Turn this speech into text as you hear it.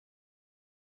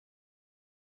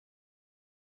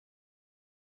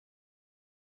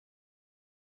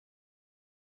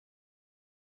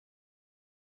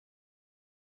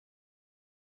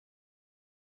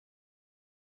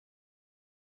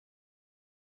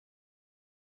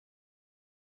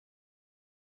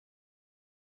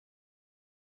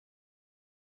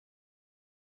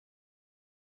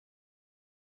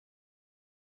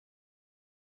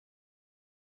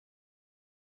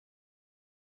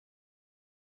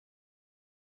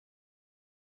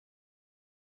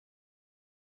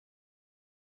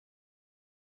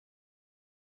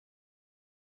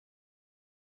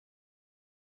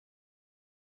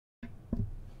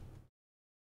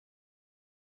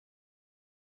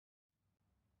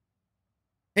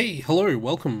Hey, hello,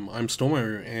 welcome. I'm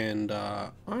Stormo, and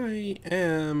I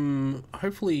am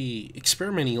hopefully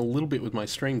experimenting a little bit with my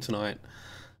stream tonight,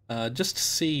 just to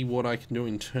see what I can do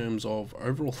in terms of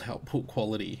overall output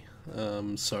quality.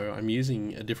 So I'm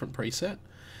using a different preset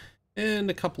and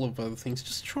a couple of other things,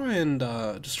 just try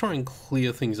and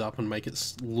clear things up and make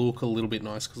it look a little bit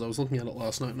nice. Because I was looking at it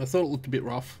last night and I thought it looked a bit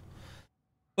rough,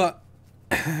 but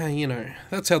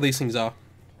that's how these things are.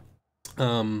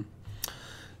 Um,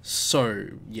 So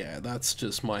yeah, that's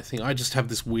just my thing. I just have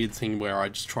this weird thing where I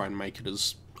just try and make it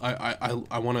as I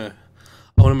want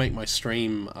to make my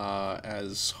stream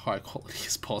as high quality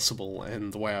as possible,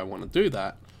 and the way I want to do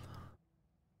that,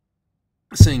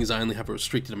 seeing as I only have a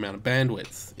restricted amount of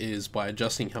bandwidth, is by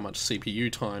adjusting how much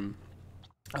CPU time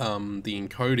the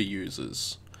encoder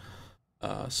uses.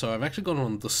 So I've actually gone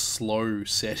on the slow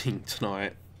setting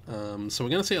tonight. So we're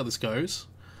going to see how this goes.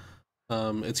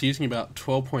 It's using about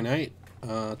 12.8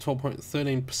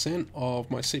 12.13% of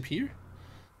my CPU.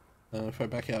 If I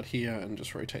back out here and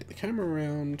just rotate the camera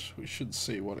around, we should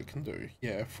see what it can do.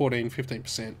 Yeah, 14,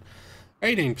 15%,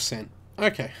 18%.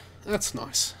 Okay, that's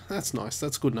nice. That's nice.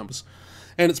 That's good numbers.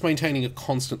 And it's maintaining a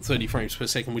constant 30 frames per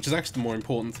second, which is actually the more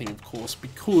important thing, of course,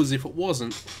 because if it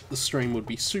wasn't, the stream would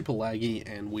be super laggy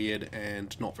and weird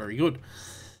and not very good.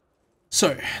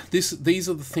 So, these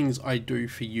are the things I do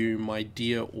for you, my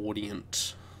dear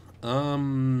audience.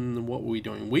 What were we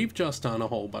doing? We've just done a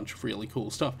whole bunch of really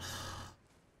cool stuff.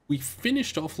 We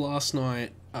finished off last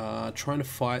night trying to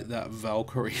fight that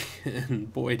Valkyrie,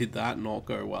 and boy did that not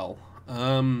go well.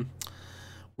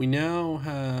 We now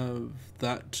have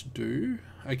that to do.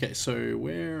 Okay, so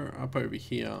we're up over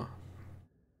here.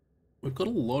 We've got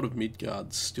a lot of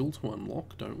Midgards still to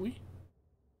unlock, don't we?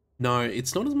 No,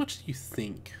 it's not as much as you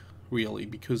think, really,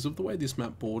 because of the way this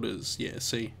map borders. Yeah,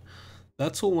 see,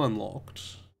 that's all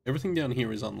unlocked. Everything down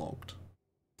here is unlocked.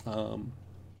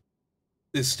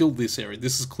 There's still this area.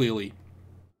 This is clearly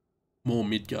more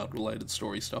Midgard related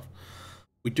story stuff.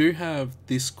 We do have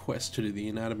this quest to do, the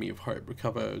Anatomy of Hope,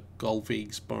 recover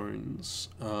Golvig's bones.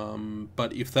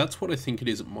 But if that's what I think it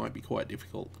is, it might be quite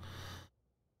difficult.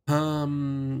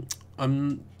 I'm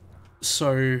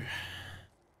so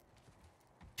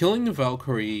killing the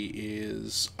Valkyrie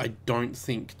is, I don't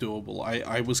think, doable.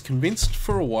 I was convinced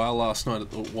for a while last night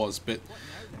that it was, but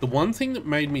the one thing that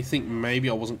made me think maybe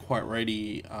I wasn't quite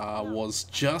ready was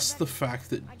just the fact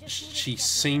that she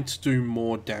seemed to do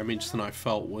more damage than I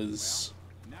felt was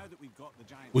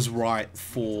right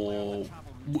for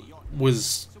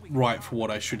was right for what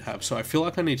I should have. So I feel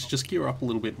like I need to just gear up a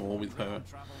little bit more with her.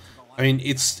 I mean,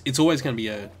 it's always going to be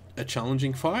a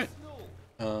challenging fight,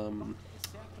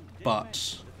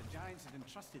 but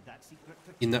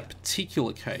in that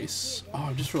particular case... Oh,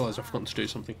 I just realised I've forgotten to do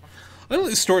something. I'm gonna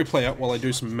let this story play out while I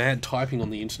do some mad typing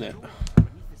on the internet.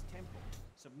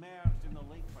 Submerged in the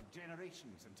lake for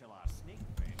generations until our snake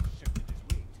friend shifted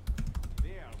his weight.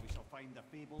 There we shall find the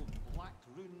fabled Black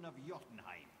Rune of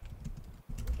Jotunheim.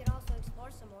 We could also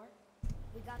explore some more.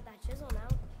 We got that chisel now,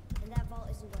 and that vault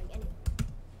isn't going anywhere.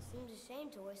 Seems a shame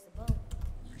to waste the bow.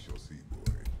 We shall see,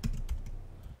 boy.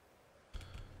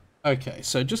 Okay,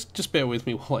 so just bear with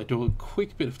me while I do a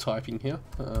quick bit of typing here.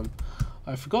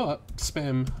 I forgot to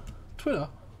spam Twitter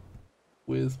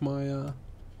with my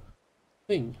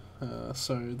thing,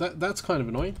 so that's kind of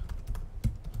annoying.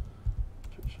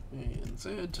 And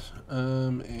Z,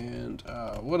 and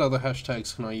what other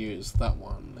hashtags can I use? That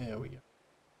one. There we go.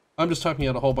 I'm just typing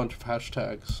out a whole bunch of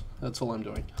hashtags. That's all I'm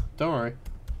doing. Don't worry.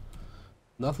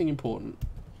 Nothing important.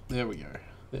 There we go.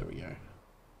 There we go.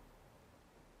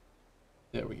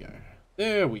 There we go.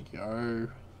 There we go.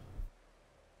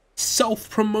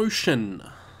 Self-promotion.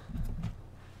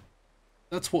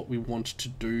 That's what we want to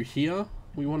do here.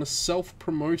 We want to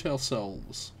self-promote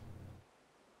ourselves.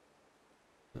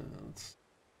 That's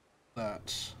that,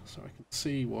 so I can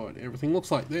see what everything looks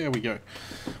like. There we go.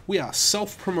 We are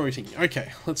self-promoting.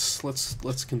 Okay,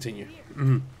 let's continue.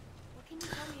 Of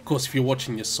course, if you're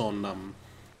watching this on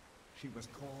She was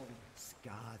called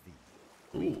Skadi,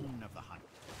 Queen of the Hunt.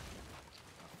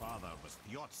 Her father was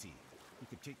Thiotzi, who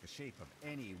could take the shape of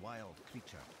any wild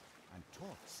creature, and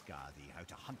taught Skadi how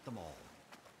to hunt them all.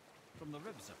 From the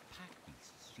ribs of pack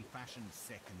beasts, she fashioned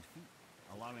second feet,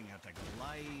 allowing her to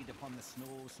glide upon the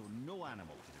snow so no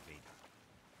animal could evade her.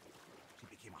 She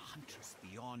became a huntress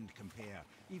beyond compare,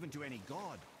 even to any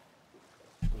god.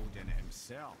 Odin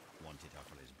himself wanted her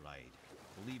for his bride,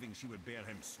 believing she would bear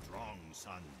him strong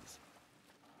sons.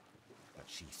 But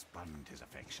she spurned his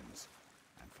affections,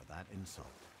 and for that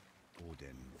insult,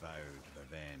 Odin vowed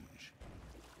revenge.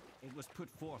 It was put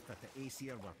forth that the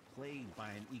Aesir were plagued by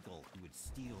an eagle who would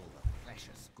steal the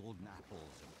precious golden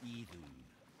apples of Idun.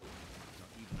 Not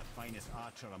even the finest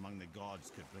archer among the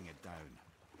gods could bring it down.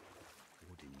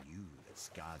 Odin knew that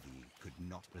Skadi could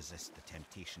not resist the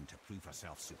temptation to prove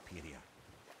herself superior,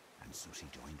 and so she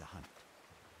joined the hunt.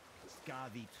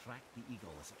 Skadi tracked the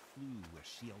eagle as it flew where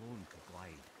she alone could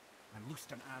glide, and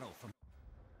loosed an arrow from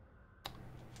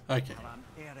Okay. her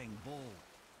unerring bow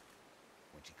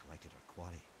when she collected her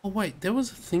quarry. Oh wait, there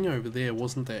was a thing over there,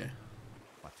 wasn't there?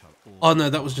 But her Oh no,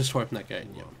 that was just to open that gate.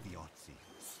 Yeah. Thiotzi,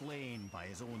 slain by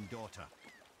his own daughter.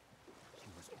 She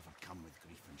was overcome with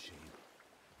grief and shame.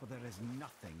 For there is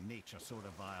nothing nature so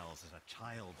reviles as a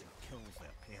child who kills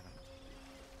their parent.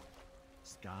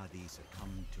 Skadi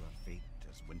succumbed to her fate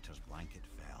as winter's blanket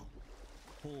fell,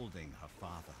 holding her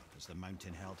father as the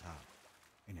mountain held her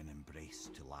in an embrace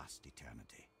to last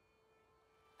eternity.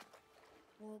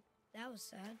 Well, that was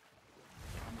sad.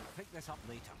 And we'll pick this up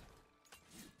later.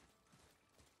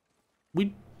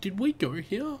 Did we go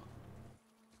here?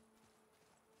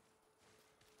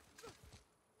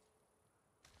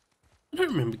 I don't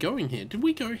remember going here. Did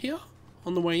we go here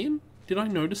on the way in? Did I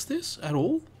notice this at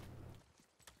all?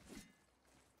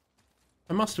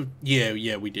 I must have...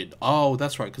 Yeah, we did. Oh,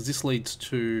 that's right, because this leads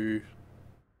to...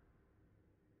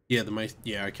 Yeah, the mace...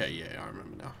 Yeah, okay, yeah, I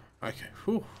remember now. Okay,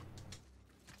 whew.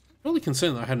 Really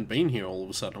concerned that I hadn't been here all of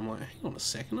a sudden. I'm like, hang on a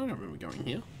second, I don't remember going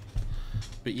here.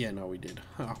 But yeah, no, we did.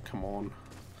 Oh, come on.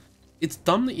 It's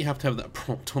dumb that you have to have that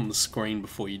prompt on the screen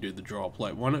before you do the drop.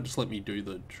 Like, why not just let me do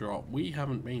the drop? We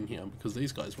haven't been here, because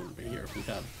these guys wouldn't be here if we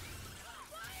had.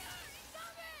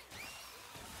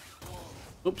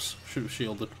 Oops, should have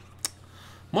shielded.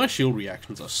 My shield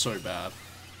reactions are so bad.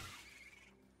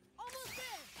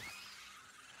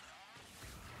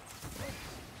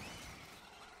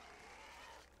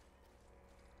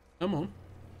 Come on.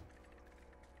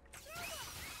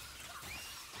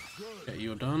 Okay,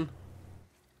 you're done.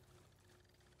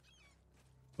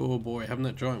 Oh boy, having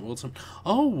that giant Wilson.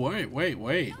 Oh, wait.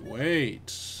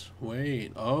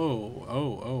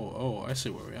 Oh, I see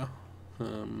where we are.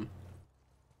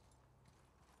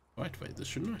 I'll activate this,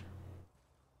 shouldn't I?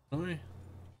 No.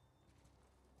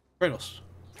 Kratos.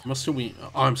 Must still be...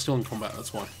 Oh, I'm still in combat,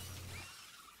 that's why.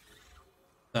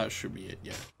 That should be it,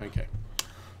 yeah. Okay.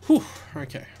 Whew,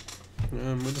 okay.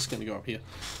 We're just going to go up here.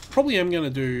 Probably am going to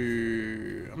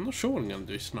do... I'm not sure what I'm going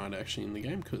to do tonight, actually, in the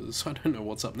game, because I don't know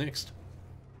what's up next.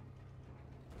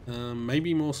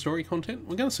 Maybe more story content?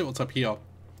 We're going to see what's up here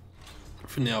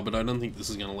for now, but I don't think this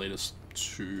is going to lead us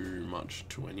too much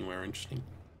to anywhere interesting.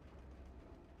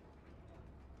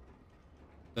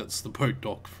 That's the boat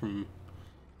dock from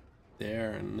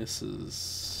there, and this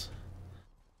is...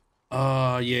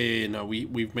 yeah, no,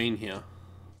 we've been here.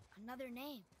 Another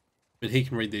name. But he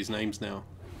can read these names now.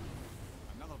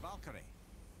 Another Valkyrie.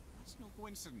 That's no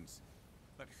coincidence.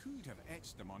 But who'd have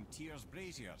etched them on Tyr's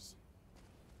braziers?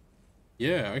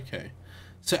 Yeah, okay.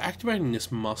 So activating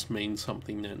this must mean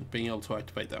something then. Being able to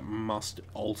activate that must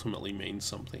ultimately mean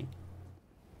something.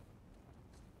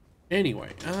 Anyway,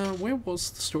 where was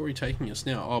the story taking us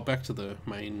now? Oh, back to the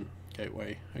main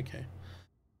gateway. Okay.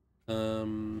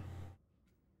 And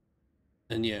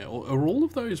yeah, are all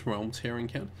of those realm tearing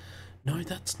count? No,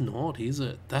 that's not, is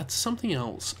it? That's something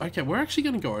else. Okay, we're actually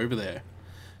going to go over there.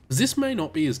 Because this may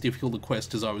not be as difficult a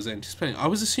quest as I was anticipating. I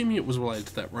was assuming it was related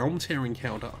to that realm tear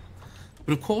encounter.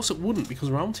 But of course it wouldn't, because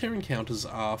realm tear encounters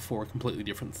are for a completely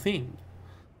different thing.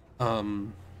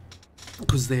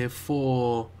 Because they're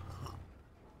for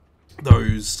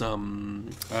those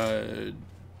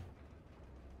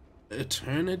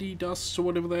eternity dusts or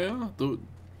whatever they are.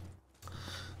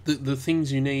 The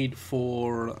things you need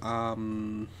for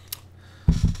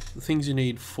the things you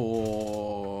need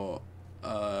for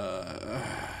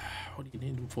what do you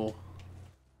need them for?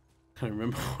 I can't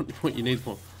remember what you need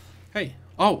them for. Hey,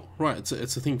 oh right,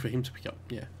 it's a thing for him to pick up.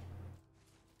 Yeah.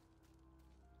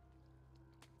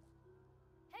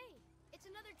 Hey, it's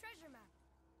another treasure map.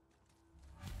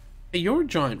 Hey, you're a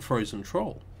giant frozen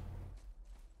troll.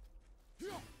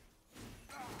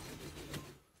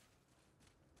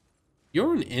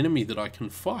 You're an enemy that I can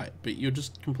fight, but you're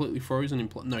just completely frozen in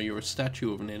place. No, you're a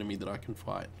statue of an enemy that I can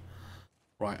fight.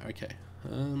 Right, okay.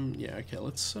 Yeah, okay,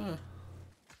 let's,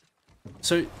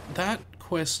 So, that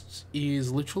quest is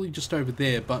literally just over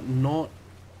there, but not...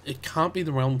 It can't be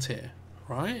the Realm Tear,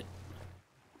 right?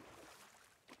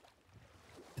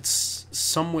 It's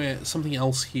somewhere, something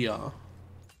else here.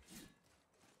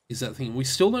 Is that thing. We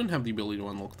still don't have the ability to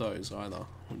unlock those either,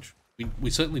 which we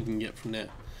certainly didn't get from there.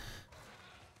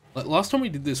 Like, last time we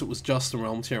did this, it was just the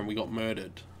Realm Tear and we got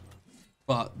murdered.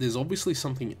 But there's obviously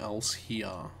something else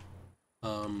here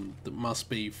that must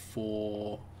be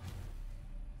for...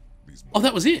 Oh,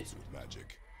 that was it!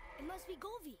 It must be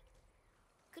Golvi.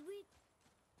 Could we...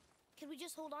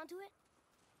 just hold on to it?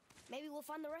 Maybe we'll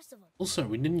find the rest of them. Also,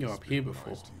 we didn't go up here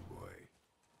before. Nice to you, boy.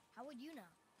 How would you know?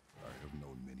 I have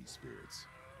known many spirits.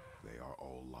 They are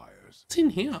all liars. What's in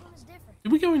here? One is different.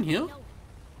 Did we go in here? No.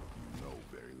 You know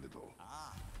very little.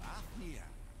 Ah, Fafnir.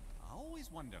 I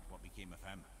always wondered what became of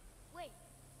him. Wait,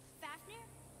 Fafnir?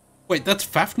 Wait, that's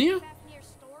Fafnir? Fafnir's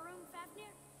storeroom Fafnir?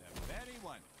 The very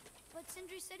one. But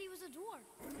Sindri said he was a dwarf.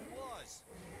 He was.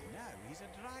 Now he's a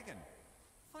dragon.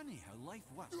 Funny how life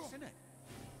works, isn't it?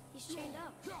 He's chained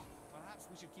up. Perhaps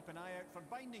we should keep an eye out for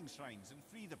binding shrines and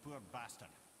free the poor bastard.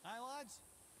 Aye, lads?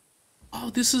 Oh,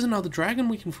 this is another dragon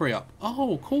we can free up.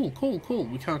 Oh, cool, cool, cool.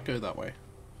 We can't go that way.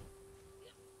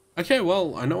 Okay,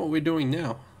 well, I know what we're doing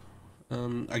now.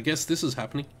 I guess this is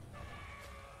happening.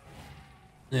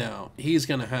 Now, he's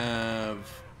gonna have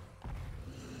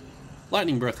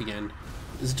lightning breath again.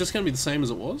 Is it just gonna be the same as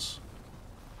it was?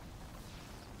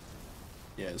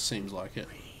 Yeah, it seems like it.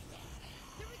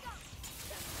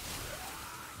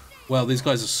 Wow, these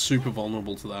guys are super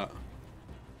vulnerable to that.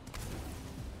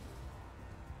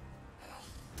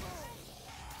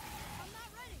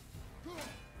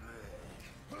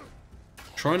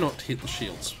 Try not to hit the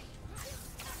shields.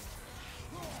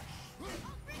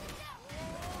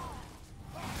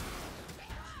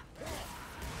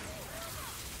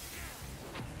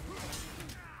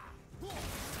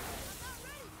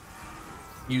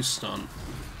 Use stun.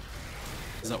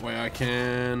 Is that way I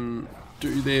can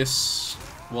do this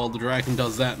while the dragon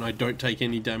does that and I don't take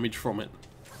any damage from it.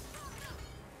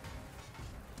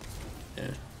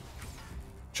 Yeah.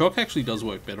 Shock actually does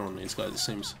work better on these guys, it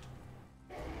seems.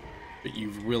 But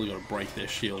you've really got to break their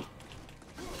shield.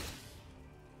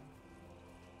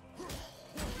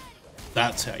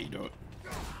 That's how you do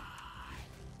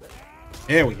it.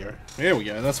 There we go. There we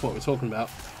go. That's what we're talking about.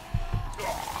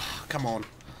 Oh, come on.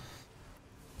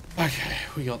 Okay,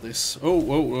 we got this. Oh,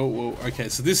 whoa, whoa, whoa. Okay,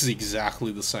 so this is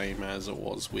exactly the same as it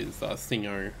was with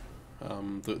Thingo,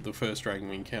 the first dragon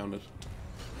we encountered.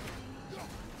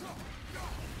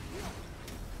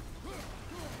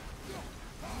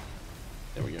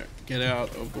 There we go. Get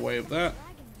out of the way of that.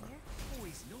 Oh,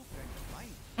 he's no friend of mine.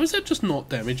 How is that just not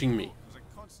damaging me? There's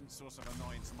a constant source of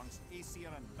annoyance amongst Aesir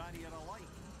and Barrier alike.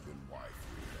 Then why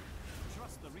fear?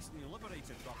 Trust the recently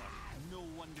liberated brother. No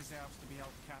one deserves to be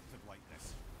held captive like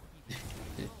this. Even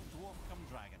little dwarf come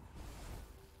dragon.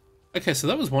 Okay, so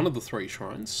that was one of the 3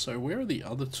 shrines. So where are the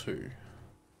other 2?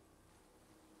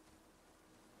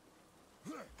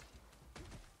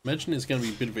 Imagine there's going to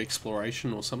be a bit of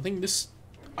exploration or something. This,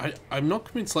 I'm not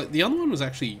convinced. Like, the other one was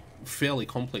actually fairly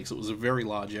complex. It was a very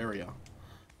large area.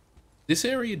 This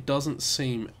area doesn't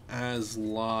seem as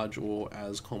large or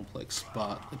as complex,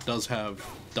 but it does have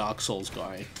Dark Souls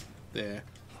guy there.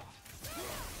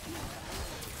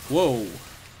 Whoa.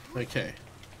 Okay.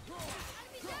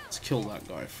 Let's kill that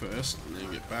guy first, and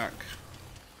then get back.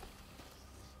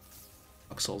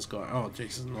 Dark Souls guy. Oh,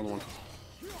 jeez, another one.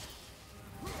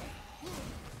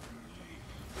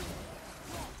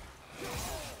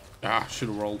 Ah, should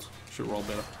have rolled. Should have rolled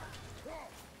better.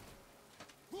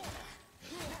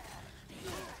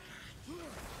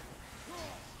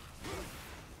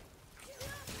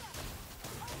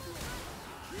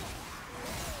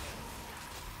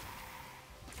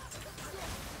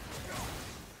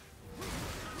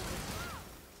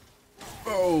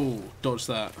 Oh, dodge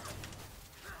that.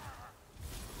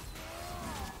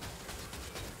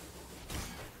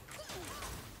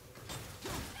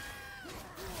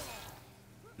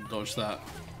 Dodge that.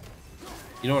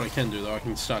 You know what I can do though? I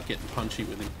can start getting punchy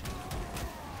with him.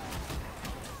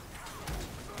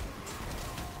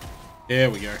 There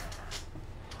we go.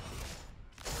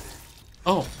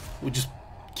 Oh, we just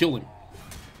kill him.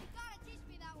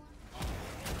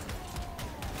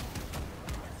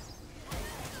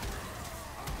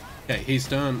 Okay, he's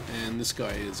done, and this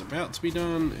guy is about to be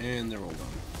done, and they're all done.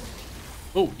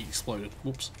 Oh, he exploded.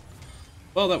 Whoops.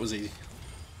 Well, that was easy.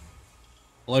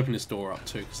 I'll open this door up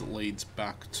too, because it leads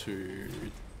back to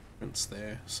the entrance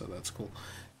there, so that's cool.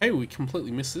 Hey, we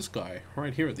completely missed this guy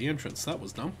right here at the entrance. That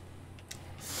was dumb.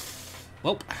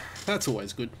 Well, that's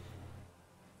always good.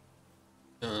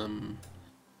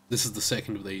 This is the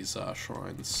second of these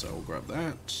shrines, so we'll grab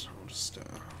that. I'll just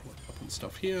look up on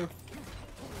stuff here.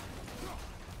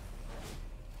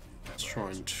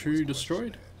 Shrine 2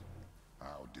 destroyed.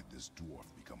 How did this dwarf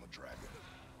become a dragon?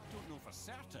 I don't know for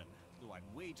certain, though I'd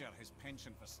wager his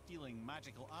penchant for stealing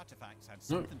magical artifacts had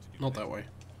No, something to do not with that it. way.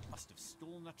 Must have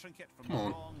stolen a trinket from Come the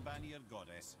on. wrong Vanir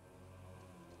goddess.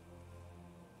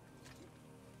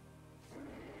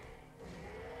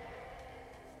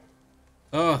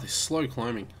 Oh, this slow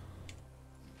climbing.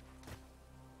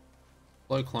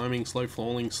 Slow climbing, slow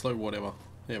falling, slow whatever.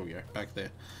 There we go, back there.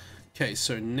 Okay,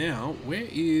 so now, where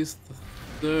is the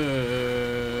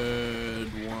third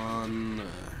one?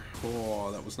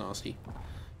 Oh, that was nasty.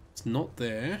 It's not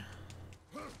there.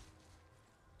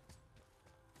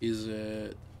 Is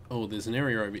it... Oh, there's an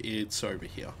area over here. It's over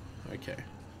here. Okay.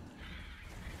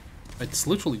 It's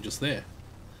literally just there.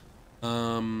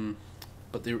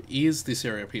 But there is this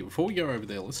area up here. Before we go over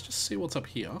there, let's just see what's up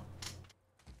here. And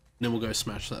then we'll go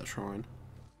smash that shrine.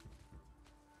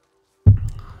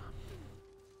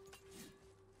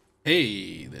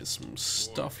 Hey, there's some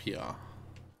stuff here.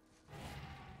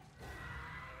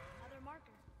 Another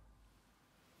marker.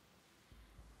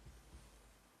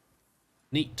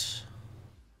 Neat.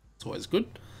 It's always good.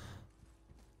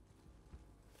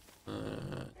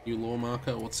 New law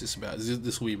marker. What's this about?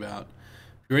 This will be about...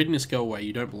 If you're reading this, go away.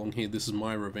 You don't belong here. This is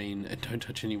my ravine, and don't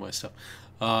touch any of my stuff.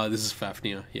 This is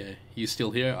Fafnir. Yeah, you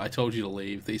still here? I told you to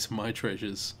leave. These are my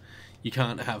treasures. You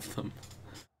can't have them.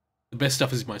 The best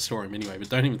stuff is in my storeroom anyway, but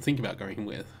don't even think about going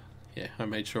with. Yeah, I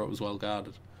made sure it was well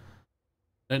guarded.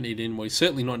 Don't need any more.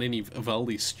 Certainly not any of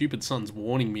Aldi's stupid sons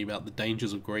warning me about the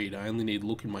dangers of greed. I only need to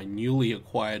look in my newly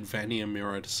acquired Vania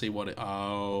mirror to see what it...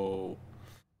 Oh.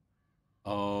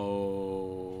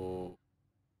 Oh.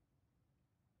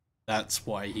 That's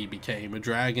why he became a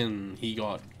dragon. He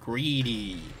got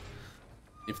greedy.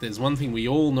 If there's one thing we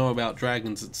all know about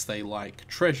dragons, it's they like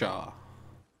treasure.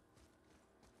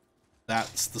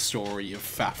 That's the story of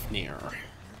Fafnir.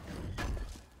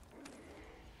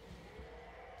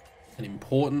 An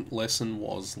important lesson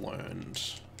was learned.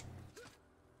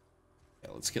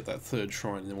 Okay, let's get that third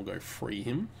shrine and then we'll go free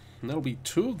him. And that'll be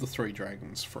 2 of the 3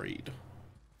 dragons freed.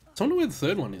 So I wonder where the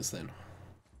third one is then.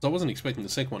 I wasn't expecting the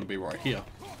second one to be right here.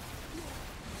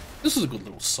 This is a good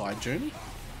little side journey.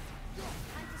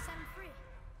 Time to set him free.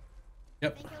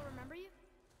 Yep. Think he'll remember you?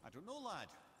 I don't know, lad.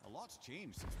 A lot's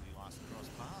changed since we last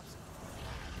crossed paths.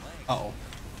 Uh-oh.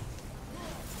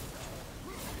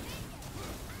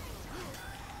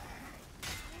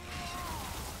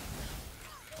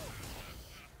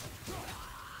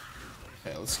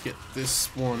 Okay, let's get this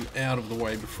one out of the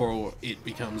way before it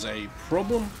becomes a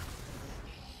problem.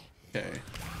 Okay.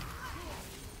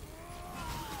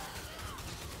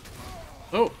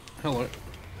 Oh, hello.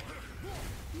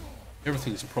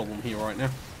 Everything's a problem here right now.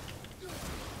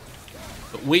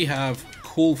 But we have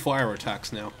cool fire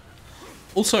attacks now.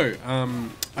 Also,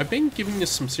 I've been giving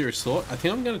this some serious thought. I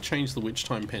think I'm going to change the Witch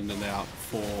Time pendant out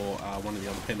for one of the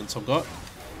other pendants I've got.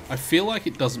 I feel like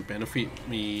it doesn't benefit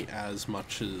me as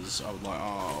much as I would like.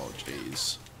 Oh,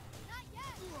 jeez.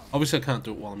 Obviously, I can't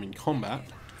do it while I'm in combat.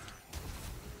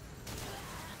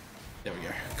 There we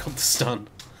go. Got the stun.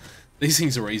 These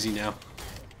things are easy now.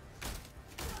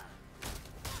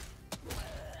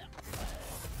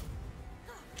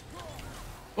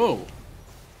 Whoa.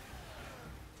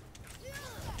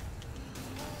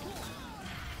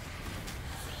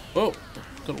 Whoa.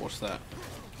 Gotta watch that.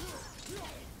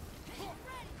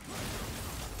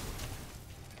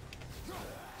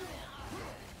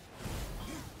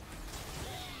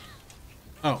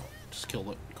 Oh, just killed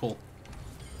it. Cool.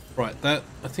 Right, that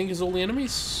I think is all the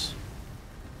enemies.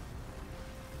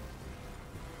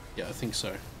 Yeah, I think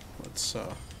so. Let's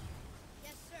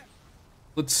Yes, sir.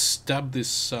 let's stab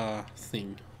this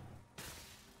thing.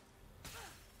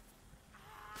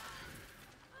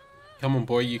 Come on,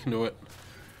 boy, you can do it.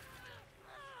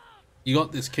 You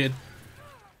got this, kid.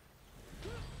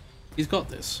 He's got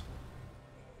this.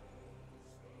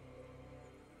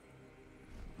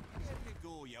 There you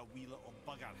go, you wee little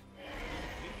bugger.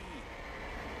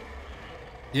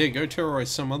 Yeah, go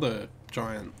terrorize some other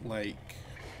giant lake.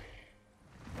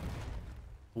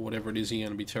 Or whatever it is you're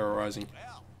going to be terrorizing.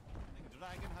 Well, I think the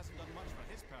dragon hasn't done much for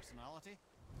his personality.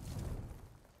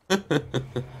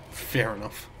 Fair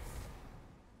enough.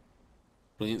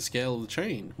 Brilliant scale of the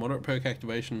chain. Moderate perk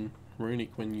activation. Runic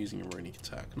when using a runic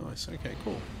attack. Nice. Okay,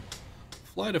 cool.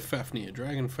 Flight of Fafnir.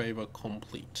 Dragon favor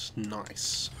complete.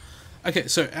 Nice. Okay,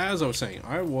 so as I was saying,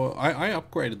 I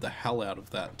upgraded the hell out of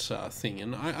that thing,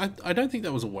 and I don't think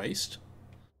that was a waste.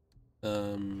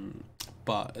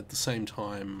 But at the same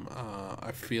time,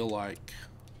 I feel like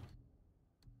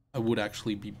I would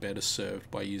actually be better served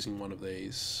by using one of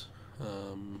these.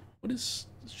 What is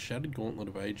Shattered Gauntlet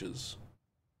of Ages?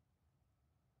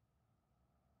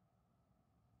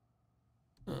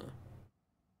 Huh.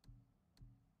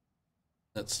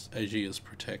 That's Aegea's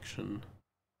protection.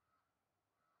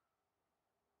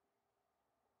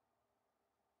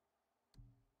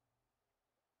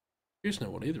 I just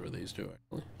know what either of these do,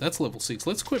 actually. That's level 6.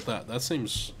 Let's equip that. That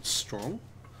seems strong,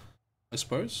 I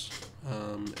suppose.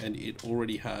 And it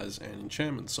already has an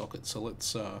enchantment socket, so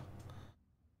let's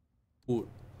put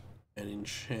an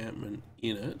enchantment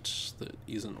in it that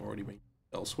isn't already being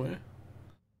elsewhere.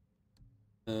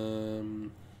 A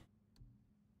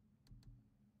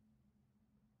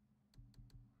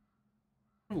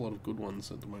lot of good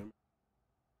ones at the moment.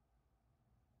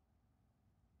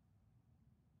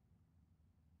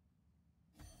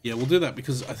 Yeah, we'll do that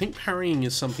because I think parrying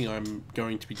is something I'm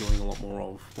going to be doing a lot more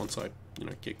of once I, you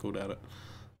know, get good at it.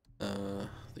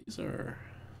 These are...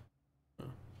 well,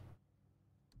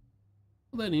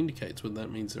 that indicates whether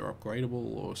that means they're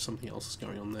upgradable or something else is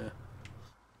going on there.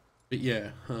 But yeah,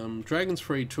 Dragon's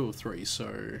free 2 of 3,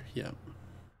 so yeah.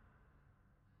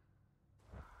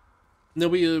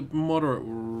 There'll be a moderate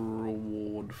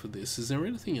reward for this. Is there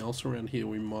anything else around here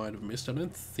we might have missed? I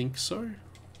don't think so.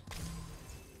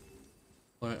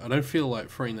 Like, I don't feel like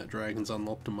freeing that dragon's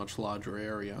unlocked a much larger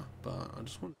area, but I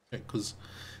just want to check because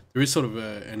there is sort of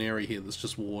an area here that's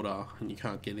just water and you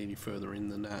can't get any further in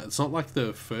than that. It's not like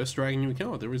the first dragon you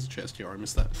encounter. Oh, there is a chest here, I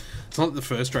missed that. It's not like the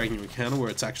first dragon you encounter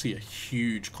where it's actually a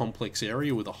huge complex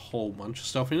area with a whole bunch of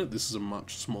stuff in it. This is a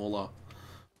much smaller,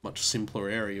 much simpler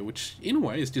area, which in a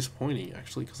way is disappointing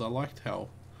actually because I liked how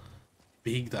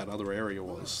big that other area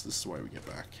was. This is the way we get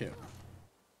back, yeah.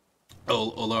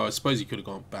 Although I suppose you could have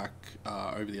gone back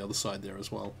over the other side there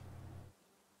as well.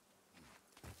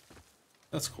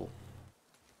 That's cool.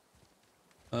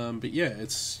 But yeah,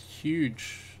 it's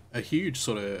huge, a huge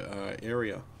sort of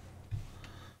area.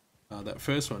 That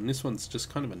first one, this one's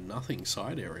just kind of a nothing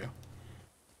side area.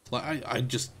 Like I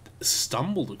just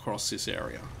stumbled across this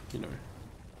area, you know.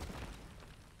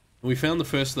 We found the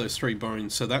first of those 3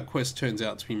 bones, so that quest turns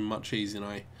out to be much easier than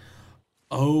I...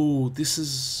 Oh, this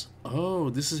is how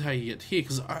you get here,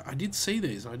 because I did see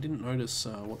these, I didn't notice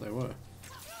what they were.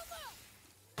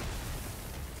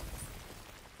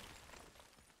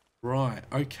 Right,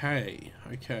 okay.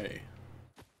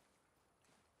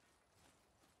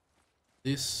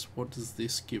 This, what does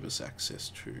this give us access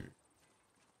to?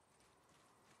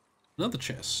 Another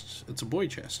chest. It's a boy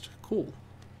chest. Cool.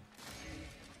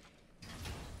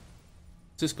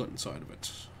 What's this got inside of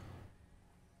it?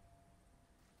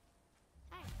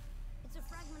 Hey, it's a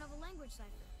fragment of a language cipher.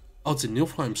 Oh, it's a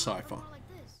Nilfheim cipher. Like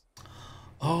this.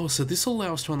 Oh, so this will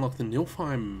allow us to unlock the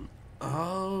Nilfheim.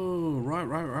 Oh,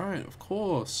 right. Of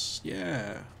course.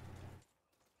 Yeah.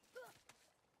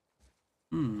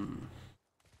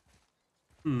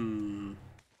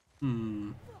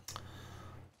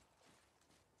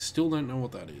 Still don't know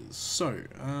what that is. So,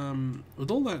 with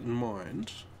all that in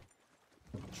mind...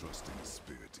 Trusting the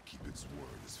spirit to keep its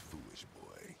word is foolish,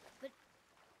 boy. But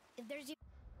if there's...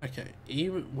 Okay,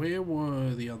 even where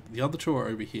were the other 2 are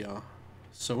over here.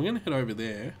 So we're going to head over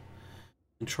there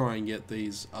and try and get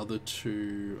these other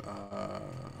 2,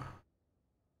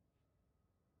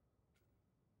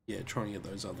 yeah, try and get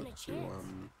those other 2,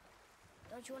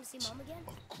 Don't you want to see Mom again?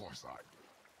 Of course I...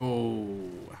 Oh.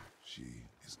 She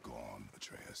is gone,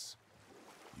 Atreus.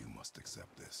 You must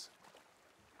accept this.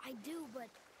 I do, but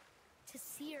to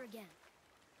see her again.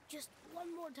 Just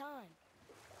one more time.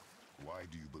 Why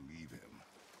do you believe him?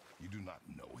 You do not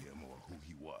know him or who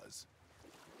he was.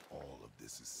 All of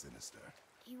this is sinister.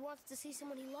 He wants to see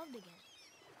someone he loved again.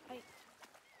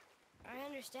 I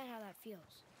understand how that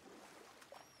feels.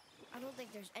 I don't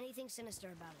think there's anything sinister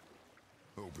about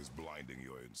it. Hope is blinding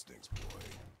your instincts, boy.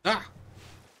 Ah!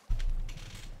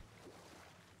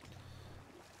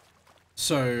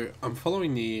 So, I'm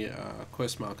following the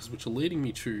quest markers, which are leading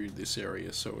me to this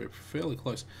area, so we're fairly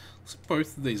close. So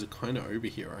both of these are kind of over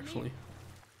here, actually.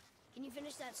 Can you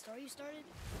finish that story you started?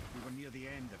 We were near the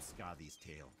end of Skadi's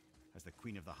tale, as the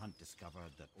Queen of the Hunt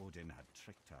discovered that Odin had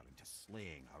tricked her into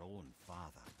slaying her own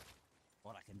father.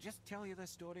 Or I can just tell you the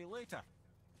story later.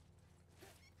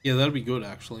 Yeah, that'll be good,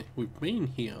 actually. We've been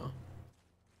here.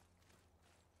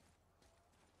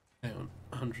 Hang on,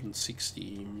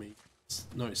 160 meters.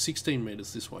 No, 16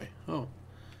 meters this way. Oh,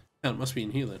 it must be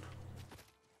in here then.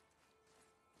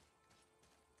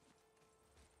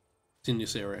 It's in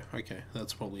this area. Okay,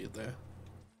 that's probably it there.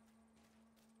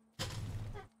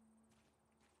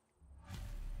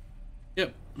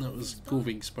 Yep, that was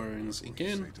Gulvig's bones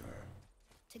again. Say to her,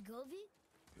 To Govi?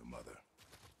 your mother.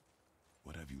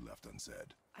 What have you left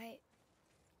unsaid? I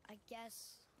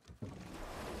guess...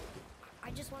 I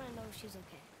just want to know if she's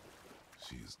okay.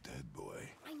 She is dead, boy.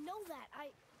 I know that.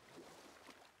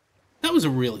 That was a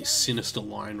really sinister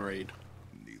line read.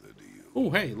 Neither do you.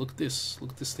 Oh, hey, look at this.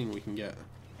 Look at this thing we can get.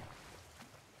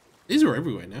 These are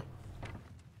everywhere now.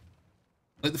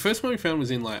 Like, the first one we found was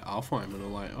in, like, Alfheim, and we're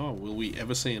like, oh, will we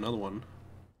ever see another one?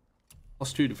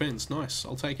 +2 defense. Nice.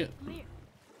 I'll take it. Come here.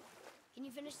 Can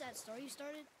you finish that story you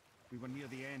started? We were near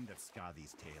the end of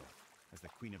Skadi's tale, as the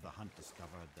Queen of the Hunt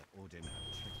discovered that Odin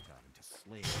had tricked her into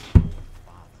slaying her own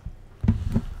father.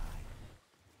 Aye,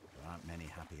 there aren't many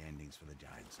happy endings for the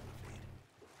giants, I'm afraid.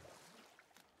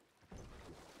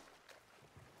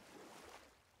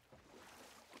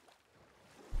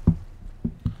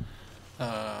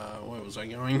 Where was I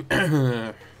going?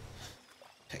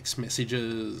 Text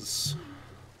messages.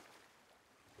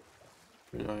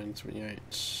 29, 28.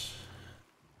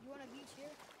 You want a beach here?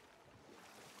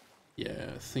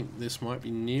 Yeah, I think this might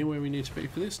be near where we need to be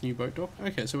for this new boat dock.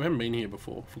 Okay, so we haven't been here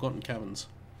before. Forgotten Caverns.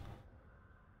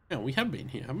 Yeah, we have been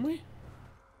here, haven't we?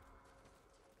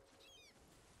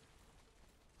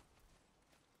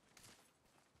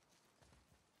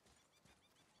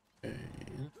 Okay.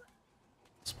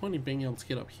 What's the point of being able to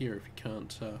get up here if you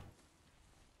can't,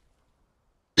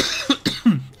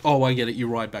 Oh, I get it. You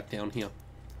ride back down here.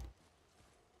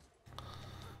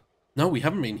 No, we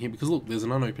haven't been here because look, there's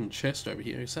an unopened chest over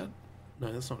here. Is that?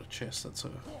 No, that's not a chest. That's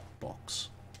a box.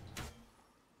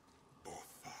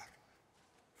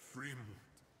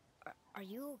 Are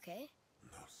you okay?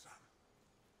 No, son.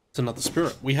 It's another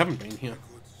spirit. We haven't been here.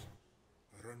 My goods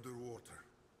are underwater.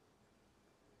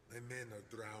 My men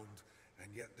are drowned,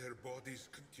 and yet their bodies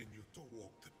continue to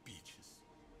walk the beaches.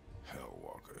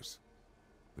 Hellwalkers.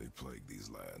 They plague these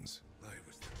lands. I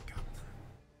was their captain.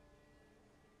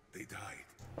 They died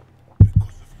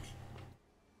because of me.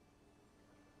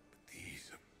 But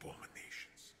these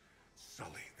abominations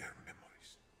sully their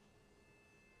memories.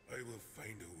 I will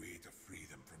find a way to free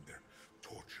them from their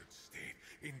tortured state.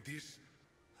 In this,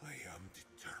 I am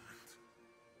determined.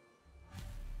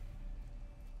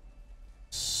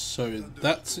 So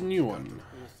that's a new one.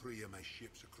 All three of my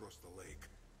ships across the lake.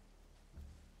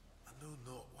 I know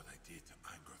not what I did to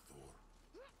anger Thor,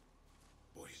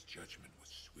 but his judgment was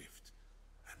swift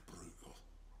and brutal.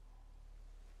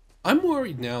 I'm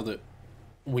worried now that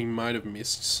we might have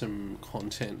missed some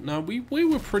content. No, we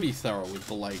were pretty thorough with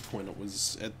the lake when it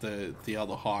was at the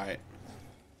other height.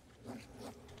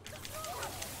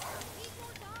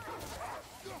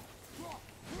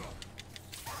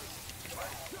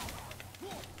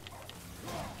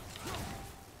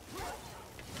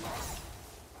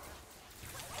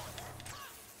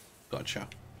 Gotcha.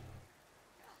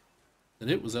 That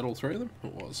it? Was that all three of them?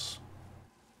 It was.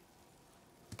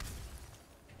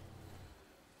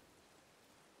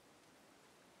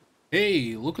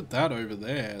 Hey, look at that over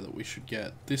there that we should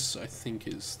get. This, I think,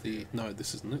 is the... No,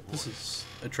 this isn't it. This is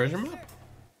a treasure map?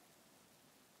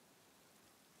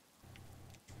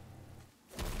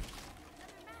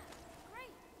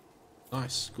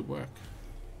 Nice, good work.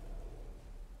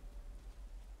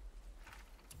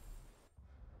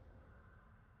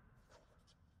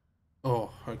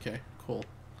 Oh, okay, cool.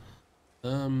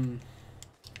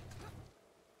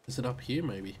 Is it up here,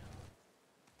 maybe?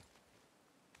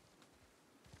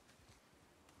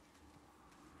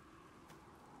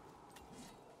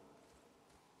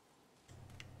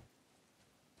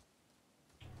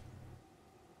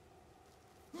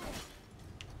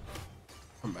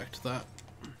 Come back to that.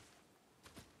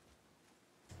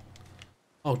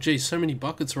 Oh, geez, so many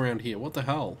buckets around here. What the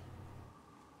hell?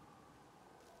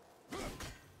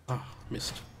 Ah,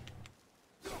 missed.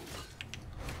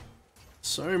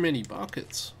 So many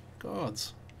buckets.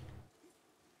 Gods.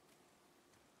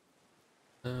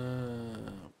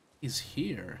 Is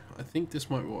here. I think this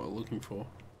might be what we're looking for.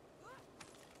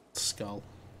 Skull.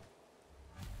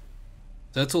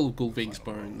 That's all Gulvig's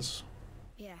bones.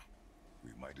 Yeah.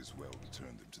 We might as well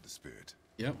return them to the spirit.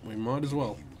 Yep, we might as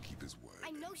well. He will keep his word.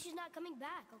 I know she's not coming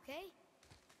back, okay?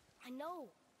 I know.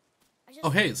 I just... Oh,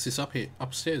 hey, it's this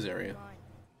upstairs area Fine.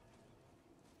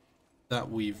 that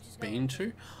we've been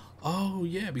to. Oh,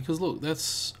 yeah, because look,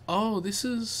 that's... Oh, this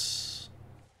is...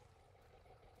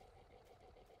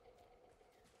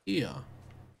 here.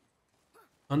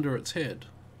 Under its head.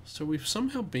 So we've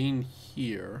somehow been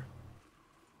here.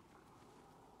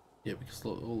 Yeah, because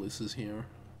look, all this is here.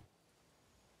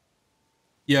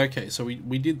 Yeah, okay, so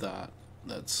we did that.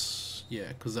 That's... Yeah,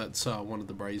 because that's one of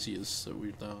the braziers that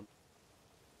we've done.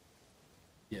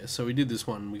 Yeah, so we did this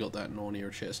one, we got that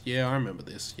Nornir chest. Yeah, I remember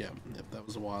this. Yeah, yep, that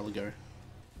was a while ago.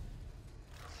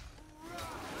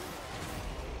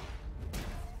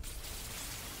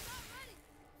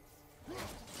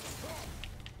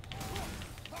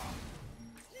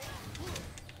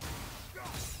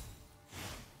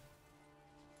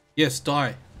 Yes,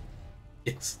 die.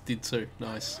 Yes, did too.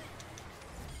 Nice.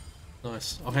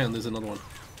 Nice. Oh, hang on, there's another one.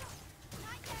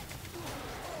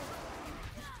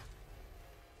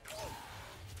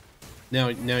 Now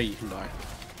you can die.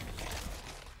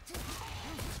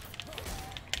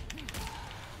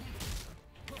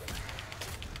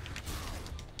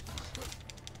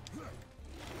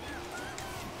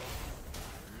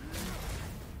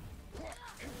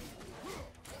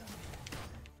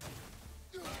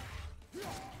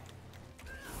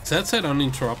 So that's that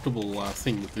uninterruptible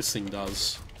thing that this thing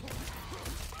does.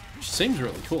 Which seems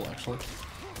really cool, actually.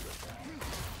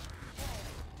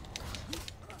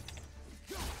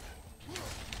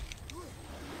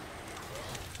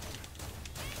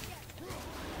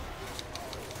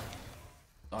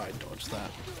 I dodged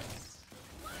that.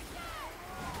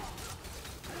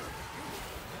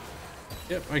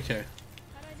 Yep, okay.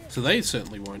 So they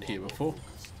certainly weren't here before.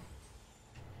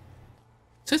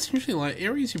 So that's interesting, like,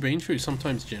 areas you've been through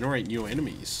sometimes generate new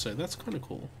enemies, so that's kind of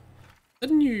cool. Is that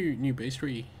a new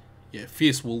beastry? Yeah,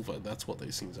 Fierce Wolver, that's what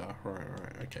these things are.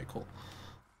 Right, okay, cool.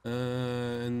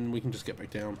 And we can just get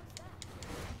back down.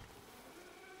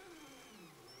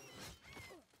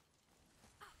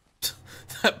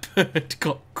 That bird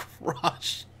got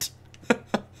crushed.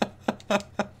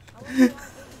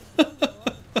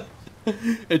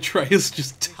 Atreus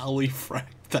just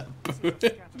tally-fracked that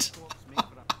bird.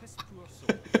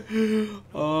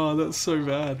 Oh, that's so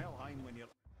bad.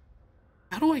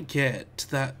 How do I get to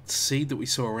that seed that we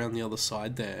saw around the other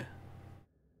side there?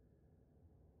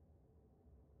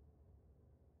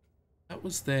 That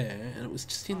was there, and it was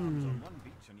just in...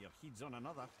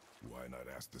 Why not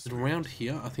ask the Is it around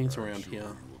here? I think it's around here.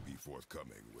 You will be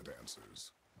forthcoming with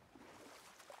answers.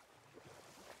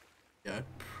 Yeah,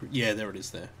 yeah, there it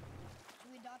is there.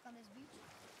 Should we dock on this beach?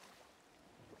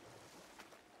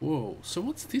 Whoa, so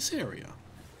what's this area?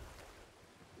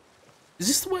 Is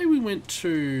this the way we went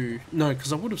to... No,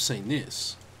 because I would have seen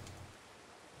this.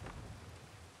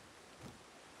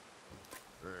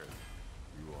 Hey,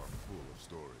 you are full of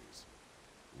stories.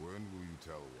 When will you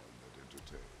tell one that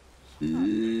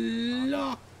entertains?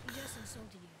 Lock. He just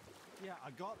insulted you. Yeah, I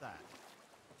got that.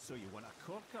 So you want a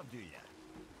corker, do you?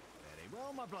 Very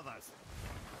well, my brothers.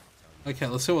 Okay,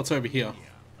 let's see what's over here. Yeah,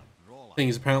 the roll Thing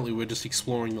is, apparently we're just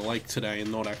exploring the lake today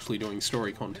and not actually doing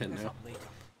story content now.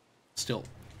 Still.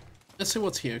 Let's see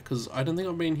what's here, because I don't think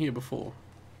I've been here before.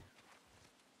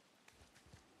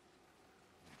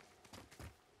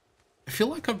 I feel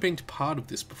like I've been to part of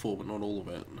this before, but not all of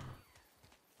it.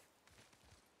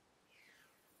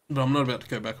 But I'm not about to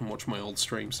go back and watch my old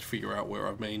streams to figure out where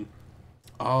I've been.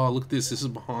 Oh, look at this. This is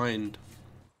behind.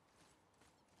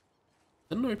 Is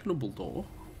that an openable door?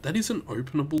 That is an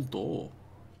openable door.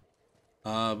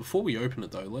 Before we open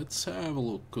it, though, let's have a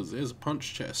look, because there's a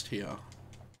punch chest here.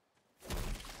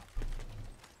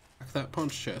 That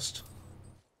punch chest.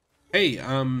 Hey,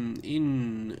 how's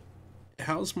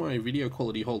my video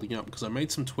quality holding up? Because I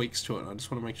made some tweaks to it. I just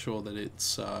want to make sure that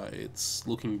it's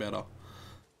looking better.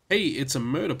 Hey, it's a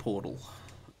murder portal.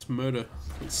 It's murder.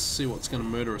 Let's see what's going to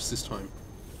murder us this time.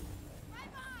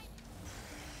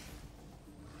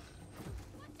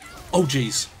 Oh,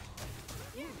 jeez.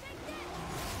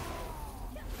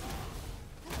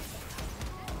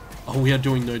 Oh, we are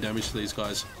doing no damage to these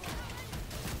guys.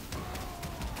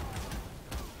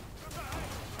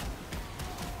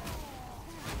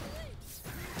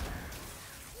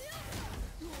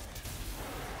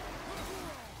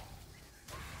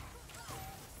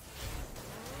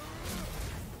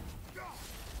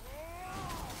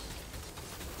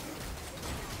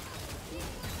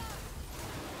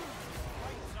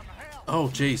 Oh,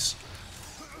 jeez.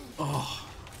 Oh,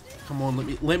 come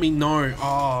on, let me know.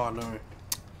 Oh, no.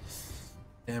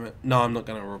 Damn it. No, I'm not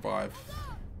going to revive.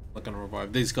 Not going to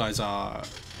revive. These guys are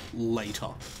later.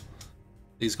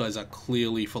 These guys are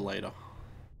clearly for later.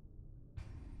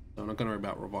 So I'm not going to worry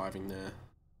about reviving there.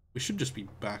 We should just be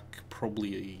back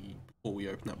probably before we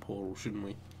open that portal, shouldn't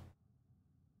we?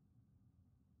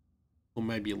 Or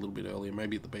maybe a little bit earlier,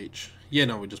 maybe at the beach. Yeah,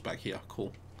 no, we're just back here.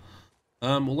 Cool.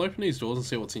 We'll open these doors and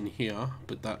see what's in here,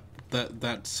 but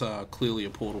that's clearly a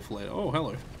portal for later. Oh,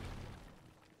 hello.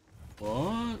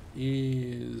 What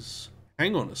is...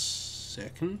 Hang on a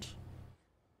second.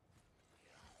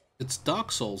 It's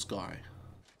Dark Souls guy.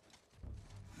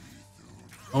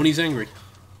 Oh, and he's angry.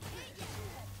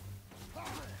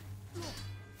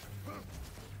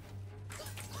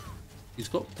 He's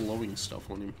got glowing stuff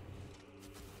on him.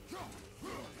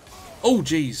 Oh,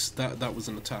 jeez, that was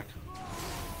an attack.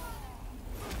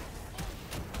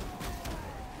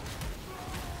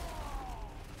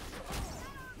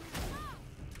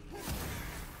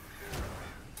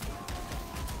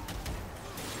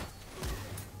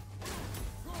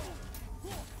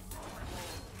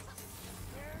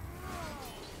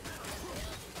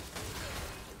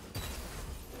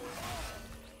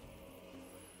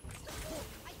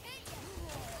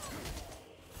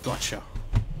 Gotcha.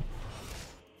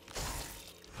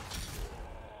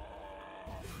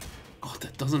 Oh,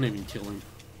 that doesn't even kill him.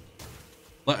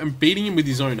 Like, I'm beating him with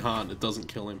his own heart, it doesn't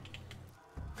kill him.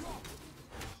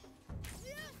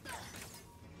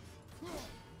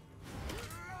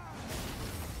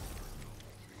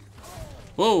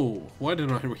 Whoa! Why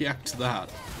didn't I react to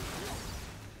that?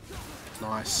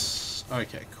 Nice.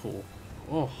 Okay, cool.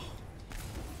 Oh.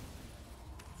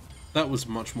 That was a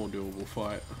much more doable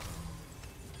fight.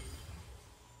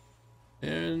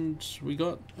 And we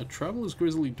got a Traveler's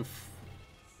Grizzly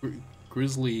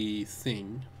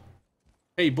thing.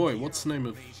 Hey boy, what's the name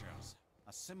of...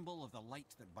 A symbol of the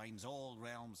light that binds all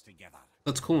realms together.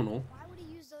 That's cool and all. Why would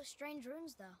he use those strange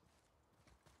runes, though?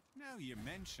 Now you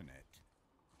mention it,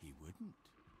 he wouldn't.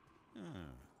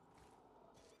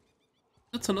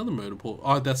 That's another murder portal.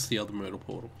 Oh, that's the other murder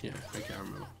portal. Yeah, okay, I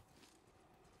remember.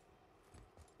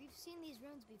 We've seen these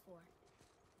runes before,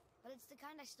 but it's the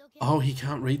kind I still can't. Oh, he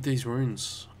can't read these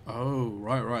runes. Oh,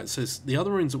 right. So the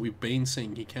other runes that we've been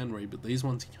seeing he can read, but these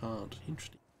ones he can't.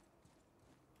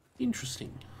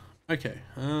 Interesting. Okay,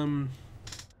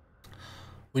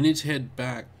 we need to head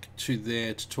back to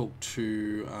there to talk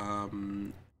to,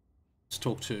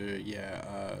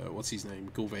 what's his name?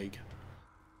 Gulveig.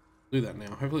 Do that now.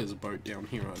 Hopefully there's a boat down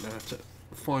here. I don't have to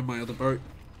find my other boat.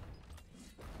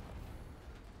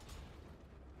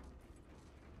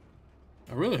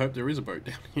 I really hope there is a boat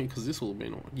down here, because this will have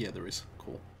been... Yeah, there is.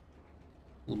 Cool.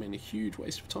 Will have been a huge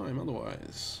waste of time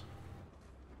otherwise.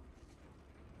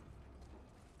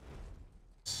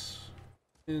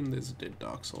 And there's a dead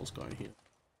Dark Souls guy here.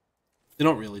 They're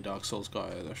not really Dark Souls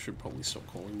guys. I should probably stop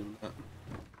calling them that.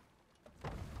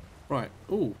 Right.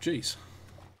 Oh, jeez.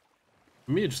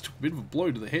 Amir just took a bit of a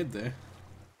blow to the head there.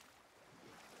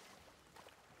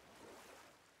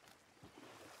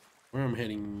 Where I'm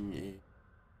heading is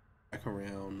back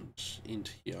around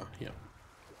into here. Yep.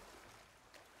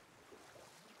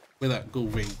 Where that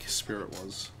Gulveig spirit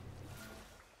was.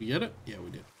 We get it? Yeah,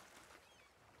 we did.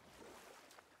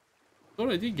 Thought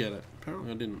I did get it.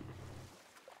 Apparently I didn't.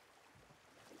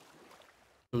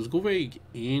 So is Gulveig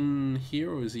in here,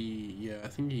 or is he... Yeah, I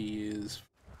think he is...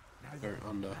 Go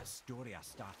under. That story I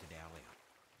started earlier.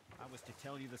 I was to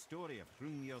tell you the story of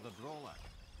Hrungnir the Brawler.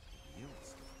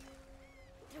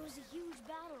 There was a huge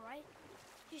battle, right?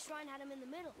 His shrine had him in the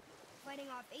middle, fighting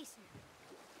off Aesir.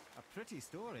 A pretty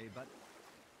story, but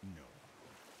no.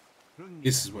 Hrungnir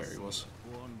This is where he was.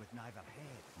 Born with neither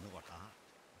head nor heart,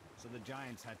 so the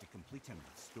giants had to complete him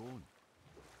with stone.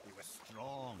 He was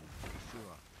strong, to be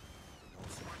sure, but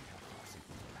also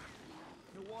incapacitated.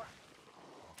 You know what?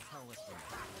 I'll tell this one.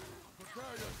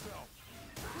 Prepare yourself.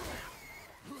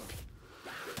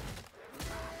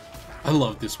 I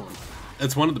love this one.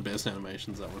 It's one of the best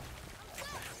animations, that one.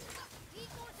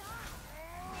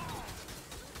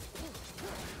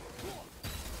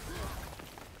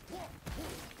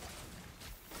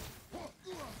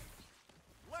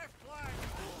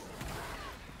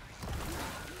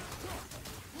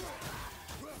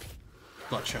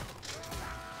 Gotcha.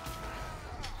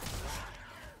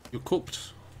 You're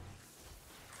cooked.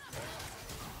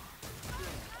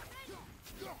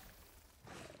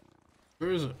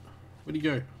 Where is it? Where'd he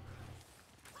go?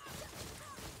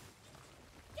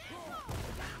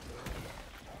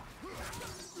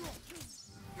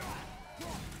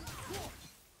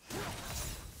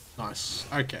 Nice.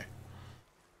 Okay.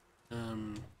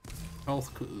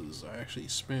 Health, because I actually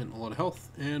spent a lot of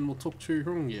health, and we'll talk to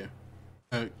Hrungnir.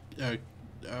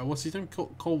 What's his name?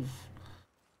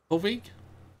 Gulveig?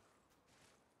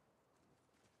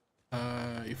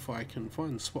 If I can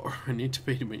find the spot where I need to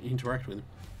be to interact with him.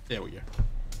 There we go.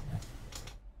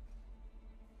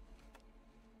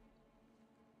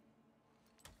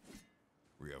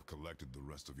 We have collected the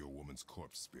rest of your woman's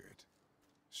corpse spirit.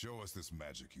 Show us this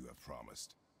magic you have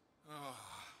promised. Ah,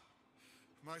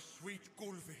 my sweet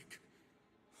Gulveig,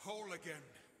 whole again.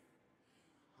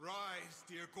 Rise,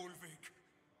 dear Gulveig.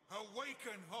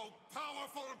 Awaken, oh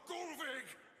powerful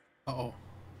Gulveig! Uh-oh.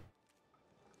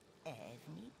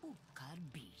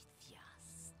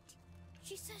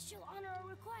 She says she'll honor our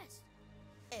request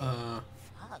and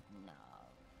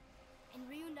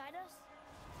reunite us.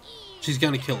 She's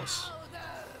gonna kill us.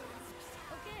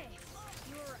 Okay,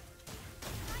 you're right.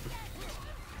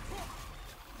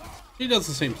 She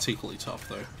doesn't seem particularly tough,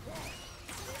 though.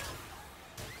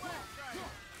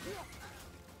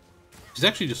 She's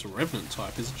actually just a revenant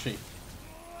type, isn't she?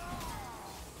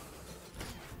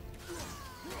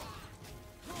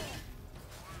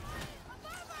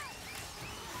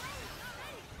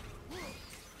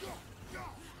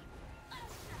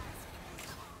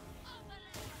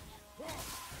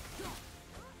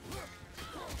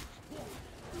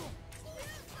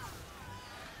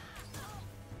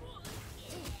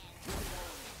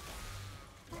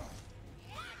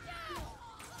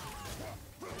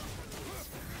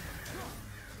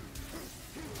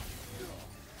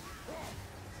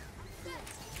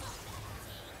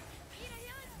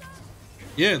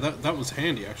 Yeah, that was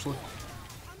handy, actually.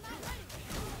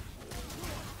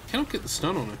 Cannot get the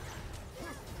stun on her.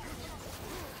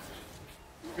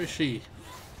 Where is she?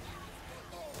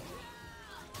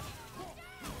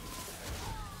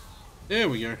 There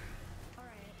we go. Alright.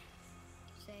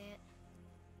 Say it.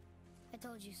 I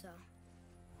told you so.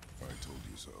 I told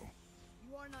you so.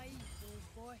 You are naive, foolish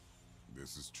boy.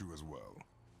 This is true as well.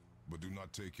 But do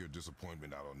not take your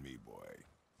disappointment out on me, boy.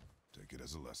 Take it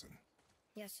as a lesson.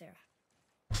 Yes, sir.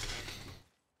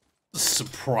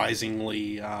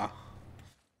 Surprisingly,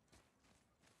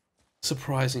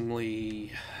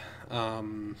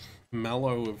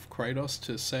 mellow of Kratos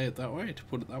to say it that way, to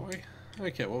put it that way.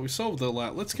 Okay, well, we solved all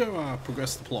that. Let's go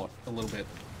progress the plot a little bit,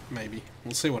 maybe.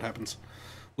 We'll see what happens.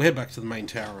 We'll head back to the main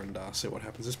tower and see what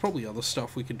happens. There's probably other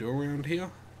stuff we could do around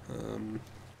here.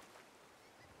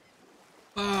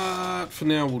 But for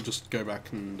now, we'll just go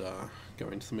back and go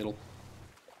into the middle.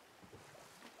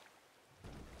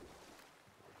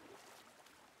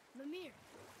 Mimir,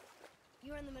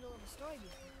 you were in the middle of a story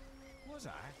before. Was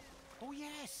I? Oh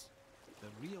yes! The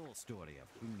real story of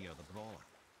Hrungnir the Brawler,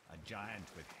 a giant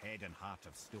with head and heart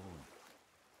of stone.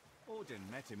 Odin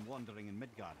met him wandering in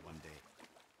Midgard one day.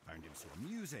 Found him so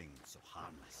amusing, so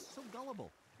harmless, so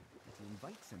gullible, that he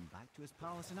invites him back to his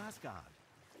palace in Asgard.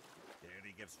 There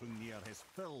he gives Hrungnir his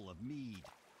fill of mead,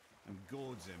 and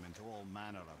goads him into all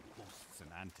manner of boasts and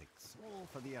antics, all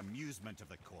for the amusement of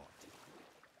the court.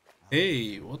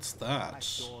 Hey, what's I that?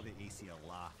 saw the Aesir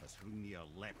laugh as Hrungnir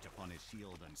leapt upon his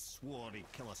shield and swore he'd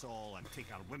kill us all and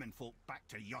take our womenfolk back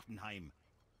to Jotunheim.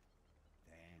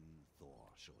 Then Thor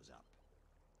shows up.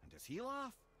 And does he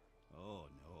laugh? Oh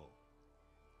no.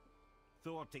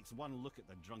 Thor takes one look at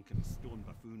the drunken stone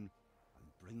buffoon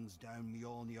and brings down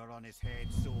Mjolnir on his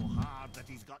head so hard that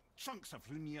he's got chunks of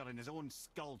Hrungnir in his own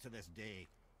skull to this day.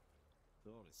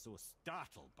 Thor is so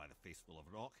startled by the face full of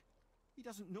rock, he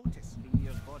doesn't notice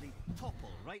Hrungnir's body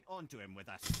topple right onto him with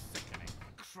a sickening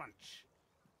crunch.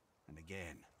 And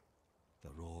again,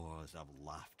 the roars of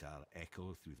laughter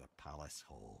echo through the palace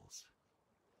halls.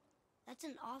 That's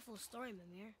an awful story,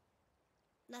 Mimir.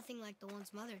 Nothing like the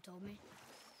ones Mother told me.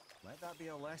 Let that be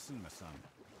a lesson, my son.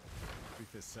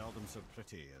 Truth is seldom so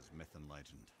pretty as myth and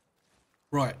legend.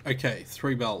 Right, okay,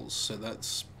 3 bells. So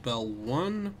that's bell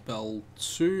 1, bell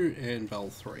 2, and bell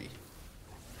 3.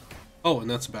 Oh, and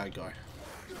that's a bad guy.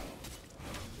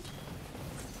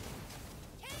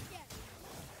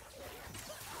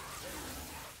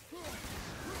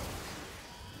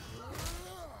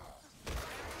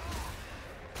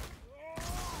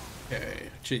 Okay,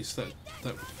 jeez, that...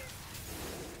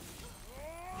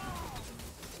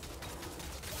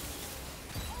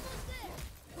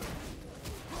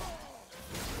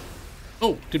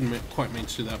 Oh, didn't quite mean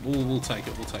to do that. We'll take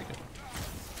it, we'll take it.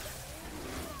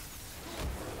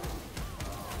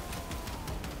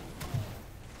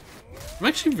 I'm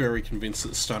actually very convinced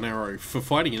that stun arrow, for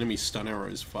fighting enemies, stun arrow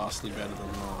is vastly better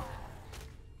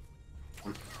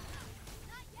than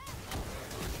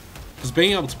because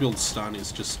being able to build stun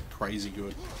is just crazy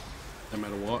good, no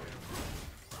matter what.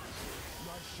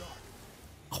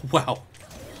 Oh, wow.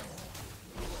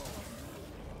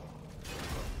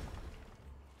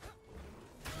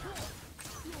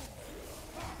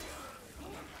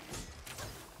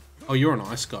 Oh, you're an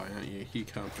ice guy, aren't you? You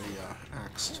can't be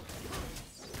axed.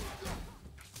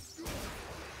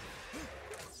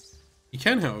 You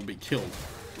can, however, be killed.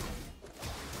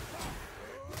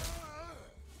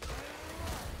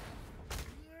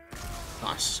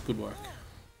 Nice, good work.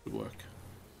 Good work.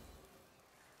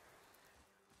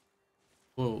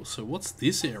 Whoa, so what's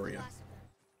this area?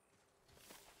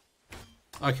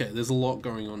 Okay, there's a lot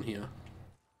going on here.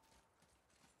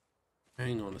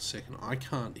 Hang on a second, I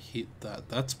can't hit that.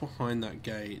 That's behind that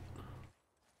gate.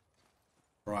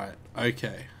 Right,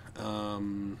 okay.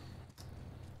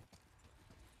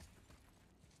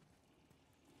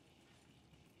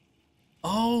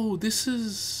 Oh, this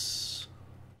is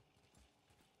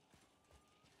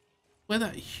where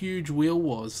that huge wheel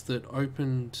was that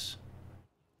opened.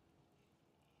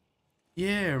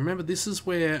 Yeah, remember this is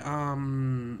where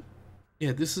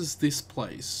yeah, this is this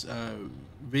place,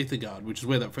 Veithagard, which is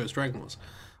where that first dragon was.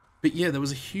 But yeah, there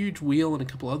was a huge wheel and a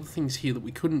couple other things here that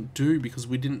we couldn't do because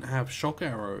we didn't have shock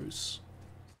arrows.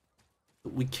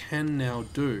 That we can now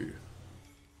do.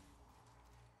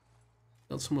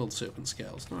 Got some World Serpent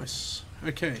Scales, nice.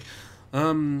 Okay,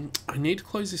 I need to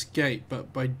close this gate,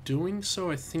 but by doing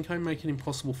so, I think I make it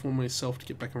impossible for myself to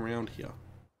get back around here.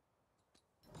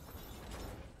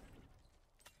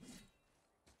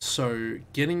 So,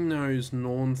 getting those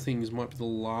Norn things might be the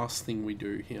last thing we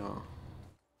do here,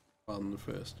 rather than the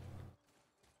first.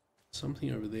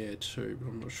 Something over there too, but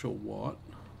I'm not sure what.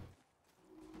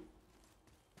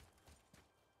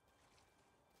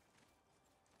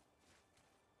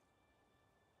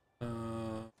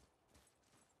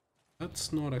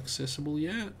 that's not accessible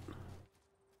yet.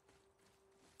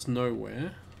 It's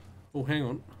nowhere. Oh, hang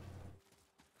on.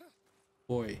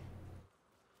 Boy.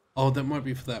 Oh, that might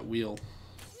be for that wheel.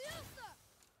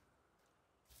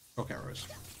 Rock arrows.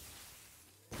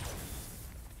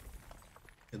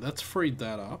 Yeah, that's freed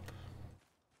that up.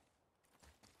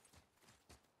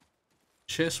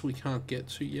 Chest we can't get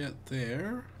to yet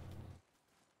there.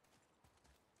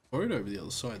 Boat over the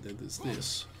other side there, there's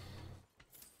this.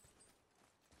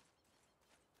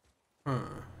 Huh.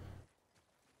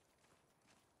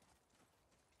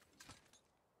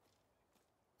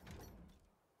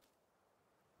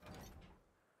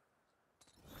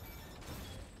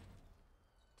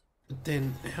 But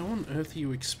then, how on earth are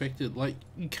you expected? Like,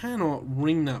 you cannot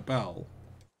ring that bell,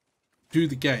 do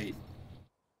the gate.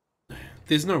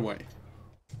 There's no way.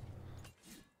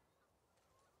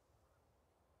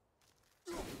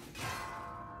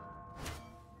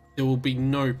 There will be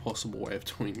no possible way of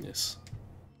doing this.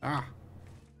 Ah.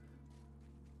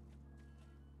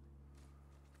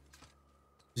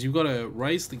 Because you've got to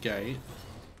raise the gate,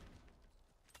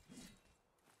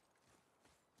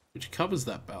 which covers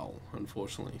that bell,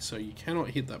 unfortunately. So you cannot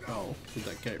hit that bell with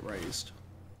that gate raised.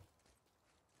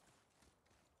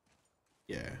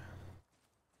 Yeah.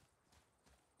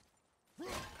 So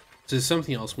there's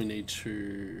something else we need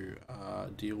to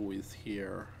deal with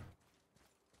here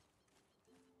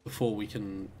before we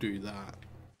can do that.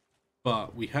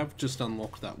 But we have just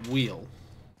unlocked that wheel.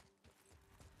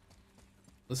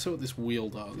 Let's see what this wheel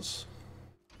does.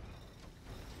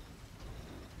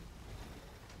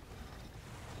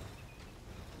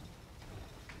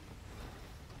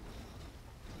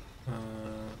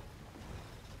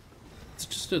 Let's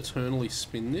just eternally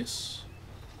spin this.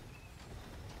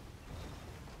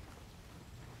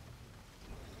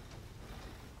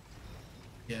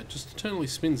 Yeah, it just eternally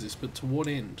spins this, but to what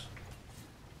end?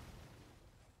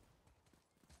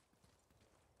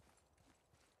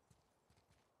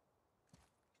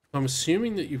 I'm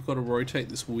assuming that you've got to rotate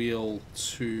this wheel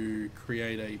to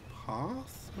create a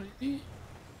path, maybe?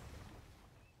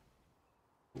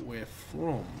 But where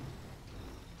from?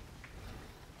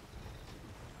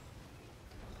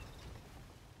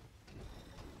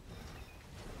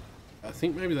 I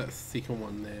think maybe that thicker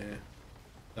one there.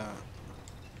 That.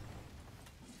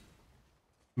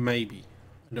 Maybe.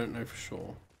 I don't know for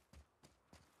sure.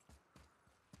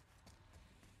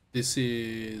 This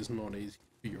is not easy to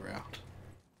figure out.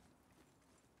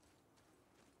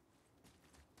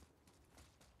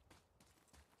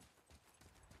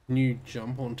 Can you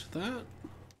jump onto that?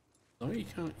 No, you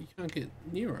can't get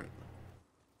near it.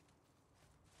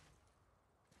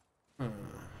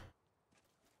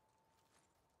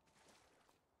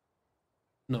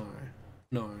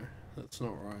 No, that's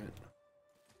not right.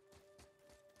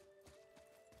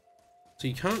 So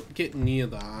you can't get near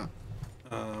that.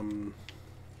 There's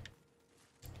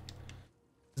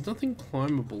nothing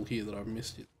climbable here that I've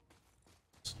missed it.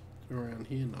 Just around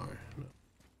here, no.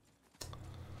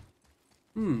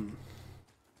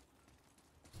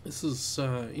 This is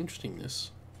interesting,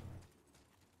 this.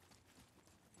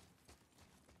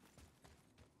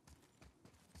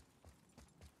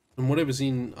 And whatever's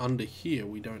in under here,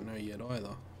 we don't know yet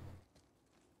either.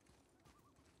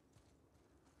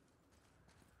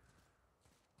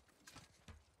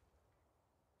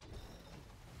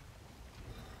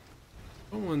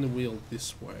 I'll wind the wheel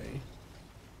this way.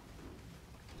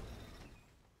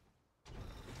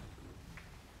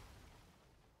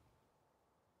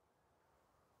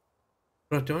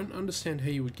 But I don't understand how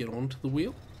you would get onto the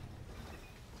wheel.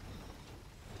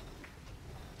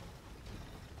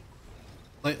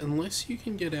 Like, unless you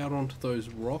can get out onto those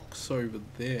rocks over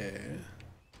there.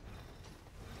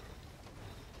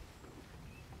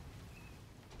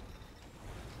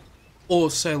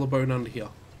 Or sail a boat under here.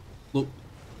 Look.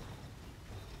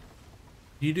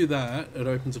 You do that, it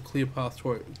opens a clear path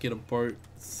to get a boat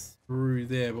through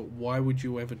there, but why would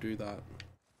you ever do that?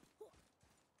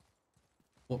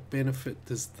 What benefit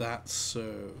does that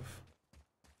serve?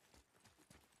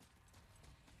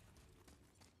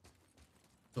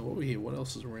 So over here, what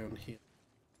else is around here?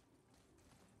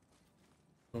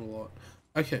 Not a lot.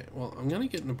 Okay, well, I'm going to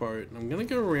get in a boat and I'm going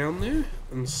to go around there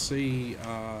and see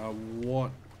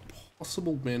what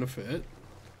possible benefit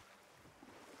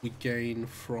we gain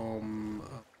from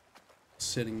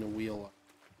setting the wheel up.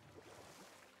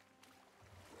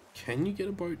 Can you get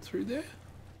a boat through there?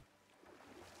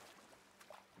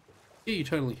 Yeah, you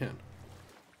totally can.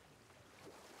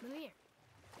 Mimir,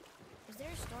 is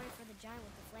there a story for the giant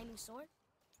with the flaming sword?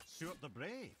 Stuart the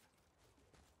Brave.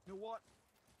 You know what?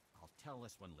 I'll tell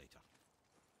this one later.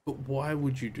 But why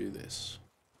would you do this?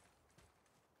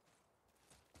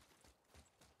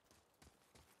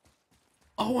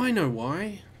 Oh, I know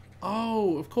why.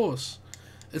 Oh, of course.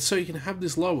 It's so you can have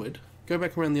this lowered, go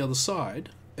back around the other side,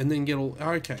 and then get all...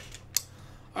 Okay.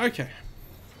 Okay.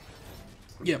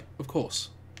 Yep, of course.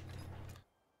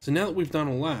 So now that we've done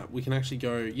all that, we can actually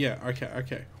go, yeah,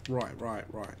 okay. Right.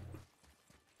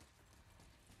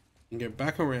 You can go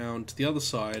back around to the other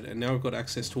side, and now we've got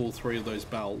access to all 3 of those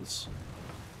bells.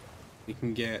 We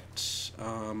can get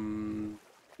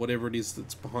whatever it is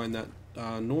that's behind that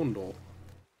Norn door.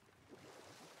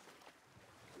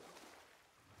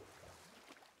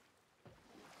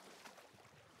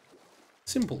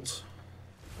 Simples.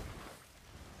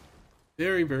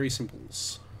 Very, very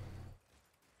simples.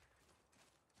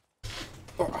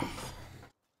 Oh.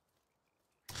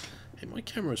 Hey, my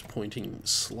camera's pointing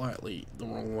slightly the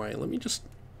wrong way. Let me just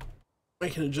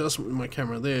make an adjustment with my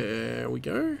camera. There we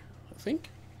go, I think.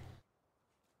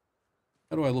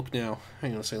 How do I look now?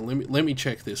 Hang on a second. Let me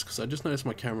check this, because I just noticed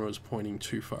my camera was pointing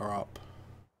too far up.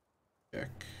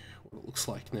 Check what it looks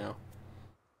like now.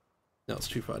 Now it's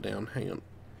too far down. Hang on.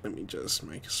 Let me just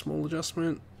make a small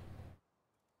adjustment.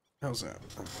 How's that?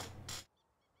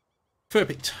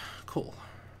 Perfect. Cool.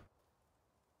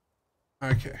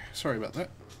 Okay, sorry about that.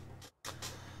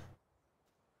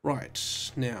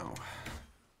 Right, now.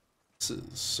 This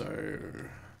is so...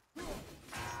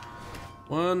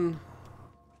 1,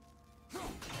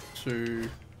 2...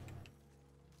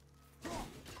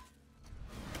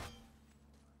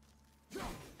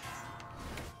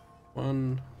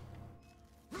 1,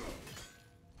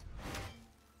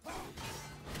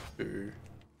 2...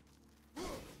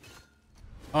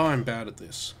 Oh, I'm bad at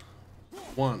this.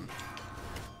 1,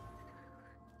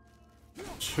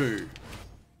 2,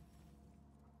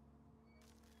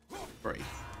 3.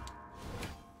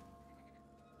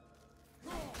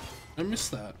 I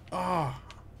missed that. Ah,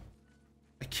 oh,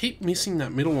 I keep missing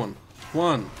that middle one.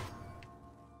 1,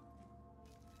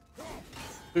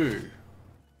 2,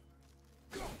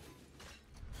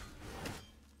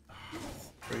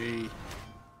 3,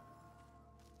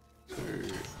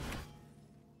 2,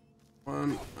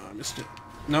 1. Oh, I missed it.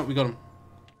 No, we got him.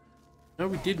 No,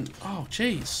 we didn't. Oh,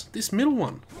 jeez. This middle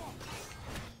one.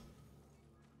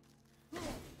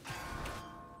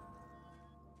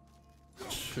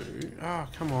 Two. Ah,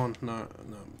 oh, come on. No,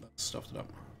 that stuffed it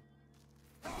up.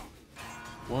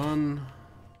 1,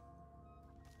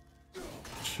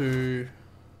 2,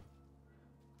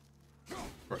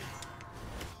 3.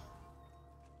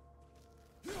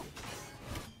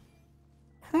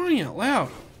 Crying out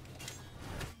loud.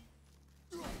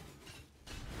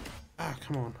 Ah,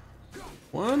 come on.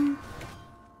 1,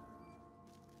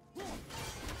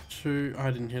 2. I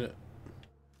didn't hit it.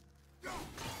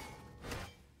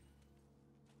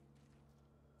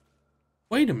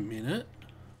 Wait a minute.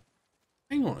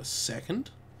 Hang on a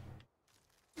second.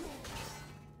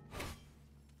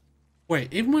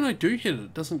 Wait, even when I do hit it,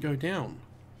 it doesn't go down.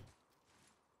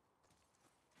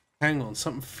 Hang on,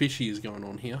 something fishy is going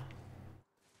on here.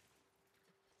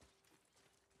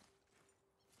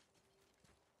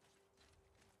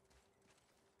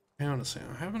 Hang on a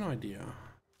second, I have an idea.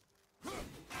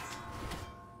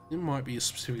 It might be a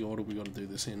specific order we got to do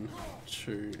this in.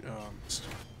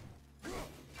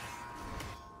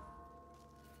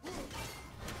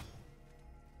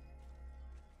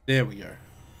 There we go.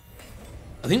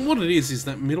 I think what it is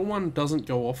that middle one doesn't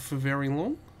go off for very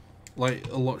long. Like,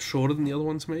 a lot shorter than the other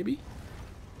ones, maybe.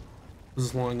 This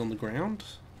is lying on the ground.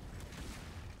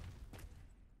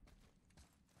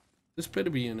 This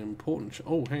better be an important...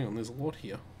 Oh, hang on, there's a lot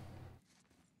here.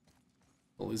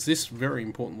 Well, is this very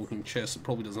important looking chest? It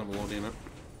probably doesn't have a lot in it.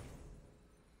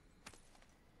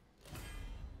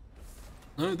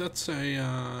 No, that's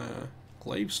a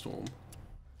glaive storm.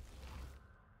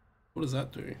 What does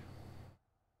that do?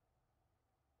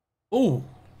 Oh!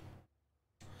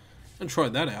 And try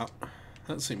that out.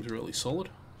 That seems really solid.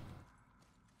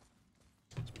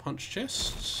 Let's punch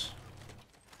chests.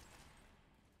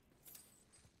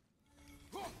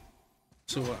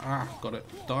 Silver. Ah, got it.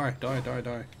 Die.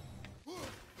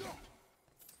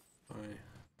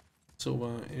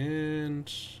 Silver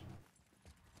and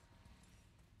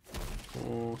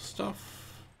more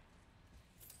stuff.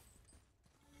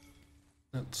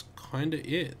 That's kind of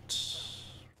it.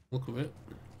 Look of it.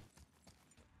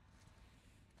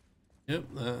 Yep,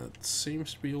 that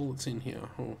seems to be all that's in here.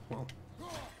 Oh, well.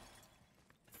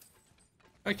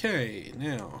 Okay,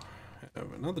 now I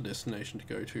have another destination to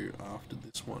go to after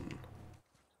this one.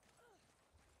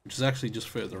 Which is actually just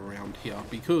further around here,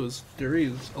 because there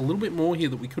is a little bit more here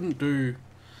that we couldn't do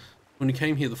when we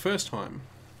came here the first time.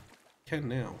 We can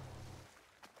now.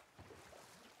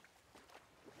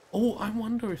 Oh, I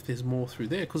wonder if there's more through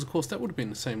there, because of course that would have been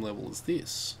the same level as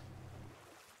this.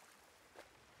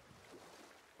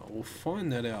 We'll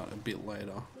find that out a bit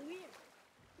later. Lumiere,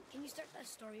 can you start that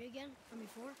story again from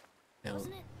before? Now,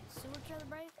 Wasn't it similar to the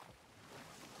Brave?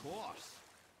 Of course.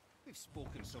 We've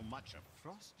spoken so much of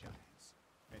frost giants.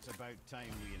 It's about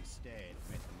time we instead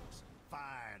met the most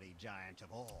fiery giant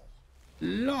of all.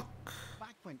 look.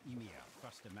 Back when Ymir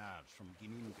first emerged from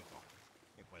Ginnungagor,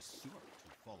 it was Surt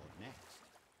who followed next.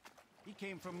 He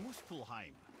came from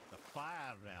Muspelheim, the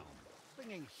fire realm,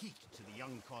 bringing heat to the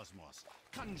young cosmos,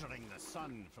 conjuring the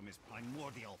sun from his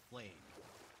primordial flame.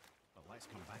 But let's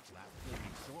come back to that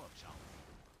flaming sword, shall we?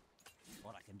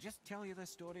 Or I can just tell you the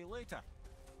story later.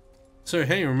 So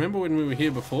hey, remember when we were here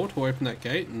before to open that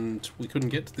gate and we couldn't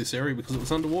get to this area because it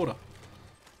was underwater?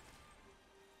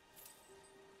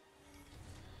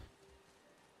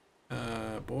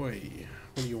 Boy,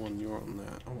 what do you want? You're on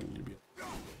that. I want you to be.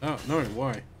 Oh no,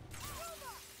 why?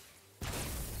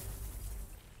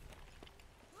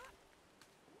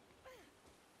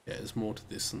 Yeah, there's more to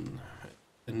this than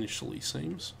it initially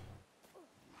seems.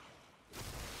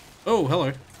 Oh,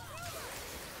 hello. Almost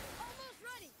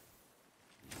ready.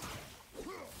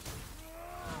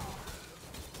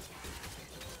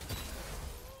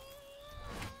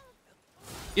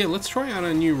 Yeah, let's try out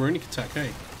our new runic attack,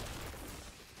 hey?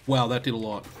 Wow, that did a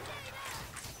lot.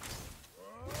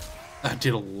 That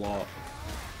did a lot.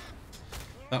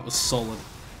 That was solid.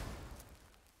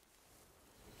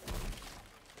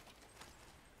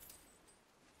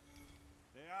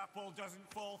 The apple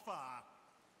doesn't fall far.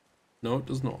 No, it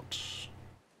does not.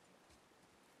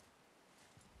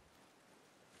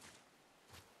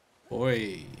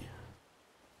 Boy.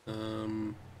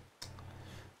 Be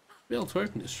able to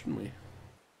open this, shouldn't we?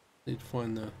 Need to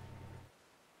find the...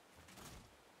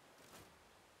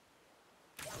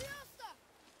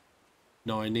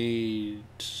 No, I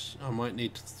might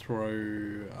need to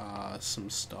throw some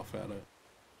stuff at it.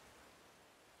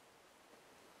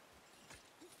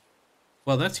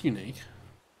 Well, that's unique. I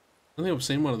don't think I've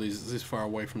seen one of these this far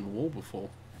away from the wall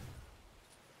before.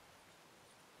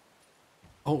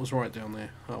 Oh, it was right down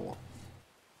there. Oh well.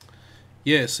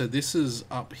 Yeah, so this is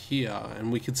up here,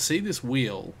 and we could see this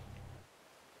wheel.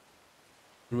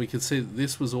 And we could see that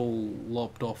this was all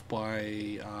lopped off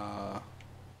by...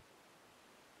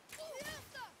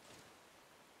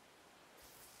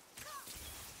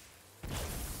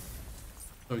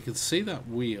 So we could see that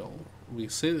wheel. We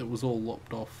could see that it was all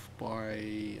lopped off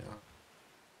by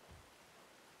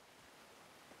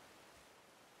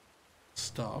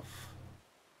stuff.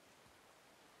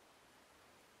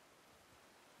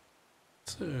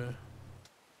 So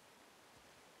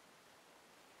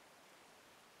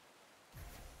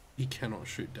he cannot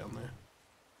shoot down there.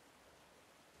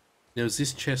 There was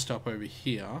this chest up over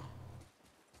here.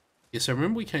 Yes, I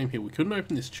remember we came here. We couldn't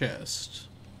open this chest.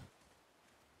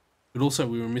 But also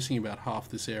we were missing about half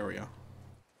this area.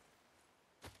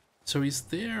 So is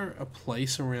there a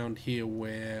place around here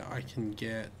where I can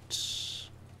get...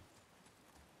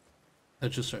 That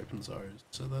just opens those,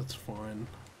 so that's fine.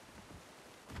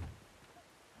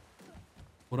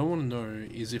 What I want to know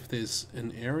is if there's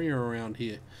an area around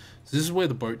here. So this is where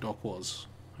the boat dock was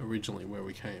originally, where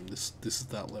we came. This is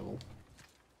that level.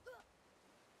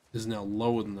 This is now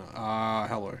lower than that. Ah,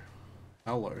 hello.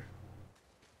 Hello.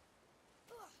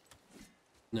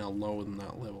 Now lower than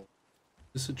that level.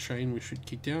 Is this a chain we should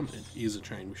kick down? It is a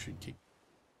chain we should kick.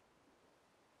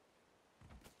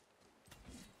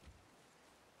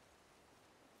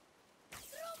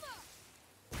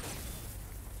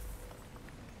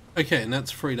 Okay, and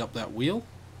that's freed up that wheel.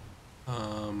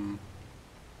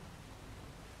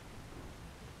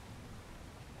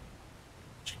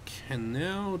 Can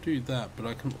now do that, but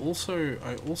I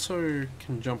also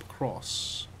can jump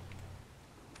across.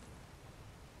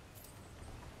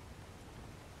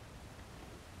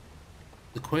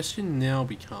 The question now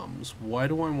becomes, why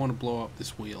do I want to blow up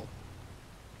this wheel?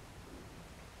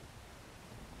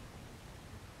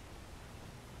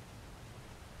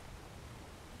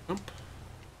 Jump.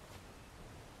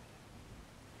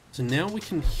 So now we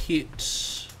can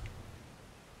hit,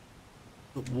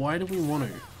 but why do we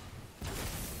want to?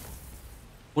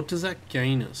 What does that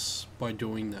gain us by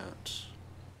doing that?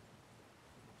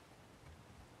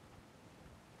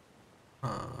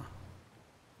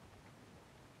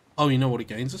 Oh, you know what it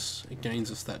gains us? It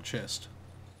gains us that chest.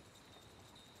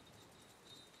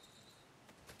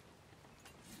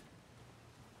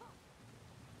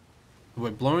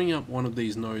 We're blowing up one of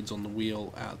these nodes on the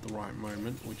wheel at the right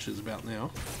moment, which is about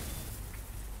now.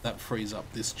 That frees up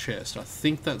this chest. I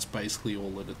think that's basically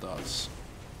all that it does.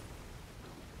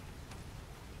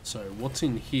 So what's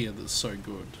in here that's so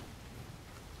good?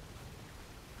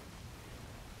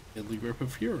 Deadly Grip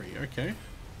of Fury, okay.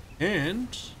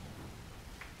 And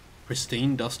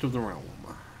Pristine dust of the realm.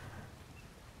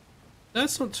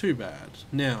 That's not too bad.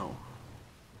 Now,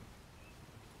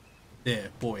 there,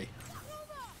 boy.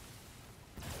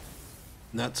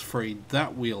 And that's freed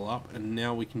that wheel up, and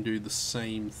now we can do the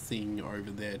same thing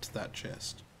over there to that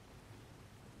chest.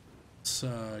 Let's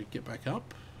get back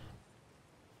up.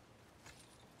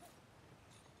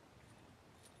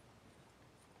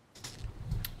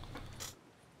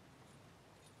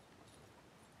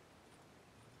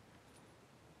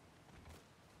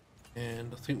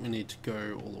 And I think we need to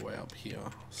go all the way up here.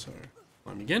 So,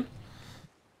 climb again.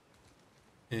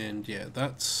 And yeah,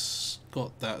 that's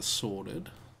got that sorted.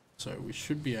 So we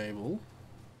should be able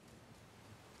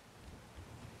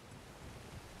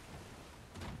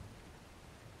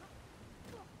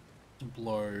to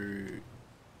blow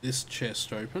this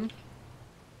chest open.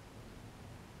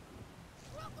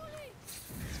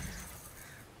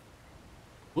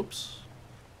 Whoops.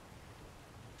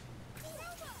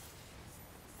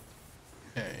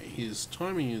 Okay, his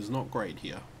timing is not great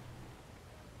here.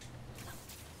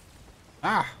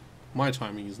 Ah! My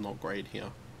timing is not great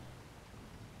here.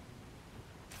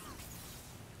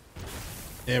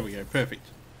 There we go, perfect.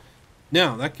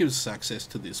 Now, that gives us access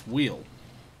to this wheel,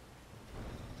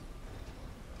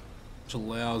 which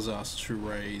allows us to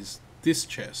raise this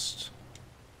chest.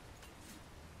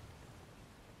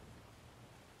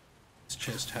 This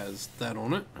chest has that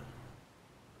on it.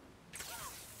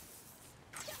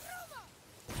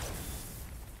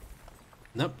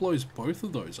 And that blows both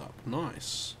of those up.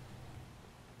 Nice.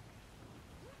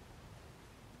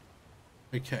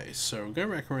 Okay, so we'll go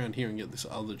back around here and get this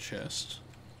other chest.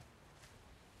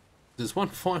 There's one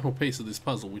final piece of this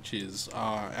puzzle, which is...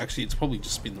 actually, it's probably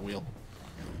just spin the wheel.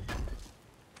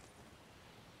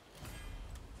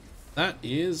 That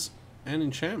is an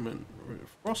enchantment.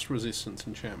 Frost resistance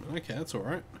enchantment. Okay, that's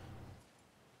alright.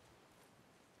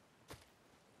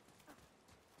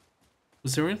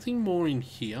 Was there anything more in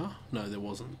here? No, there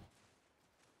wasn't.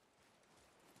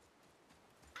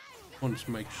 Wanted to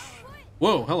make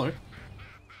Whoa, hello.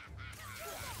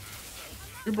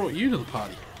 Who brought you to the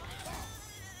party?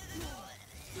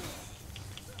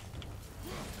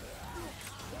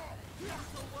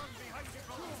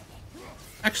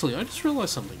 Actually, I just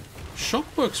realised something. Shock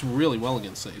works really well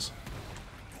against these.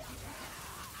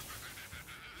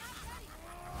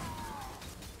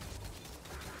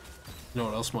 You know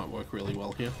what else might work really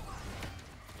well here?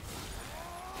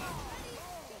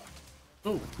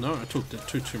 Oh, no, I took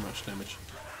too much damage.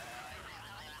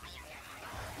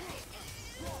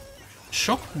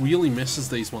 Shock really messes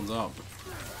these ones up.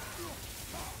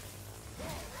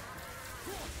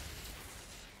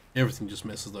 Everything just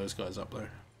messes those guys up though.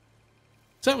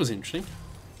 So that was interesting.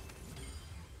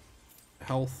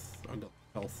 Health. I got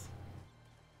health.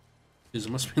 Jeez,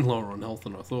 it must have been lower on health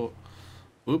than I thought.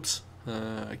 Oops.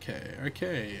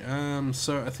 Okay.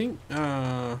 So I think,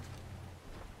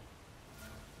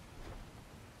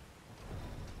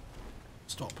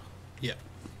 stop. Yeah.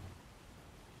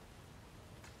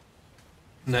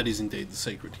 And that is indeed the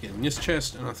secret to getting this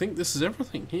chest, and I think this is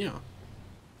everything here.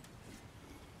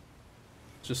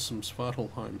 Just some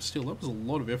Svartalheim steel. That was a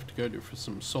lot of effort to go to for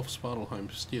some soft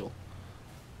Svartalheim steel.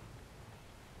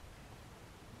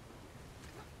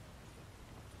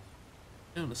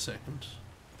 Down a second.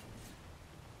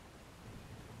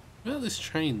 What about this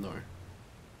chain though?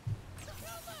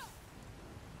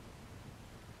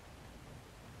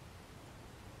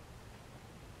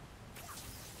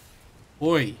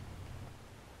 Oi!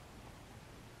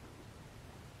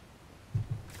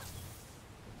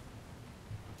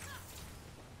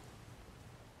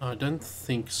 I don't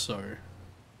think so.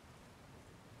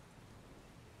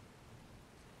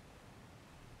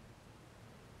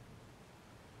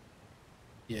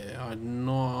 Yeah, I'm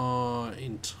not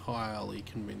entirely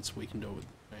convinced we can do it with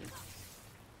the chain.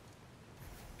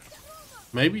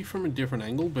 Maybe from a different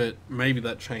angle, but maybe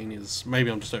that chain is...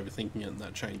 Maybe I'm just overthinking it and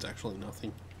that chain's actually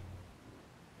nothing.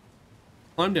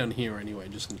 Climb down here anyway,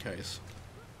 just in case.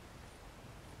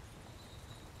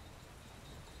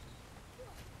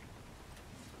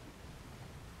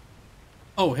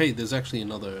 Oh, hey, there's actually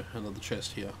another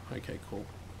chest here. Okay, cool.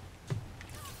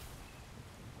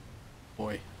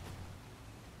 Boy.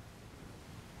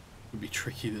 Would be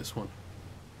tricky, this one.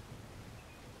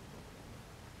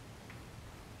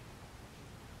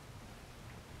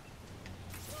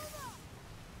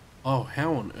 Oh,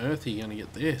 how on earth are you going to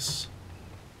get this?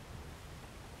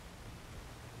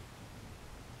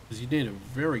 Because you need a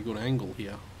very good angle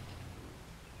here.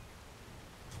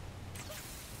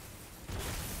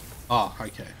 Oh,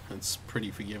 okay. That's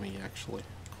pretty forgiving, actually.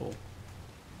 Cool.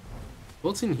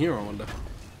 What's in here, I wonder?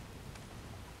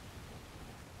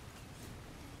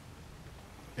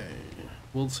 Okay.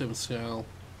 World 7 scale.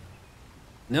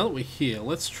 Now that we're here,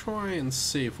 let's try and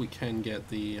see if we can get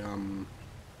the,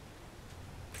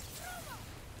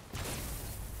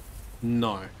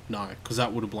 No, because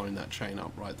that would have blown that chain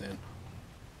up right then.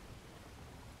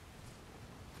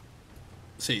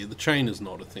 See, the chain is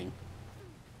not a thing.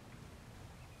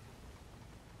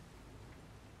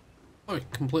 Oh,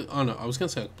 oh no, I was going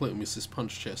to say I completely missed this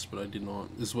punch chest, but I did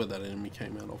not. This is where that enemy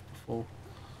came out of before.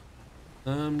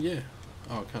 Yeah.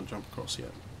 Oh, I can't jump across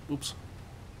yet. Oops.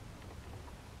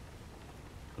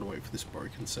 Gotta wait for this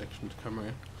broken section to come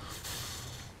around.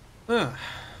 Ah.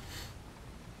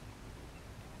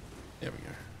 There we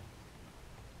go.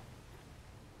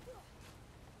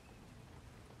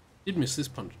 Did miss this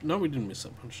punch. No, we didn't miss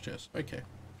that punch chest. Okay.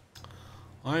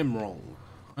 I'm wrong.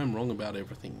 I'm wrong about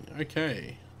everything.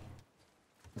 Okay.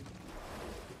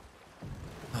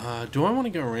 Do I want to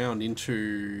go around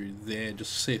into there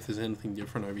just to see if there's anything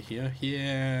different over here?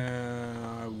 Yeah,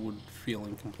 I would feel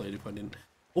incomplete if I didn't.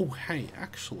 Oh, hey,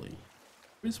 actually,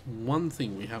 there's one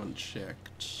thing we haven't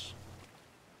checked.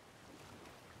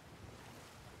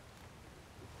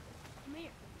 Come here.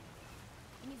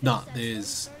 Can you finish Nah, that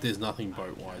there's nothing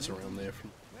boat-wise around there.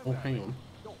 From oh, hang on.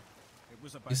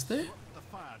 Is there?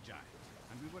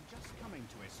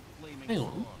 Hang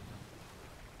on.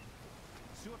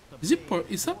 Is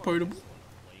that boatable?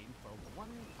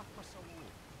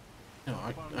 No,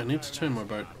 I need to turn my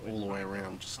boat all the way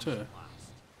around just to...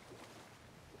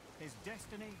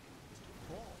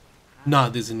 Nah,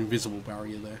 there's an invisible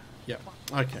barrier there. Yep,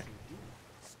 okay.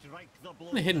 I'm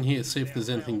gonna head in here, see if there's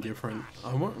anything different.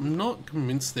 I'm not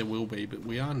convinced there will be, but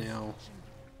we are now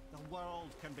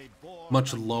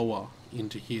much lower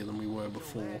into here than we were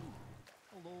before.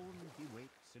 Alone he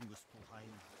waits in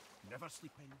Muspelheim, never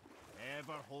sleeping,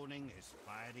 ever honing his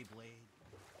fiery blade.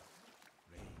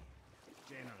 Brave,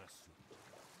 generous soul,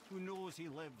 who knows he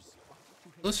lives.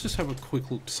 Let's just have a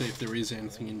quick look to see if there is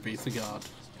anything in Vithagard.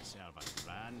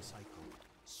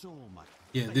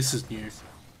 Yeah, this is new. You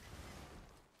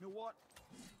know what?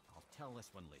 I'll tell this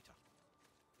one later.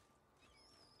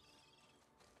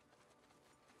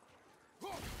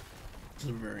 This is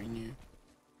very new.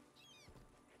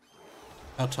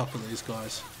 How tough are these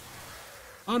guys?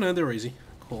 Oh no, they're easy.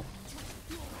 Cool.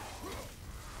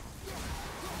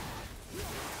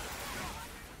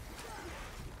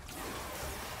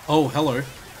 Oh, hello.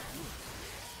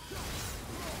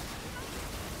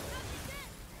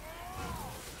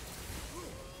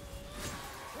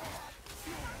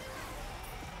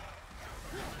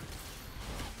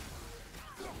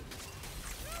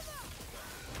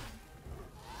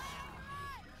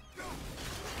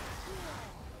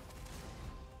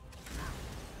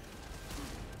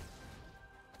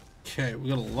 Okay, we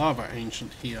got a lava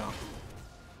ancient here.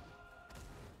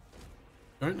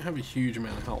 Don't have a huge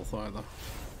amount of health either.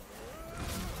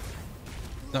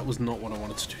 That was not what I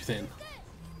wanted to do then.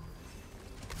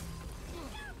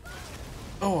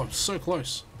 Oh, I'm so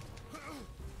close.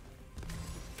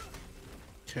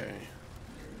 Okay.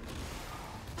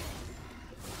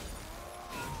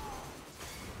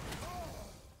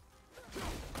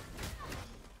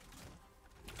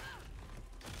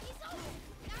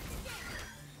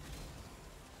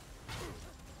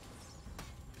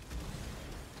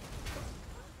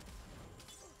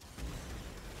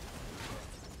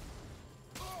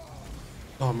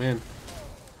 Oh man.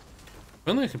 If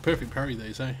only I could perfect parry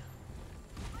these, eh?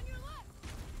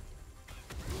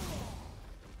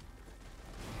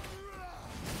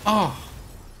 Oh!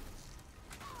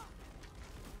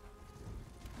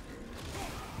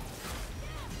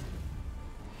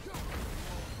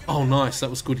 Oh nice,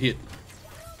 that was a good hit.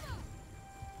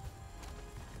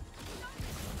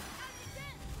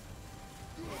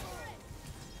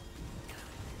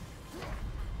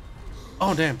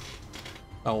 Oh damn.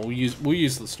 Oh, we'll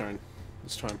use the stone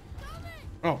this time.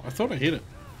 Oh, I thought I hit it.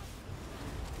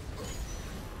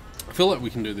 I feel like we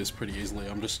can do this pretty easily.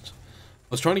 I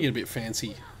was trying to get a bit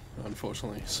fancy,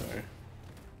 unfortunately, so.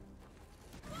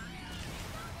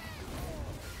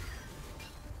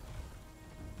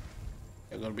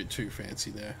 I got a bit too fancy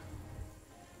there.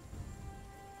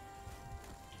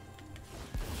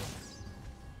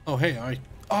 Oh hey,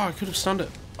 I could have stunned it.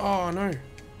 Oh no.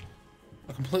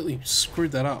 I completely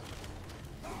screwed that up.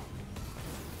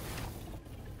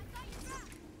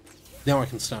 Now I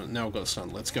can stun it. Now I've got to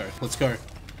stun. Let's go. Let's go.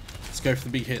 Let's go for the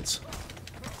big hits.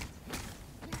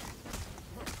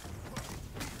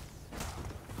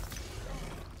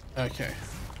 Okay.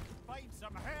 Find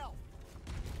some help.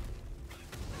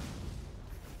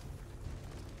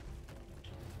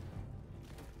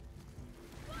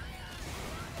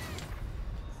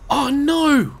 Oh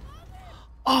no!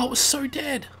 Oh, it was so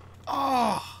dead.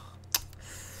 Oh.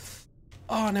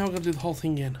 Oh, now I've got to do the whole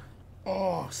thing again.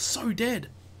 Oh, so dead.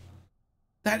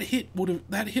 That hit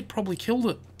probably killed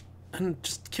it. And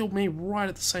just killed me right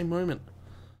at the same moment.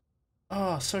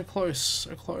 Oh, so close,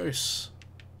 so close.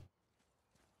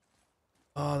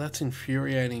 Oh, that's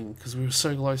infuriating, because we were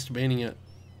so close to beating it.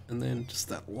 And then just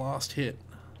that last hit.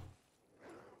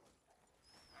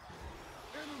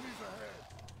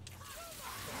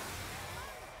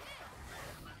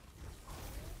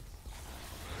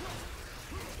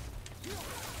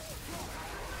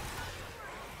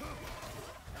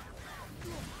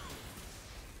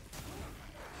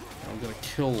 I'm gonna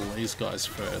kill these guys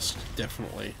first,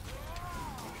 definitely.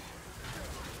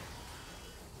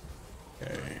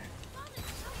 Okay.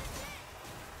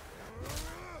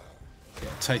 Yeah,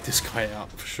 take this guy out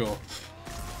for sure.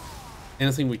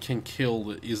 Anything we can kill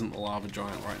that isn't the lava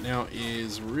giant right now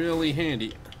is really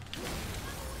handy.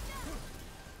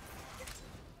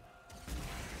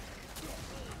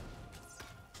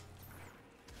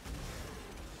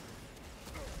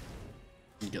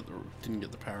 Didn't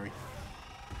get the parry.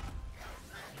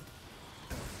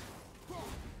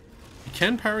 You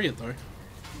can parry it though.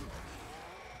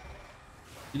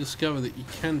 You discover that you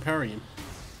can parry him.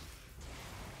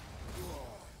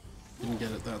 Didn't get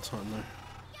it that time though.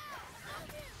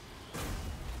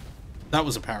 That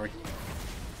was a parry.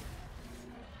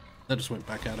 That just went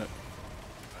back at it.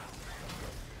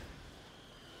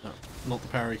 No, not the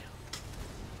parry.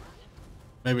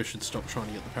 Maybe I should stop trying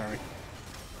to get the parry.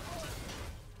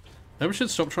 Maybe I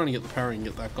should stop trying to get the parry and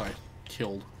get that guy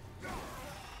killed.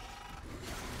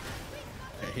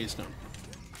 Okay, he's done.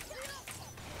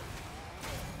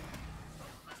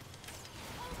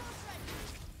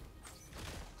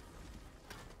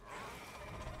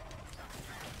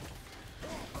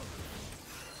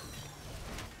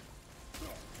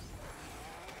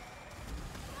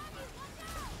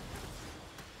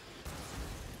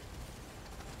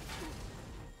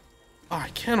 Oh, I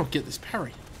cannot get this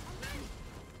parry.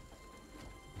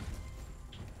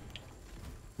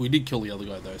 We did kill the other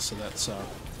guy though, so that's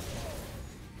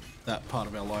that part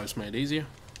of our lives made easier.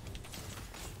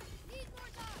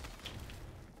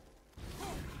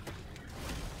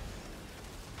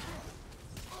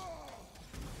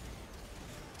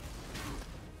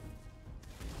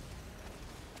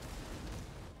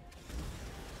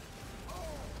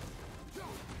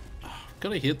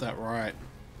 Gotta hit that right.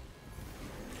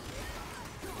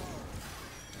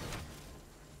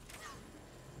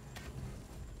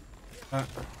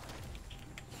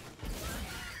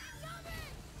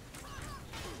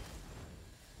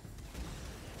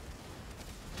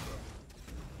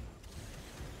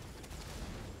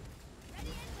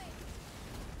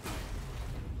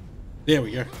 There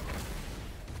we go.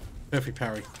 Perfect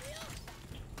parry.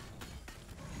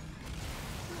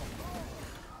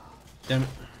 Damn it.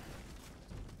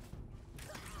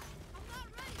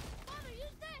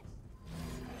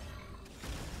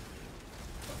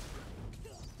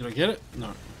 Did I get it?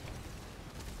 No.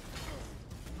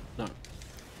 No.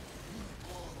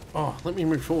 Oh, let me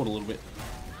move forward a little bit.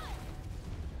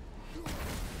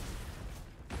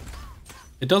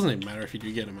 It doesn't even matter if you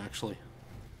do get him, actually.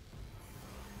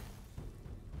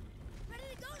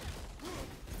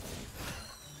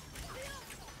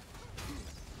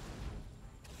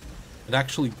 It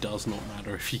actually does not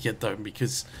matter if you get them,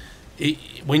 because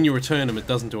when you return him, it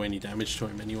doesn't do any damage to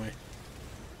him anyway.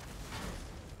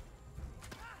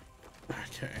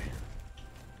 Okay.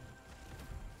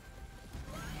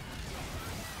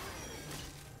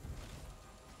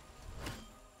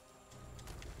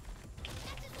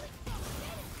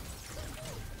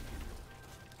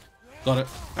 Got it.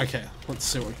 Okay, let's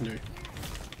see what we can do.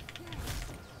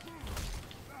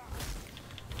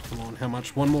 Come on, how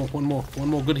much? One more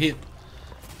good hit.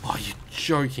 Oh, you're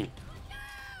joking.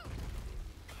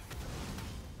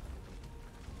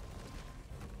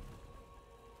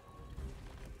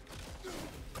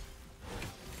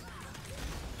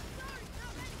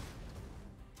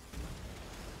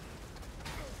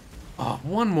 Oh,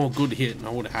 one more good hit and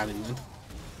I would have had him then.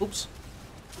 Oops.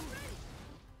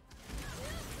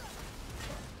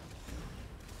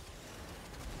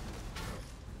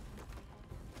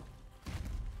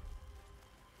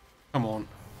 Come on.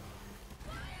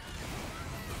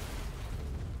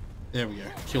 There we go.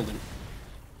 Killed him.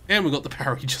 And we got the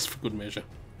parry just for good measure.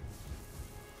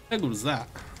 How good was that?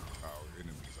 Our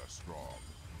enemies are strong.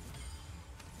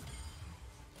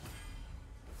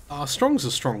 Strong's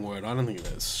a strong word. I don't think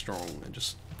that's strong. They're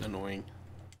just annoying.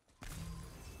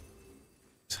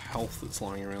 It's health that's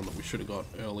lying around that we should have got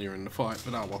earlier in the fight,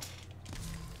 but oh well.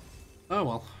 Oh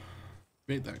well.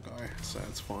 Beat that guy, so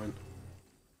it's fine.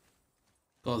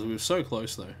 Guys, we were so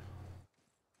close though.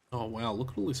 Oh wow,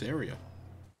 look at all this area.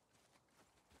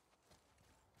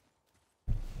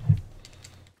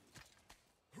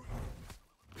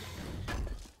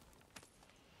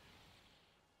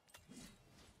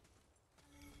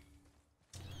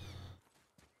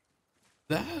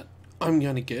 That, I'm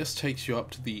going to guess, takes you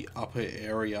up to the upper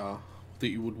area that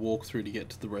you would walk through to get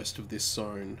to the rest of this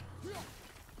zone.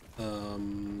 I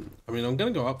mean, I'm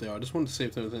going to go up there. I just wanted to see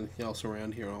if there was anything else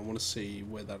around here. I want to see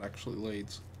where that actually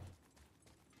leads.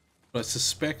 But I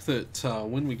suspect that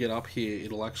when we get up here,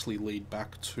 it'll actually lead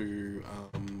back to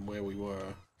where we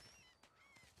were.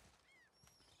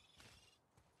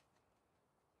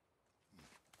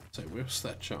 So where's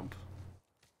that jump?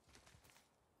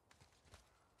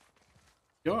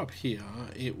 Go up here,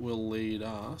 it will lead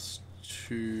us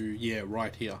to, yeah,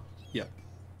 right here. Yep.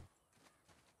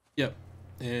 Yep.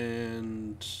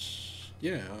 And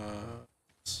yeah,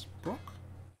 it's Brock?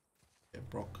 Yeah,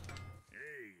 Brock.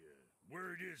 Hey,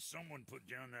 word is someone put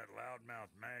down that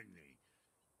loudmouth Magni.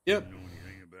 Yep. You know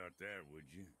anything about that, would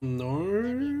you? No. Would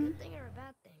that be a good thing or a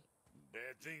bad thing?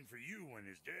 Bad thing for you when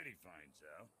his daddy finds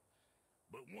out.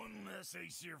 But one less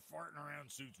Aesir farting around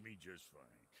suits me just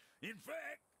fine. In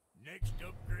fact, next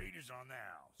upgrade is on the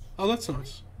house. Oh, that's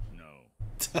nice. No.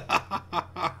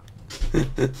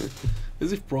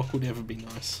 As if Brock would ever be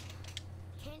nice.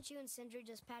 Can't you and Sindri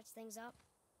just patch things up?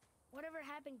 Whatever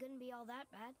happened couldn't be all that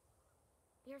bad.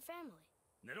 You're family.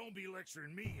 Now don't be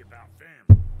lecturing me about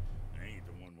family. I ain't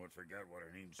the one what forgot what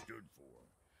our name stood for.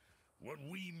 What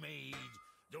we made,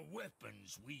 the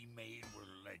weapons we made were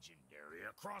legendary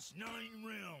across 9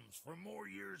 realms for more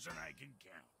years than I can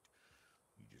count.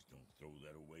 You just don't throw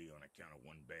that away on account of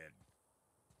one bad...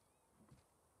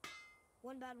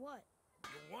 One bad what?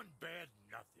 One bad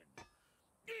nothing.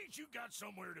 Ain't you got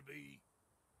somewhere to be?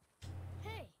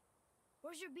 Hey,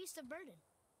 where's your beast of burden?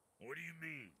 What do you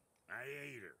mean? I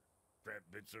ate her. Fat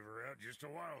bits of her out just a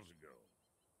while ago.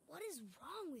 What is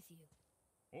wrong with you?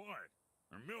 What?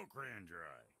 Her milk ran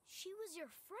dry. She was your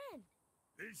friend.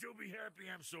 Then she'll be happy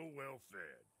I'm so well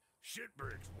fed. Shit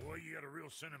bricks, boy, you got a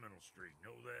real sentimental streak,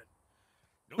 know that?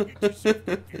 Don't get yourself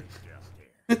confused out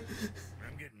there.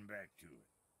 I'm getting back to it.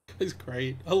 He's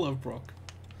great. I love Brock.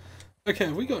 Okay,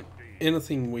 have we got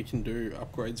anything we can do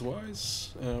upgrades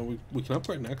wise? We can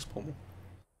upgrade an axe pommel.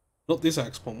 Not this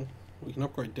axe pommel. We can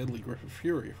upgrade Deadly Grip of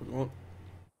Fury if we want.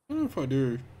 I don't know if I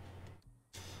do.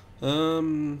 I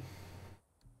don't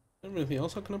have anything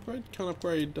else I can upgrade. Can't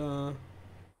upgrade.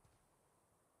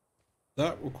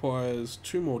 That requires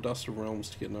 2 more Dust of Realms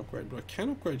to get an upgrade, but I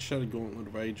can upgrade Shattered Gauntlet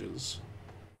of Ages,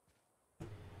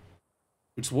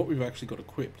 which is what we've actually got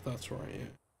equipped. That's right. Yeah.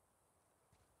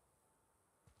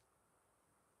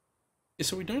 Yeah,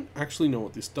 so we don't actually know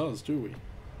what this does, do we?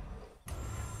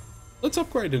 Let's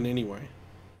upgrade it anyway.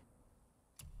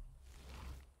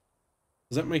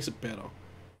 Because that makes it better.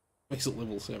 Makes it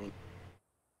level 7.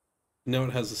 Now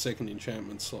it has a second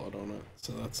enchantment slot on it,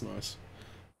 so that's nice.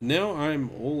 Now I'm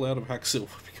all out of hack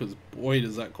silver because boy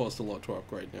does that cost a lot to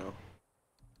upgrade now.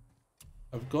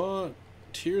 I've got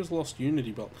Tears Lost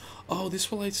Unity belt. Oh,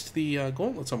 this relates to the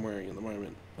gauntlets I'm wearing at the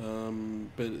moment.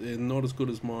 But they're not as good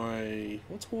as my...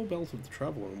 What's War Belt of the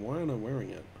Traveler and why aren't I wearing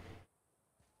it?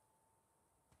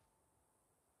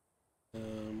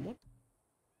 What?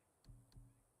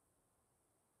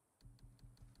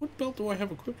 What belt do I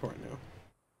have equipped right now?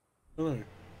 I don't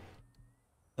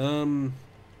know.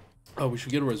 Oh, we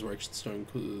should get a Resurrection Stone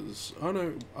because... Oh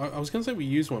no, I was going to say we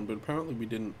used one, but apparently we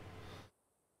didn't.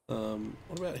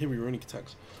 What about heavy runic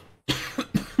attacks?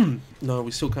 No,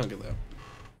 we still can't get that.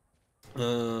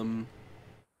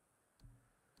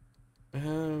 I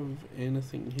have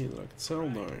anything here that I can sell?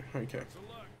 No. Okay.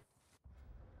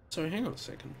 So hang on a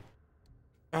second.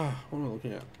 Ah, what am I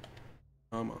looking at?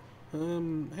 Armor.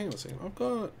 Hang on a second. I've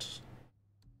got...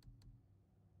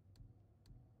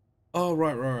 Oh,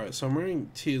 right. So I'm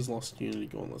wearing Tears Lost Unity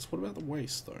Gauntlets. What about the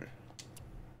waist, though?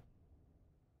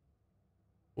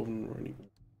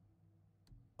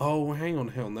 Oh, hang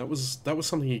on. That was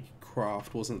something you could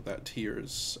craft, wasn't it? That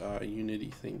Tears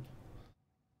Unity thing.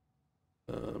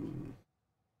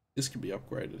 This could be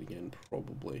upgraded again,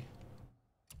 probably.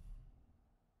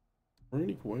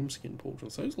 Runic Wormskin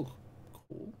Portraits. Those look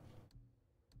cool.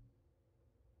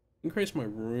 Increase my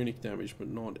runic damage, but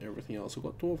not everything else. I've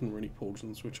got Dwarven Runic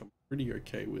Pauldrons, which I'm pretty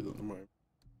okay with at the moment.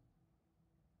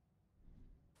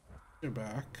 Go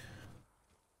back.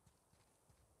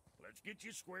 Let's get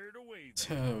you squared away. Let's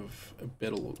have a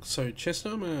better look. So chest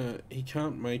armor, he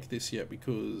can't make this yet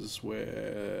because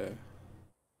we're...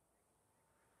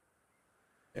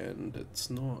 And it's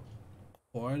not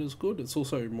quite as good. It's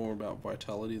also more about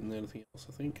vitality than anything else,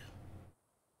 I think.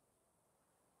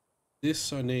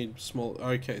 This I need small...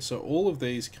 Okay, so all of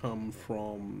these come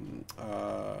from...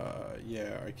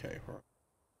 yeah, okay, right.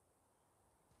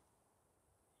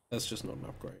 That's just not an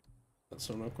upgrade. That's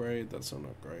not an upgrade, that's not an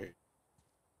upgrade.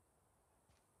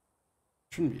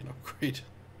 Shouldn't be an upgrade.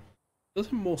 Does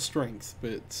have more strength,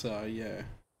 but yeah,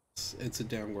 it's a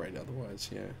downgrade otherwise.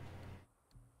 Yeah.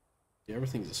 Yeah,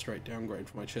 everything's a straight downgrade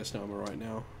for my chest armor right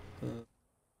now.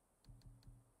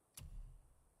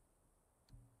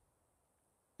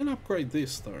 Can upgrade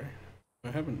this though. I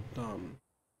haven't.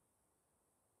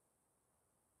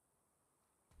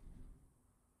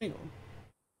 Hang on.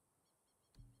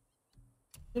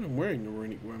 And I'm wearing the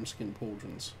runic wormskin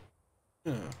pauldrons.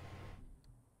 Yeah.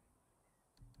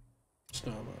 Chest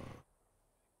armor.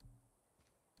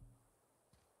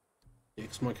 Yeah,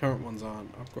 because my current ones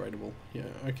aren't upgradable. Yeah.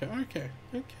 Okay.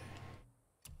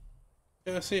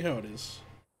 Yeah, I see how it is.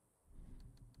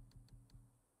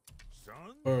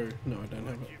 Son? Oh no, I don't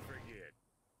have it. You forget.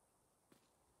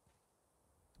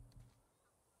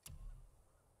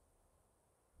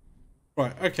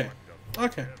 Right. Okay.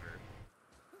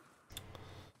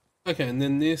 Okay, and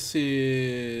then this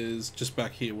is just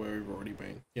back here where we've already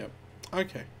been. Yep.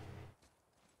 Okay.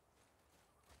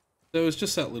 There was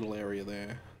just that little area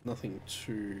there. Nothing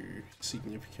too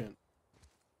significant.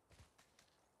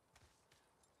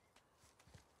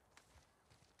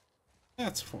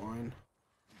 That's fine.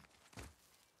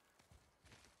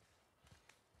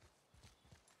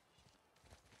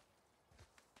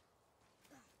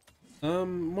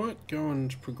 Might go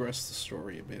and progress the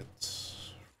story a bit.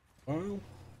 Well.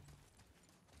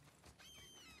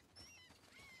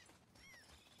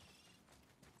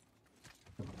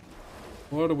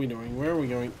 What are we doing? Where are we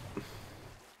going?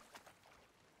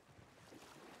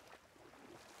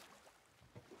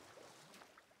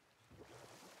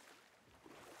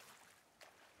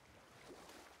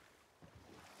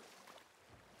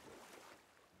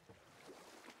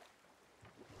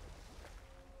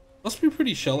 Must be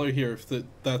pretty shallow here if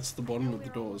that's the bottom of the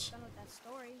doors.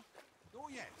 Oh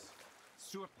yes,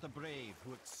 Surt the brave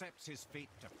who accepts his fate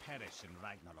to perish in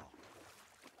Ragnarok.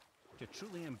 To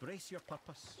truly embrace your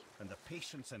purpose and the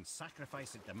patience and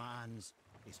sacrifice it demands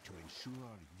is to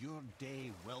ensure your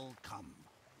day will come.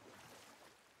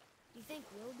 Do you think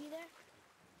we'll be there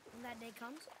when that day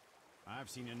comes? I've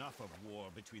seen enough of war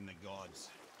between the gods.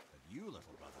 But you,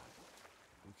 little brother,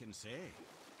 who can say?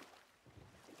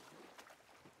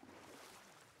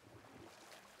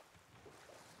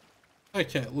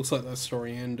 Okay, it looks like that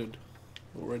story ended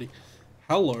already.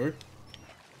 Hello.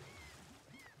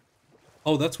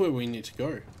 Oh, that's where we need to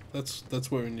go. That's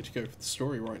where we need to go for the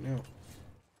story right now.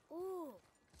 Ooh,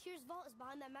 Tyr's vault is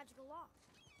behind that magical lock.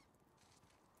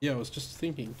 Yeah, I was just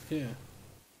thinking. Yeah.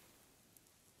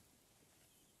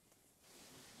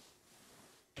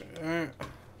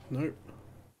 Nope.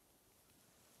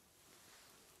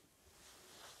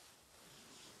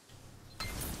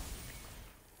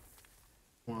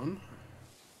 One.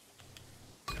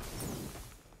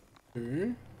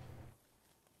 Two.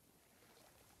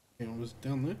 Yeah, I was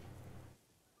down there.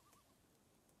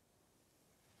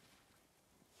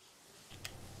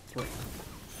 Three.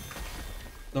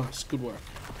 Nice, good work.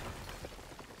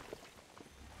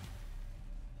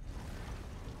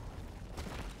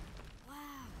 Wow,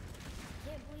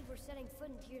 can't believe we're setting foot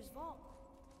in Tyr's vault.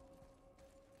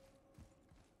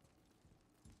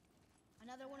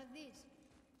 Another one of these.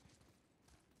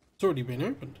 It's already been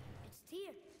opened. It's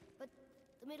Tyr, but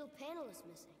the middle panel is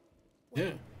missing.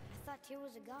 Yeah. I thought Tyr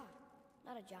was a god,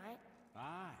 not a giant.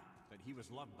 Aye, but he was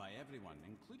loved by everyone,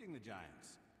 including the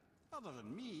giants. Other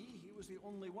than me, he was the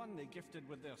only one they gifted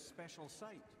with their special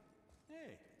sight.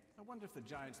 Hey, I wonder if the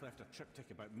giants left a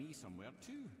triptych about me somewhere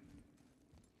too.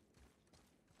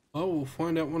 Oh, we'll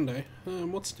find out one day.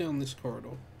 What's down this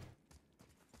corridor?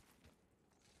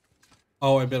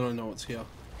 Oh, I bet I know what's here.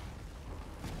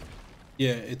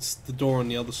 Yeah, it's the door on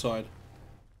the other side.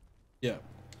 Yeah.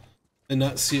 And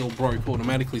that seal broke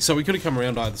automatically. So we could have come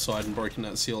around either side and broken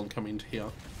that seal and come into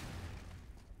here.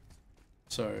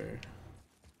 So...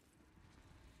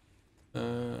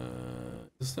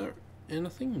 is there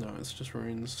anything? No, it's just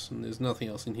runes and there's nothing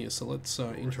else in here. So let's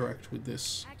interact with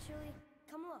this. Actually,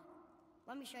 come look.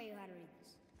 Let me show you how to read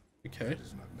this. Okay. It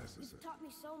is not necessary. You've taught me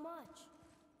so much.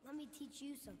 Let me teach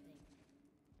you something.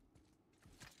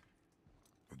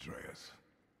 Atreus.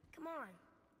 Come on.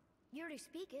 You already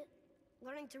speak it.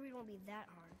 Learning to read won't be that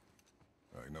hard.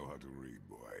 I know how to read,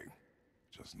 boy.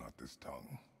 Just not this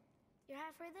tongue. You're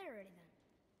halfway there already then.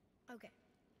 Okay,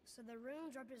 so the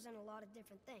runes represent a lot of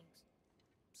different things.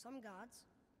 Some gods,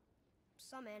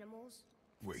 some animals.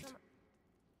 Wait. Some...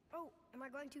 Oh, am I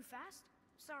going too fast?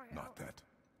 Sorry. Not that.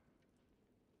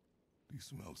 Do you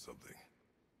smell something?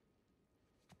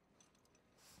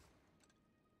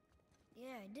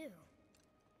 Yeah, I do.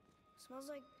 Smells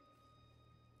like...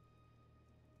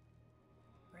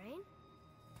 rain?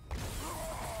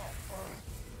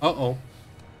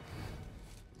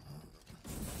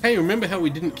 Hey, remember how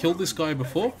we didn't kill this guy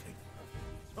before?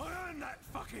 I earned that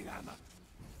fucking hammer.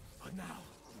 But now,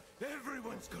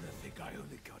 everyone's gonna think I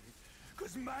only got it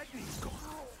because Magni's gone.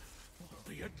 It'll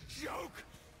be a joke.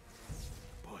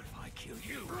 But if I kill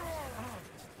you,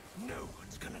 no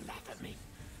one's gonna laugh at me.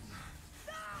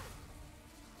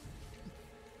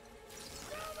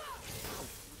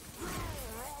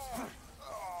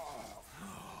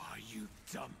 Oh, are you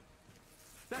dumb?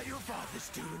 That your father's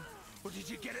doing? Or did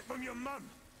you get it from your mum?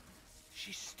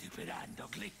 She's stupid and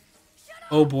ugly.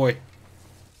 Oh boy.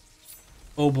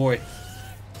 Oh boy. You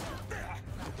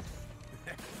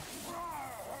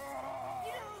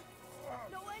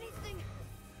don't know anything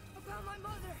about my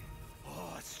mother.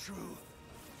 Oh, it's true.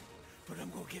 But I'm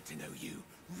gonna get to know you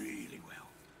really well.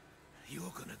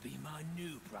 You're gonna be my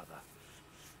new brother.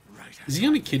 Right. Is he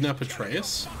gonna kidnap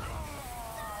Atreus?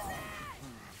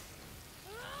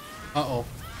 Uh-oh.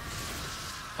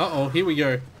 Uh-oh, here we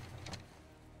go.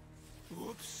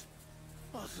 Whoops.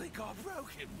 I think I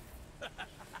broke him.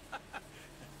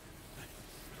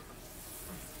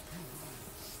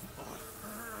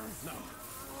 No.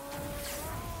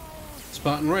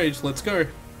 Spartan Rage, let's go.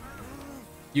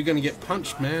 You're gonna get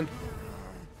punched, man.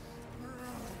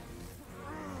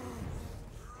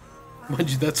 Mind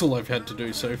you, that's all I've had to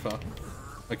do so far.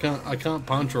 I can't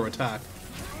punch or attack.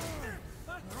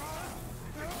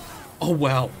 Oh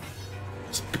wow.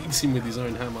 Just beats him with his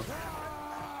own hammer.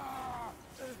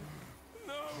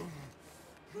 No.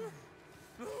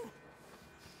 No.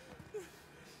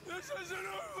 This isn't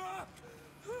over.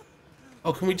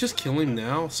 Oh, can we just kill him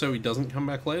now so he doesn't come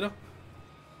back later?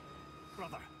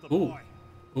 Brother, the Ooh. boy.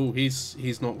 Ooh,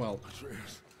 he's not well.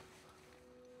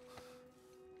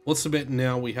 What's the bet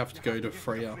now? We have to go to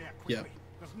Freya. Yep.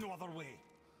 There's no other way.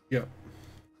 Yep.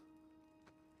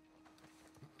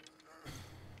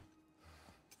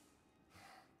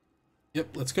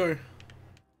 Yep, let's go.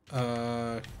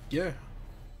 Yeah.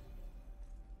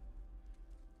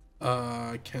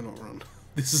 I cannot run.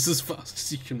 This is as fast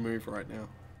as you can move right now.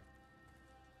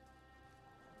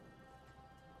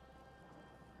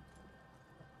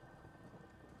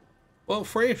 Well,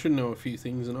 Freya should know a few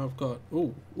things, and I've got...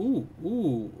 Ooh, ooh,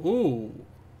 ooh, ooh.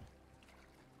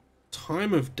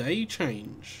 Time of day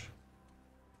change.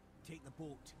 Take the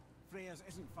boat. Freya's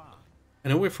isn't far. I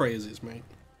know where Freya's is, mate.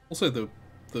 Also, the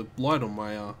light on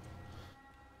my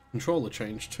controller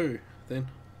changed too, then.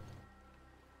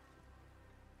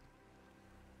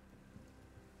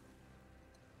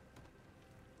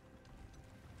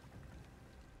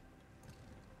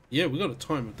 Yeah, we got a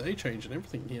time of day change and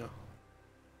everything here.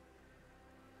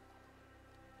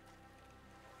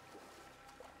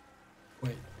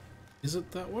 Wait, is it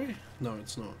that way? No,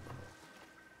 it's not.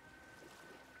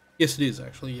 Yes, it is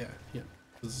actually, yeah, yeah.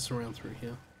 Because it's around through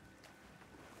here.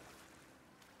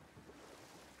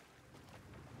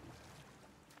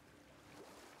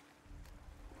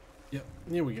 Yep,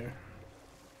 here we go.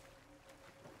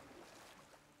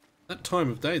 That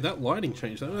time of day, that lighting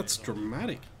change, that's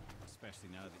dramatic. Especially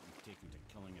now that you've taken to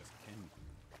killing his kin.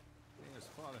 Freya's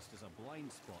forest is a blind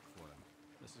spot for him.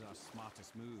 This is our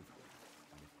smartest move.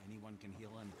 And if anyone can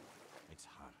heal him, it's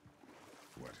her.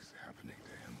 What is happening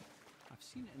to him? I've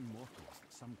seen it in mortals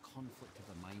that some conflict of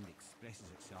the mind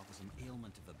expresses itself as an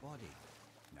ailment of the body.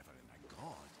 Never in a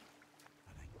god.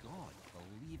 And a god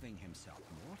believing himself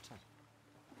mortal.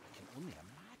 I can only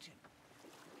imagine.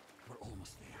 We're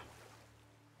almost there.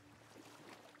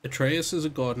 Atreus is a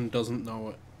god and doesn't know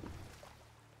it.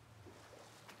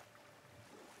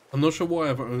 I'm not sure why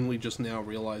I've only just now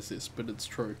realized this, but it's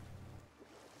true.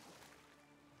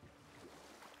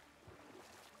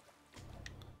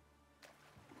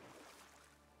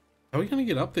 How are we going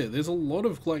to get up there? There's a lot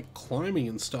of, like, climbing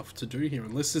and stuff to do here,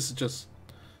 unless this is just...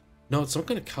 No, it's not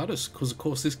going to cut us, because, of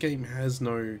course, this game has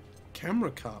no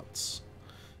camera cuts.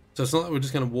 So it's not like we're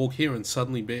just going to walk here and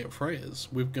suddenly be at Freya's.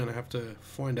 We're going to have to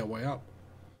find our way up.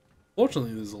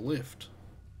 Fortunately, there's a lift.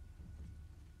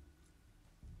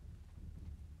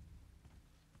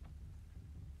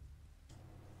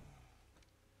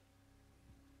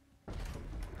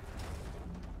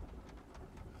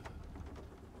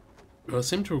 But I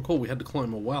seem to recall we had to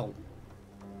climb a well.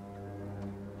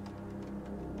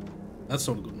 That's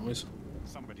not a good noise.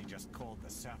 Somebody just called the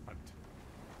serpent.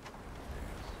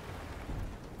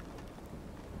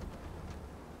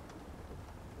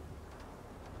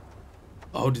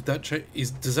 Oh, did that change?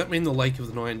 Does that mean the Lake of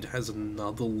the Nine has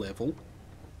another level?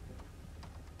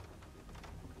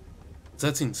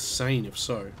 That's insane if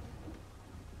so.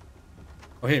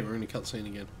 Oh, hey, we're in a cutscene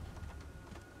again.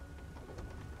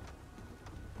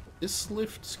 This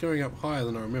lift's going up higher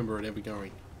than I remember it ever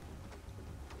going.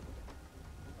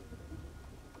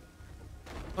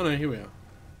 Oh no, here we are.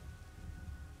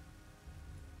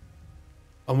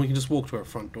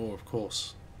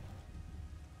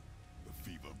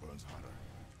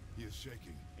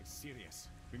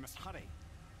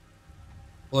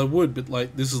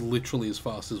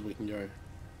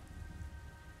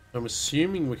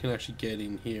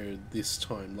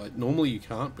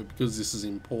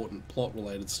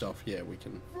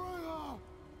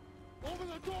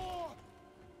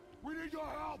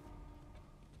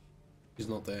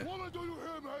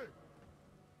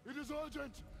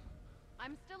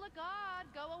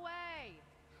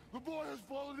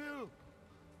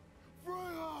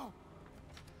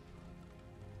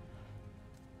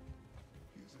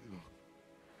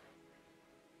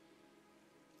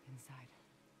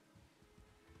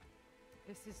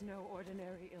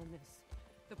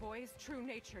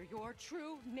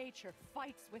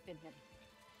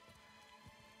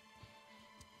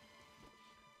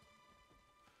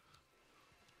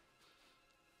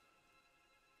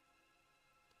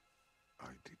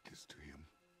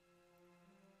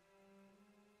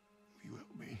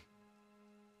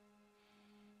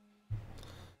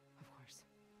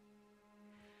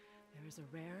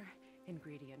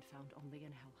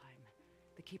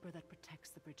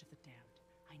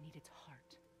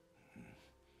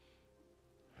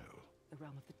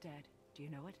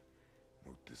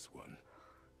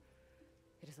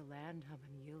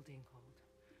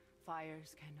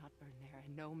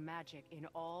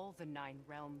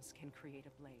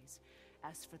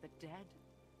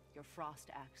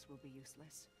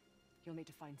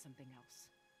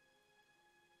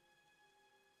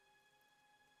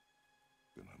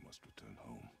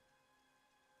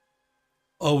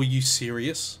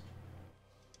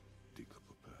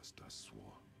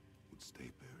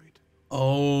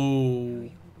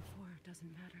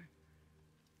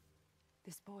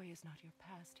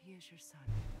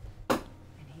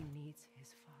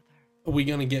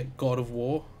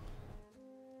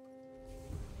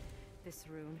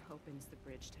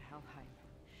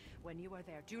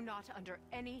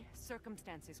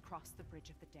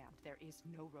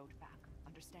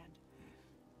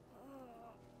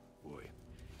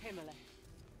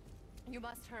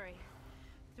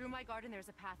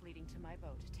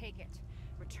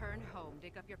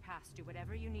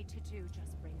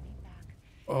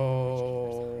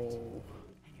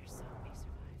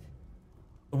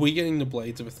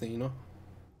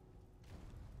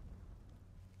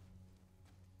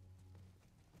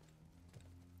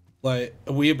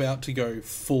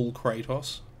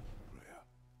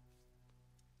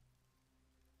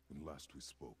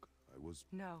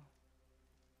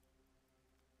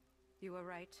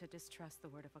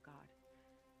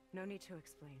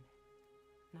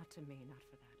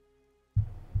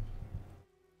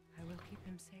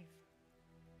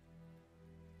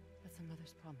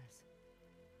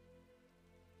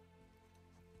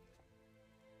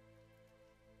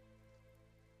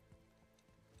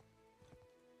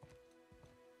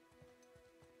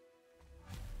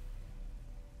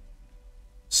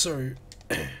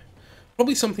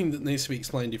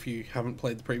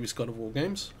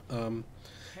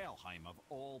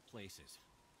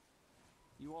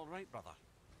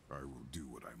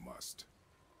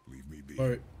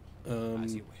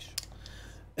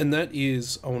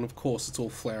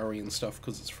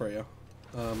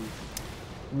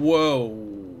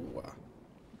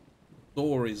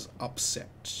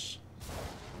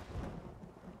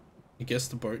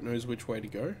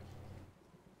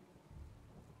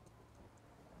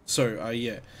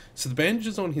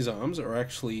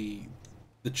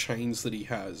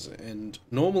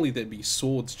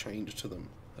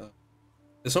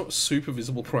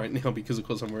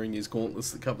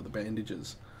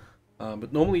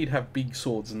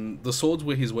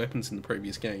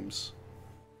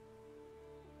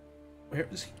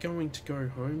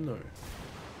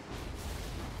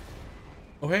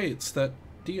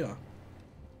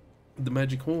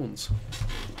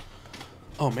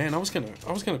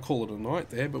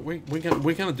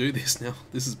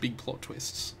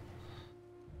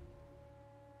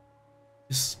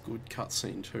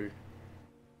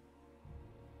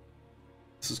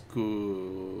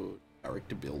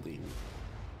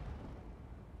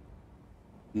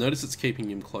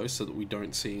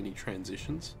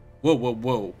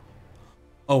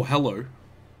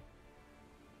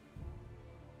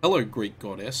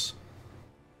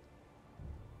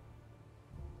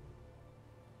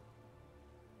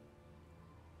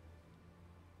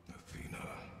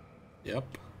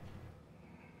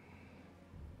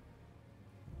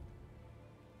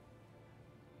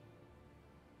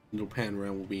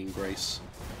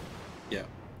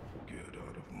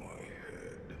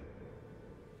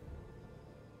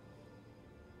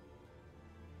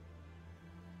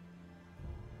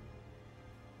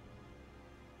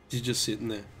 She's just sitting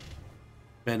there.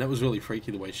 Man, that was really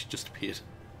freaky the way she just appeared.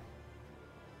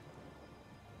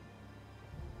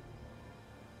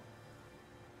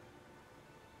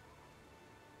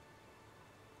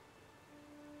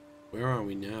 Where are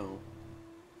we now?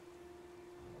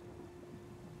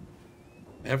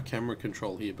 I have camera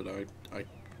control here, but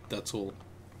that's all.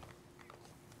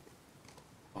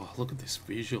 Oh, look at this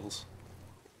visuals.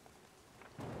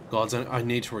 Gods, I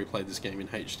need to replay this game in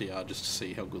HDR just to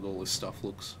see how good all this stuff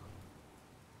looks.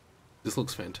 This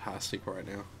looks fantastic right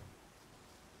now.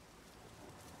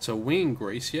 So are we in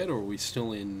Greece yet, or are we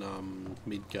still in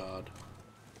Midgard?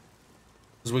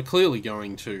 Because we're clearly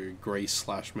going to Greece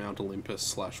 / Mount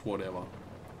Olympus / whatever. At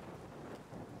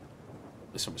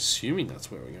least I'm assuming that's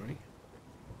where we're going.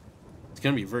 It's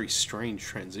going to be a very strange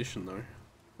transition though,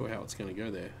 for how it's going to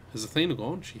go there. Has Athena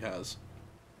gone? She has.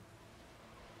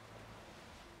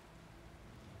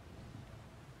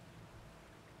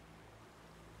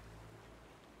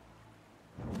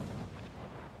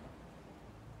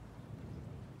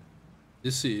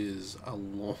 This is a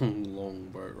long, long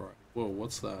boat ride. Whoa,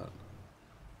 what's that?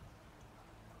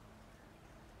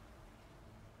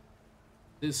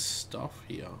 There's stuff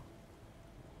here.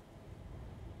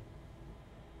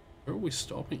 Where are we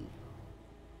stopping?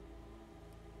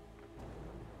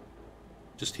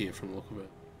 Just here from the look of it.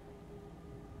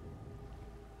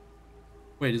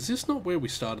 Wait, is this not where we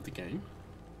started the game?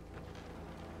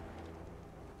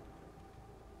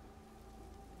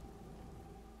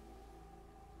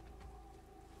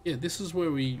 Yeah, this is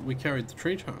where we carried the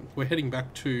tree trunk. We're heading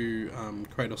back to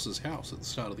Kratos' house at the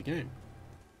start of the game.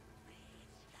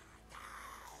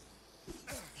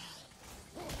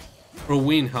 Or are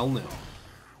we in hell now?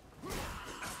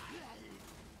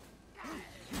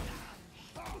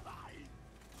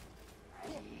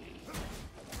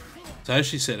 So as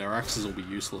she said, our axes will be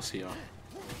useless here.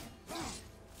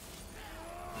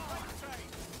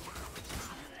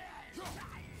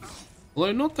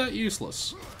 Although not that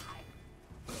useless.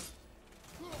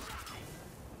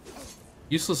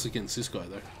 Useless against this guy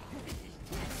though.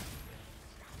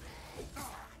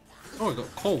 Oh, I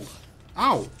got cold.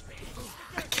 Ow!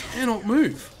 I cannot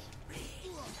move.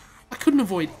 I couldn't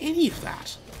avoid any of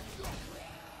that.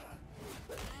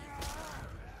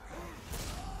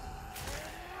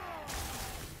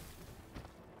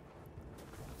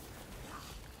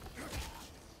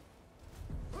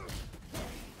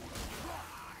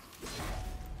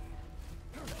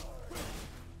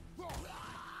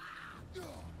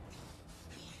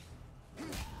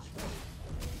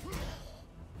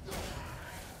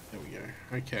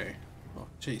 Okay. Oh,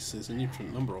 jeez, there's an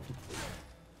infinite number of them.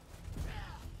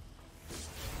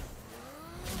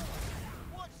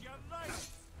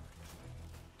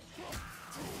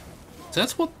 So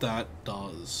that's what that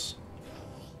does.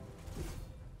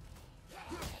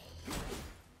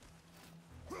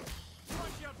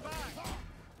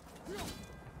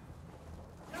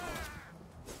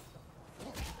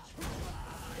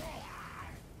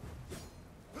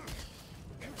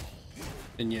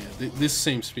 And yeah, this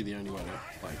seems to be the only way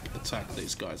to like attack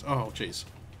these guys. Oh jeez.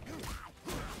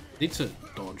 Need to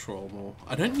dodge roll more.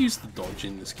 I don't use the dodge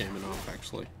in this game enough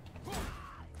actually.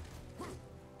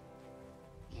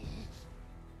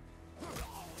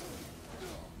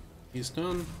 He's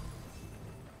done.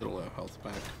 Get all our health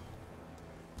back.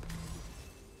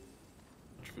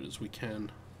 Much of it as we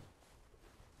can.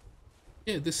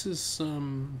 Yeah, this is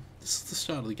the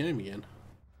start of the game again.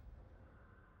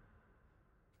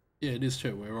 Yeah, it is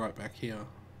too. We're right back here.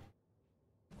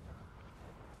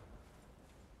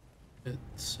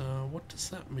 It's, what does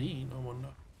that mean, I wonder?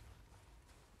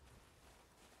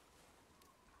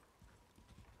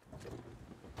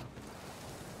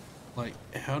 Like,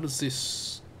 how does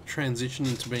this transition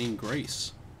into being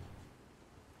Greece?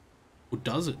 Or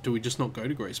does it? Do we just not go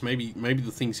to Greece? Maybe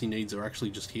the things he needs are actually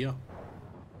just here.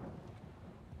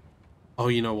 Oh,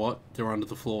 you know what? They're under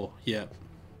the floor. Yeah,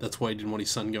 that's why he didn't want his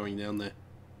son going down there.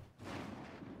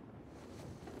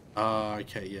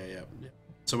 Okay, yeah.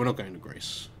 So we're not going to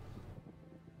Greece.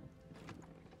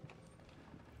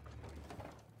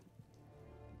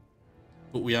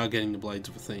 But we are getting the Blades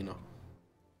of Athena.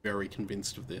 Very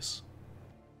convinced of this.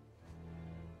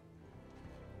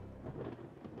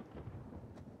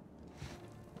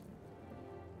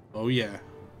 Oh yeah.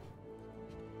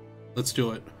 Let's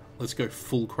do it. Let's go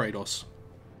full Kratos.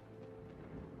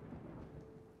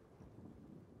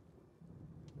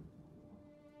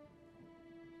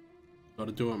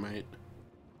 Gotta do it, mate.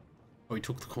 Oh, he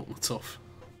took the gauntlets off.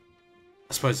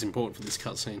 I suppose it's important for this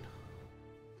cutscene.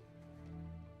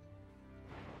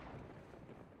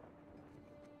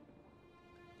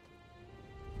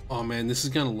 Oh man, this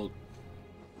is gonna look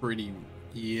pretty...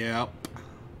 Yep.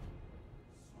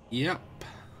 Yep.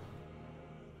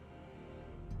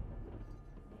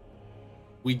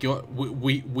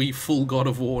 We full God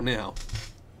of War now.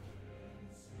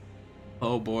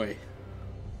 Oh boy.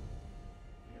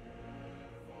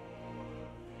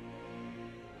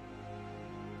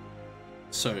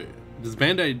 So, does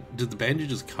did the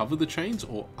bandages cover the chains,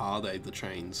 or are they the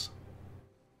chains?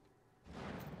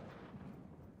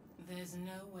 There's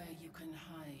nowhere you can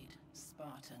hide,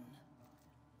 Spartan.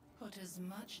 Put as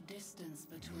much distance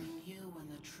between you and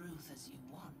the truth as you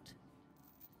want.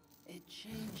 It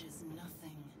changes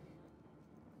nothing.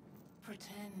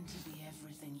 Pretend to be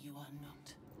everything you are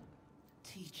not.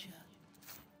 Teacher,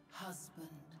 husband,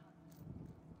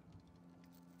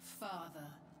 father.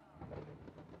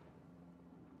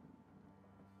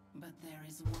 But there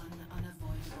is one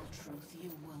unavoidable truth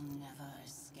you will never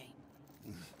escape.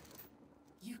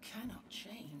 You cannot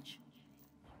change.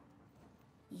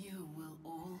 You will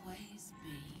always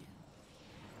be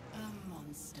a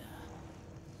monster.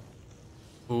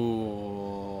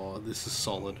 Oh, this is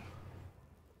solid.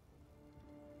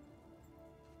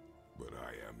 But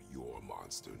I am your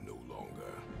monster no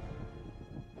longer.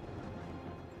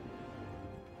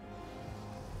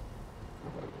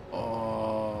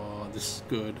 Oh, this is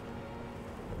good.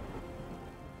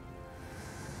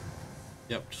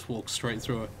 Yep, just walk straight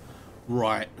through it.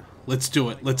 Right, let's do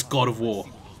it. Let's God of War.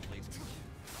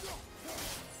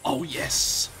 Oh,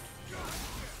 yes.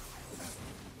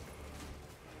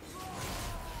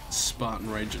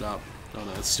 Spartan rage it up. Oh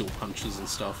no, it's still punches and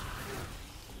stuff.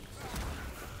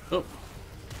 Oh.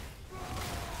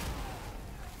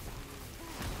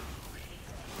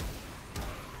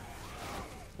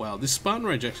 Wow, this Spartan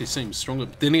rage actually seems stronger.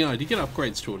 But then I did get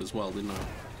upgrades to it as well, didn't I?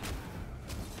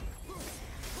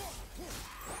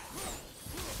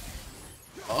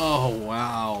 Oh,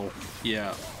 wow.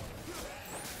 Yeah.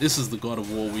 This is the God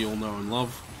of War we all know and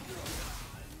love.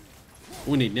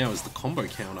 All we need now is the combo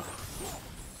counter.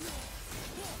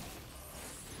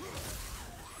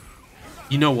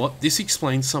 You know what? This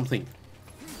explains something.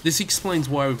 This explains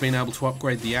why we've been able to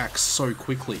upgrade the axe so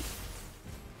quickly.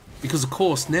 Because of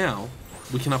course now,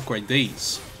 we can upgrade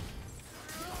these.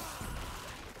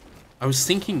 I was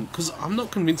thinking, because I'm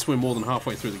not convinced we're more than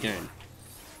halfway through the game.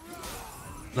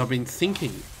 And I've been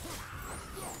thinking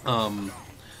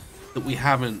that we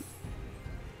haven't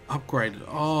upgraded.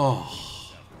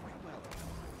 Oh,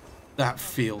 that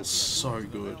feels so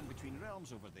good. Between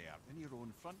realms over there, in your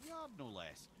own front yard, no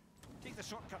less. Take the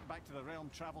shortcut back to the Realm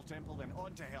Travel Temple, then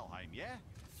on to Helheim, yeah?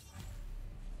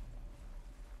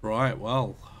 Right,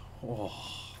 well. Oh.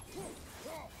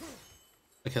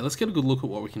 Okay, let's get a good look at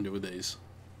what we can do with these.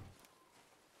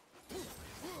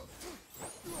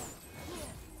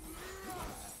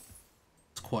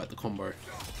 It's quite the combo.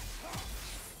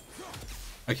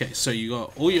 Okay, so you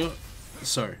got all your...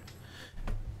 So,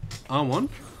 R1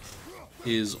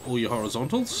 is all your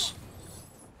horizontals.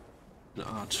 And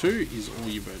R2 is all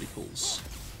your verticals.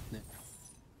 Now,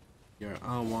 your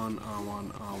R1,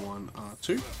 R1, R1, R2.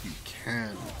 You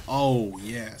can. Oh,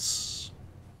 yes.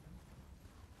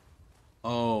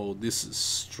 Oh, this is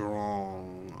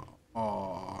strong.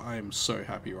 Oh, I am so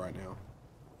happy right now.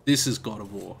 This is God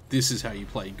of War. This is how you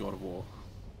play God of War.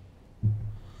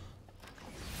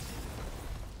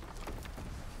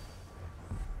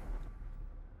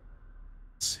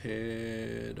 Let's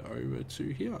head over to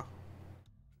here.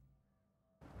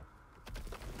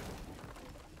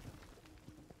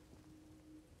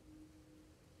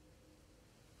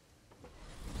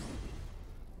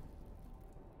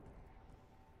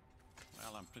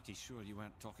 Well, I'm pretty sure you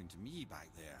weren't talking to me back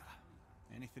there.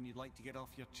 Anything you'd like to get off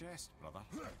your chest, brother?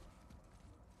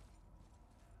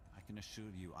 I can assure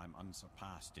you I'm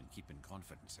unsurpassed in keeping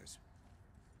confidences.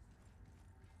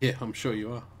 Yeah, I'm sure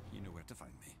you are. You know where to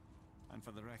find me. And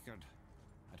for the record,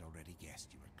 I'd already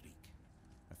guessed you were Greek.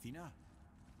 Athena?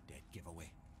 Dead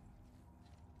giveaway.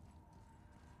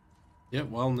 Yeah,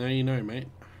 well, now you know, mate.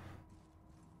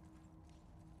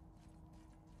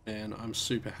 And I'm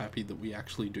super happy that we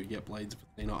actually do get Blades of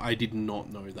Athena. I did not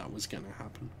know that was going to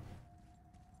happen.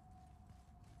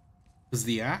 Because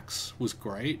the axe was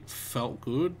great, felt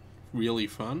good, really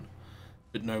fun,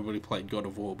 but nobody played God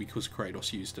of War because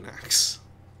Kratos used an axe.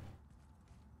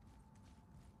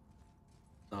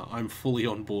 I'm fully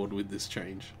on board with this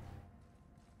change.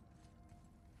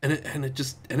 And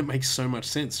it makes so much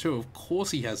sense too. Of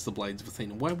course he has the Blades of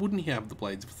Athena. Why wouldn't he have the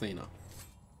Blades of Athena?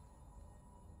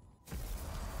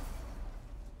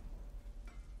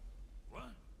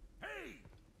 What? Hey!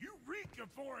 You reek of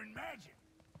foreign magic!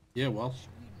 Yeah, well.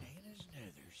 Bananas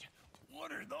nethers.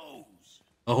 What are those?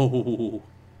 Oh.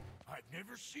 I've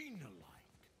never seen the like.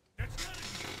 That's gotta be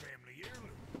a family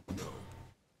heirloom.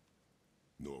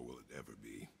 Nor will it ever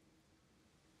be.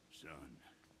 Son,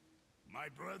 my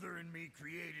brother and me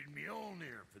created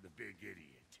Mjolnir for the big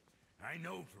idiot. I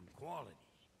know from quality.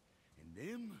 And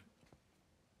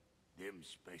them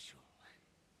special.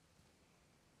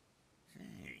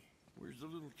 Hey, where's the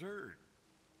little turd?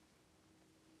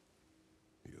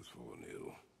 He has fallen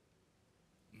ill.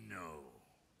 No.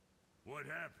 What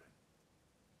happened?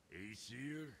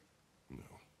 Aesir?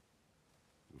 No.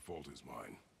 The fault is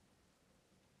mine.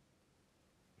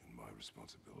 And my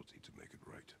responsibility to make it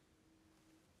right.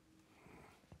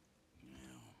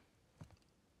 Well,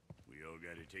 we all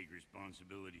gotta take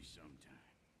responsibility sometime.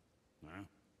 Huh?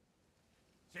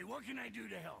 Say, what can I do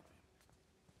to help him?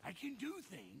 I can do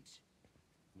things.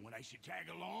 When I should tag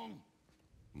along?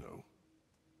 No.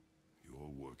 Your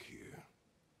work here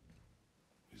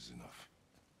is enough.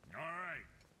 All right.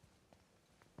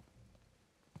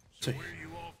 So where are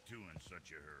you off to in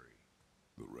such a hurry?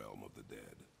 The realm of the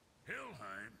dead.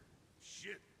 Helheim?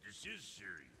 Shit, this is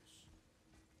serious.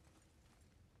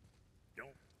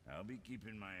 I'll be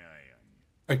keeping my eye on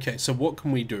you. Okay, so what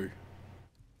can we do?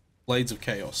 Blades of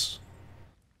Chaos.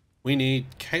 We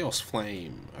need Chaos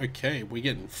Flame. Okay, we're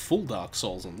getting full Dark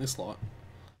Souls on this lot.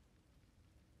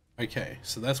 Okay,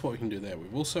 so that's what we can do there.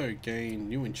 We've also gained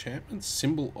new enchantments.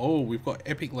 Symbol. Oh, we've got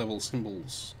epic level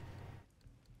symbols.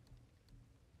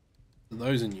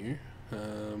 Those are new.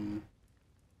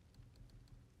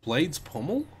 Blades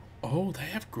Pommel? Oh, they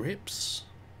have grips.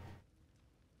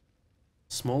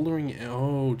 Smoldering.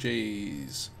 Oh,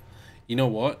 jeez. You know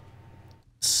what?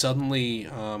 Suddenly,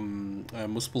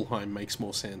 Muspelheim makes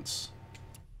more sense.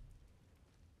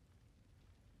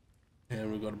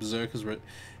 And we've got a Berserker's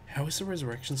How is the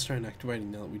Resurrection Stone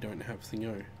activating now that we don't have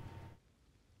Thingo?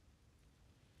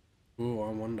 Oh, I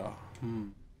wonder.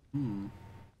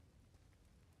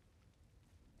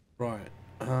 Right.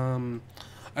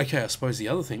 Okay, I suppose the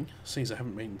other thing, since I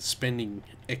haven't been spending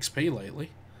XP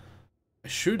lately, I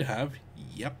should have,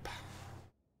 yep.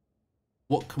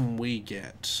 What can we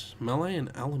get? Melee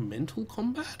and elemental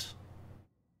combat?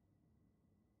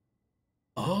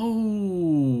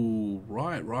 Oh,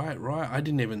 right. I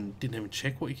didn't even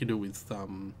check what you could do with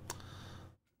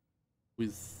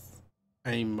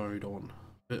aim mode on.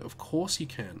 But of course you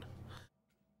can.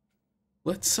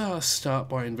 Let's start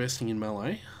by investing in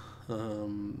melee,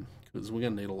 because we're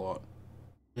gonna need a lot.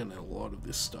 We're gonna need a lot of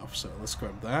this stuff. So let's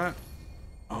grab that.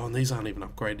 Oh, and these aren't even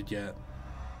upgraded yet.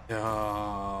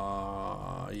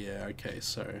 Yeah, okay,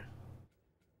 so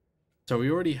we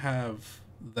already have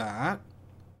that.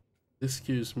 This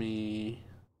gives me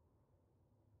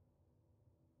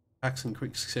attacks in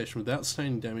quick succession without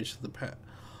sustaining damage to the pet.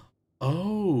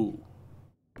 Oh.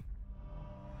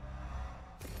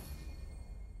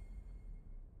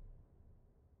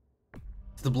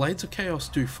 The Blades of Chaos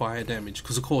do fire damage,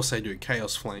 because of course they do.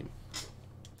 Chaos Flame.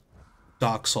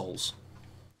 Dark Souls.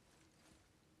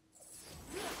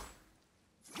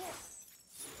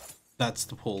 That's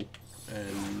the pull,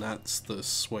 and that's the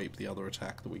sweep, the other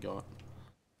attack that we got.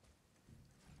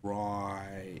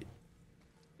 Right.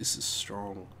 This is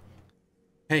strong.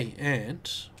 Hey, and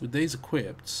with these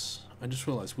equipped, I just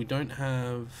realized we don't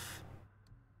have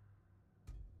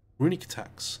runic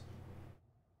attacks.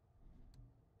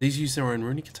 These use their own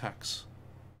runic attacks.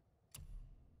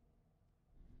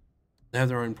 They have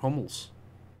their own pommels.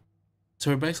 So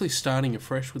we're basically starting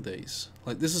afresh with these.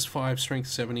 Like, this is 5, strength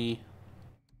 70.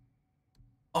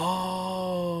 Oh.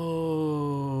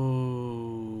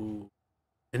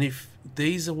 And if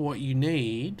these are what you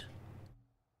need,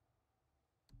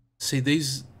 see,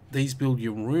 these build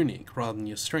your runic rather than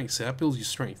your strength. So that builds your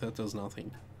strength, that does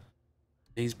nothing.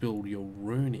 These build your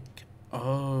runic.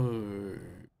 Oh.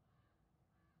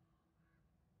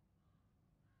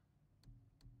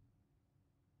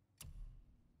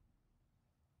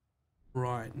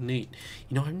 Right, neat.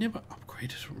 You know, I've never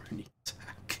upgraded a runic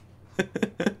attack.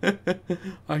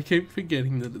 I keep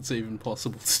forgetting that it's even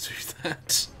possible to do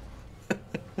that.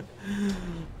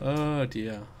 Oh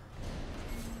dear.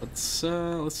 Let's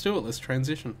do it. Let's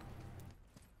transition.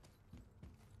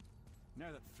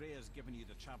 Now that Freya's given you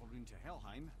the travel rune to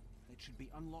Helheim, it should be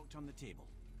unlocked on the table.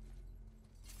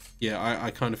 Yeah, I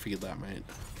kind of figured that, mate.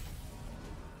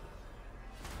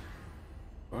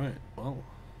 Right, well.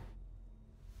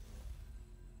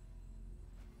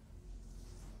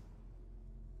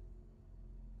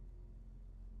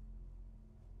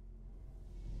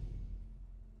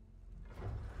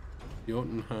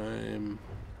 Jotunheim,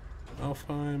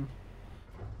 Alfheim,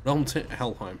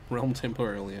 Helheim, realm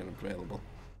temporarily unavailable.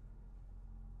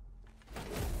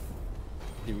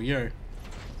 Here we go.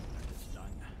 It's done.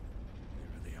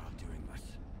 Wherever they are doing this.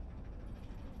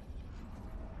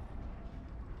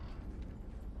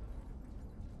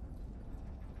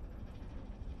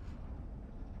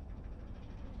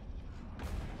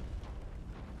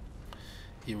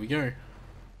 Here we go.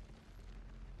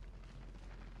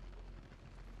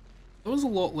 That was a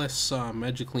lot less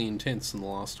magically intense than the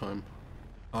last time.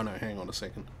 Oh no, hang on a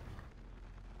second.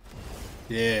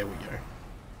 There we go.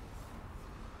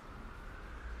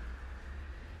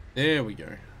 There we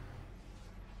go.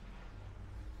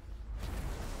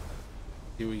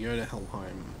 Here we go to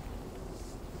Helheim.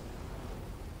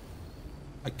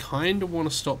 I kind of want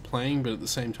to stop playing, but at the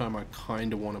same time I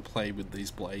kind of want to play with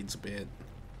these blades a bit.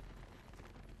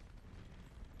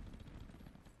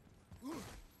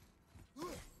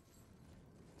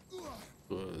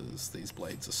 Because these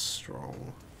blades are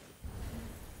strong.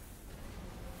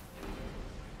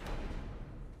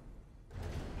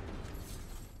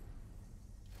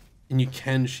 And you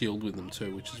can shield with them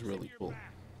too, which is really cool.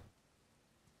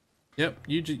 Yep,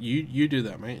 you do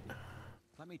that, mate.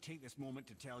 Let me take this moment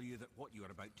to tell you that what you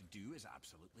are about to do is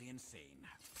absolutely insane.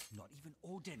 Not even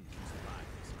Odin can survive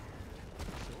this cold.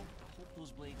 So, I hope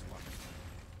those blades work.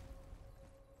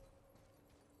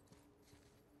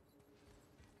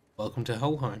 Welcome to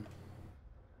Helheim.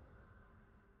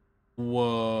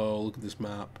 Whoa, look at this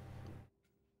map.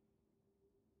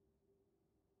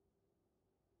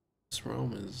 This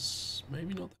realm is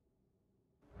maybe not.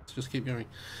 Let's just keep going.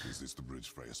 Is this the bridge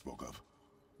Freya spoke of?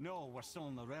 No, we're still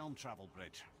on the realm travel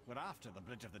bridge. We're after the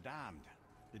Bridge of the Damned.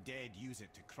 The dead use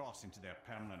it to cross into their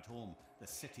permanent home, the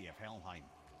city of Helheim.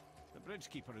 The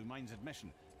bridgekeeper who minds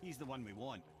admission, he's the one we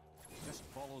want. Just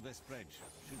follow this bridge.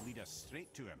 Should lead us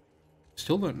straight to him.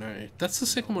 Still don't know. That's the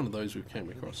second one of those we've came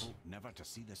across. Never to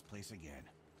see this place again.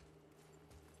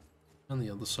 On the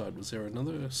other side, was there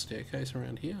another staircase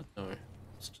around here? No,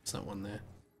 it's just that one there.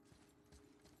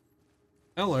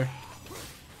 Hello.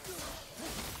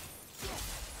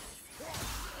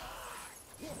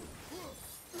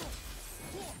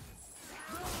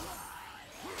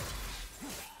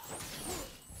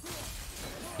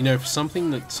 You know, for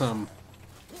something that's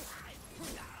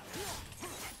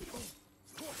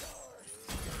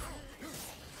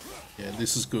yeah,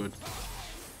 this is good.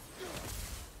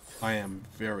 I am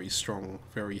very strong,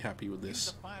 very happy with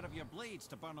this.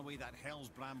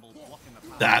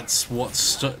 That's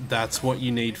what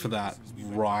you need for that.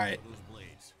 Right.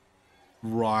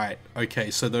 Right.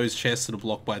 Okay, so those chests that are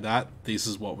blocked by that, this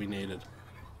is what we needed.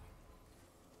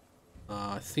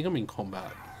 I think I'm in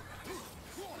combat.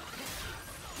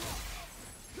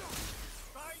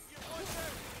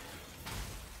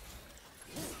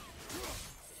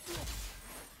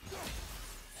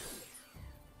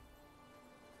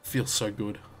 Feels so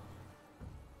good.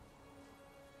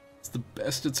 It's the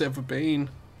best it's ever been. Am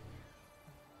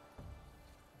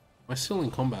I still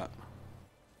in combat?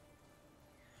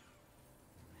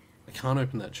 I can't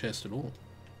open that chest at all.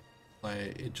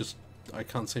 I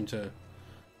can't seem to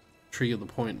trigger the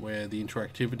point where the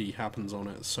interactivity happens on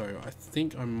it, so I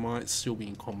think I might still be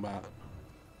in combat.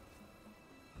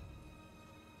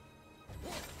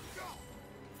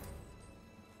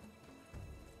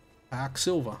 Pack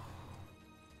Silver.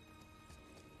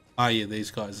 Ah, yeah, these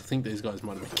guys. I think these guys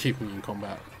might have been keeping me in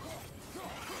combat.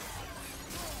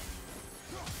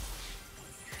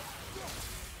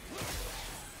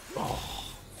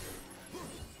 Oh.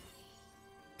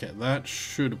 Okay, that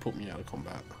should have put me out of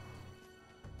combat.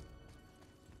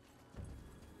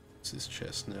 What's this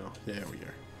chest now? There we go.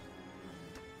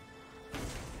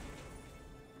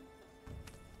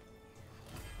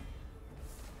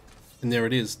 And there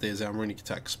it is. There's our runic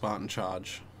attack, Spartan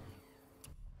charge.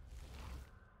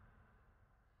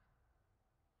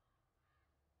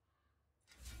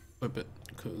 Flip it,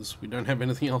 because we don't have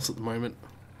anything else at the moment.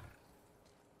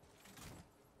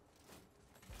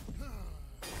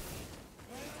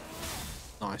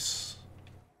 Nice.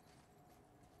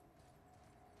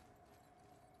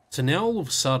 So now all of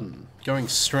a sudden, going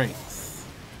strength,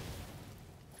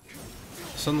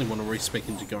 I suddenly want to respec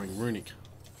into going runic.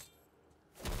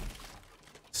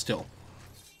 Still,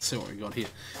 let's see what we got here.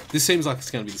 This seems like it's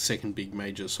going to be the second big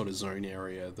major sort of zone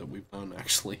area that we've done,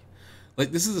 actually.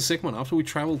 Like, this is the second one. After we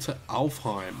traveled to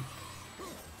Alfheim,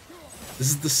 this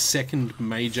is the second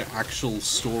major actual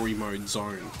story mode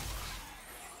zone.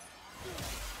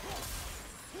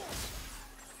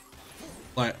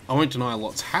 Like, I won't deny a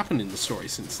lot's happened in the story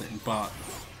since then, but...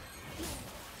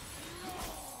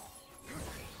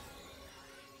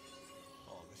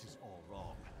 Oh, this is all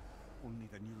wrong. Only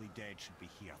the newly dead should be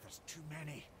here. There's too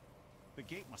many. The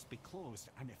gate must be closed,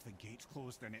 and if the gate's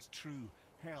closed, then it's true.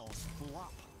 Hell's full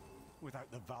up.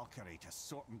 Without the Valkyrie to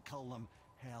sort and kill them,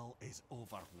 hell is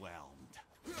overwhelmed.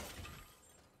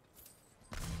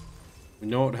 We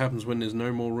know what happens when there's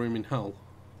no more room in hell.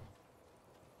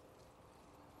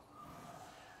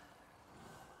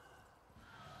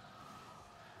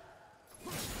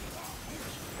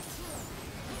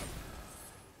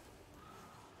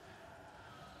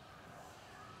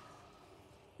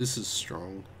 This is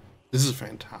strong. This is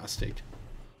fantastic.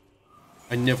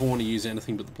 I never want to use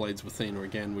anything but the Blades of Athena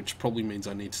again, which probably means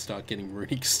I need to start getting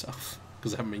runic stuff,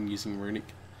 because I haven't been using runic.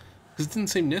 Because it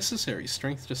didn't seem necessary.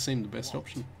 Strength just seemed the best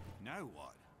option. Now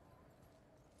what?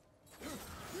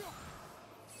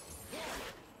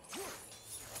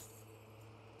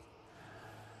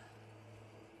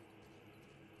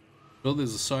 Well,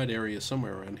 there's a side area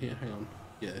somewhere around here. Hang on.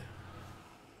 Yeah.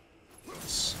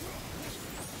 Yes.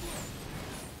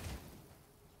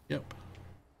 Yep.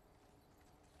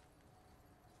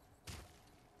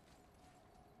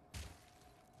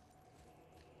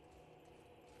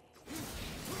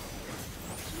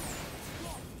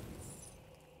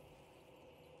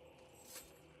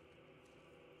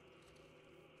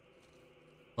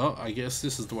 Well, I guess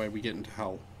this is the way we get into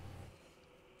hell.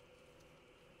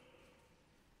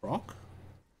 Rock?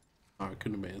 Oh, it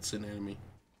couldn't have been. It's an enemy.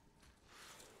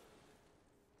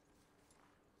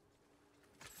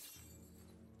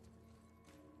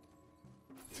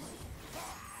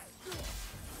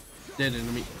 Dead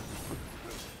enemy.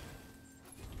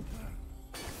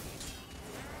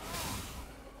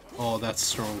 Oh, that's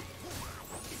strong.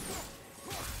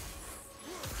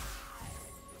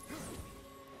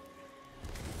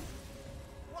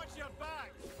 Watch your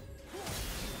back!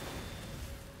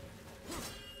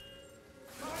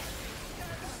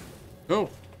 Oh!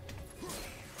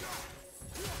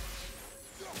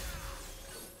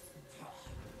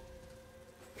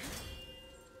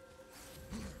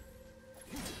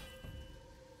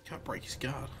 Can't break his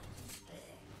guard.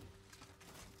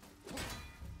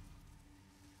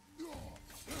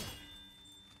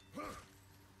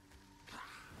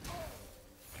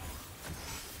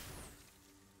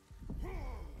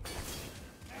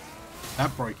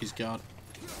 That broke his guard.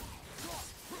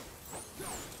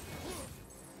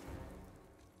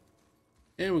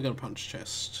 And we got a punch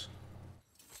chest.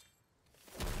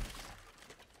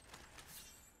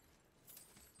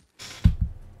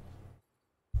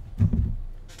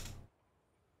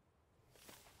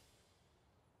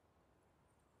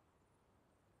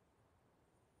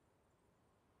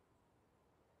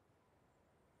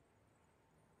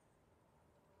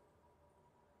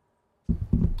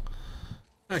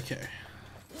 Okay.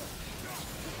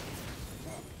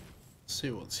 Let's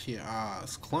see what's here. Ah,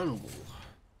 it's climbable.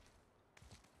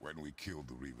 When we killed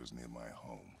the Reavers near my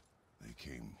home, they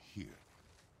came here.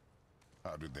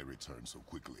 How did they return so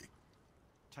quickly?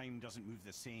 Time doesn't move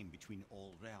the same between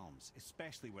all realms,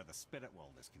 especially where the spirit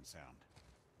world is concerned.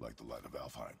 Like the light of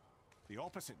Alfheim. The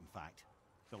opposite, in fact.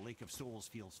 The Lake of Souls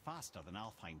feels faster than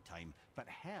Alfheim time, but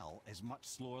Hell is much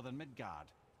slower than Midgard.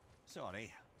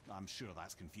 Sorry, I'm sure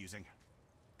that's confusing.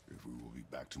 If we will be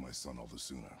back to my son all the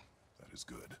sooner, that is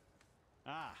good.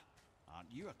 Ah, aren't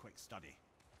you a quick study?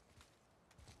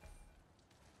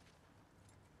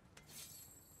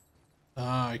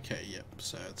 Ah, okay, yep.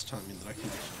 So it's telling me that I can.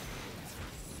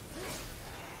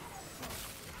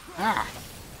 Ah!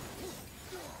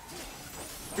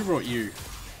 Who brought you?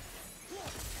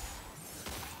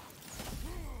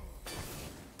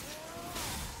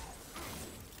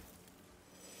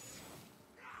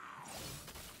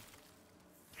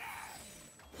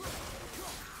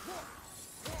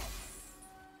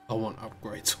 I want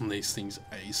upgrades on these things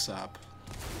ASAP.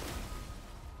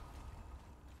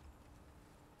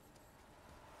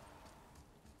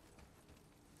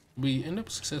 We end up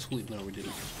successfully. No, we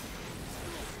didn't.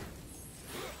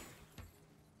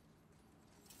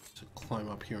 To climb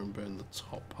up here and burn the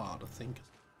top part, I think.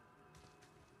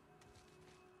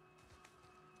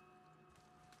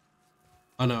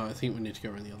 Oh no, I think we need to go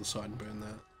around the other side and burn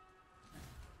that.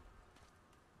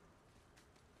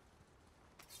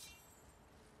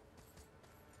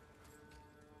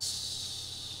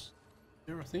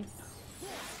 There, I think.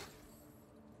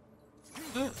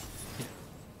 Yeah.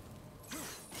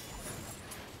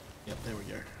 Yep, there we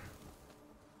go.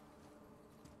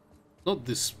 Not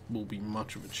this will be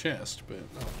much of a chest, but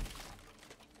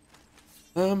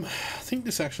I think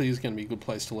this actually is going to be a good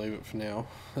place to leave it for now.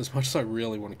 As much as I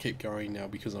really want to keep going now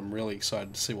because I'm really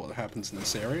excited to see what happens in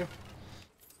this area.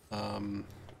 I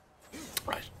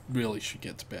really should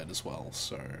get to bed as well,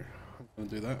 so I'm going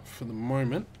to do that for the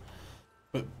moment.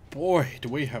 But boy, do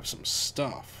we have some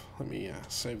stuff. Let me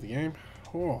save the game.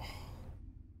 Oh.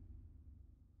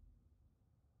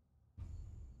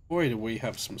 Boy, do we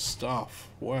have some stuff.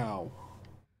 Wow.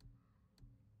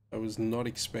 I was not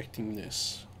expecting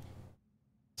this.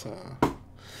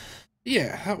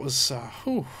 Yeah, that was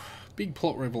big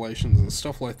plot revelations and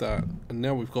stuff like that. And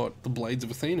now we've got the Blades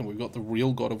of Athena. We've got the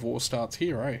real God of War starts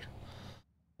here, eh?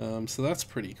 So that's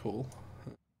pretty cool.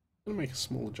 I'm going to make a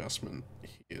small adjustment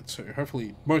here too.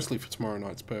 Hopefully, mostly for tomorrow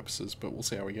night's purposes, but we'll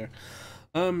see how we go.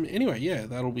 Anyway, yeah,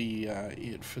 that'll be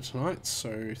it for tonight.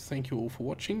 So thank you all for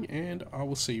watching, and I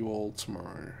will see you all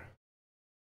tomorrow.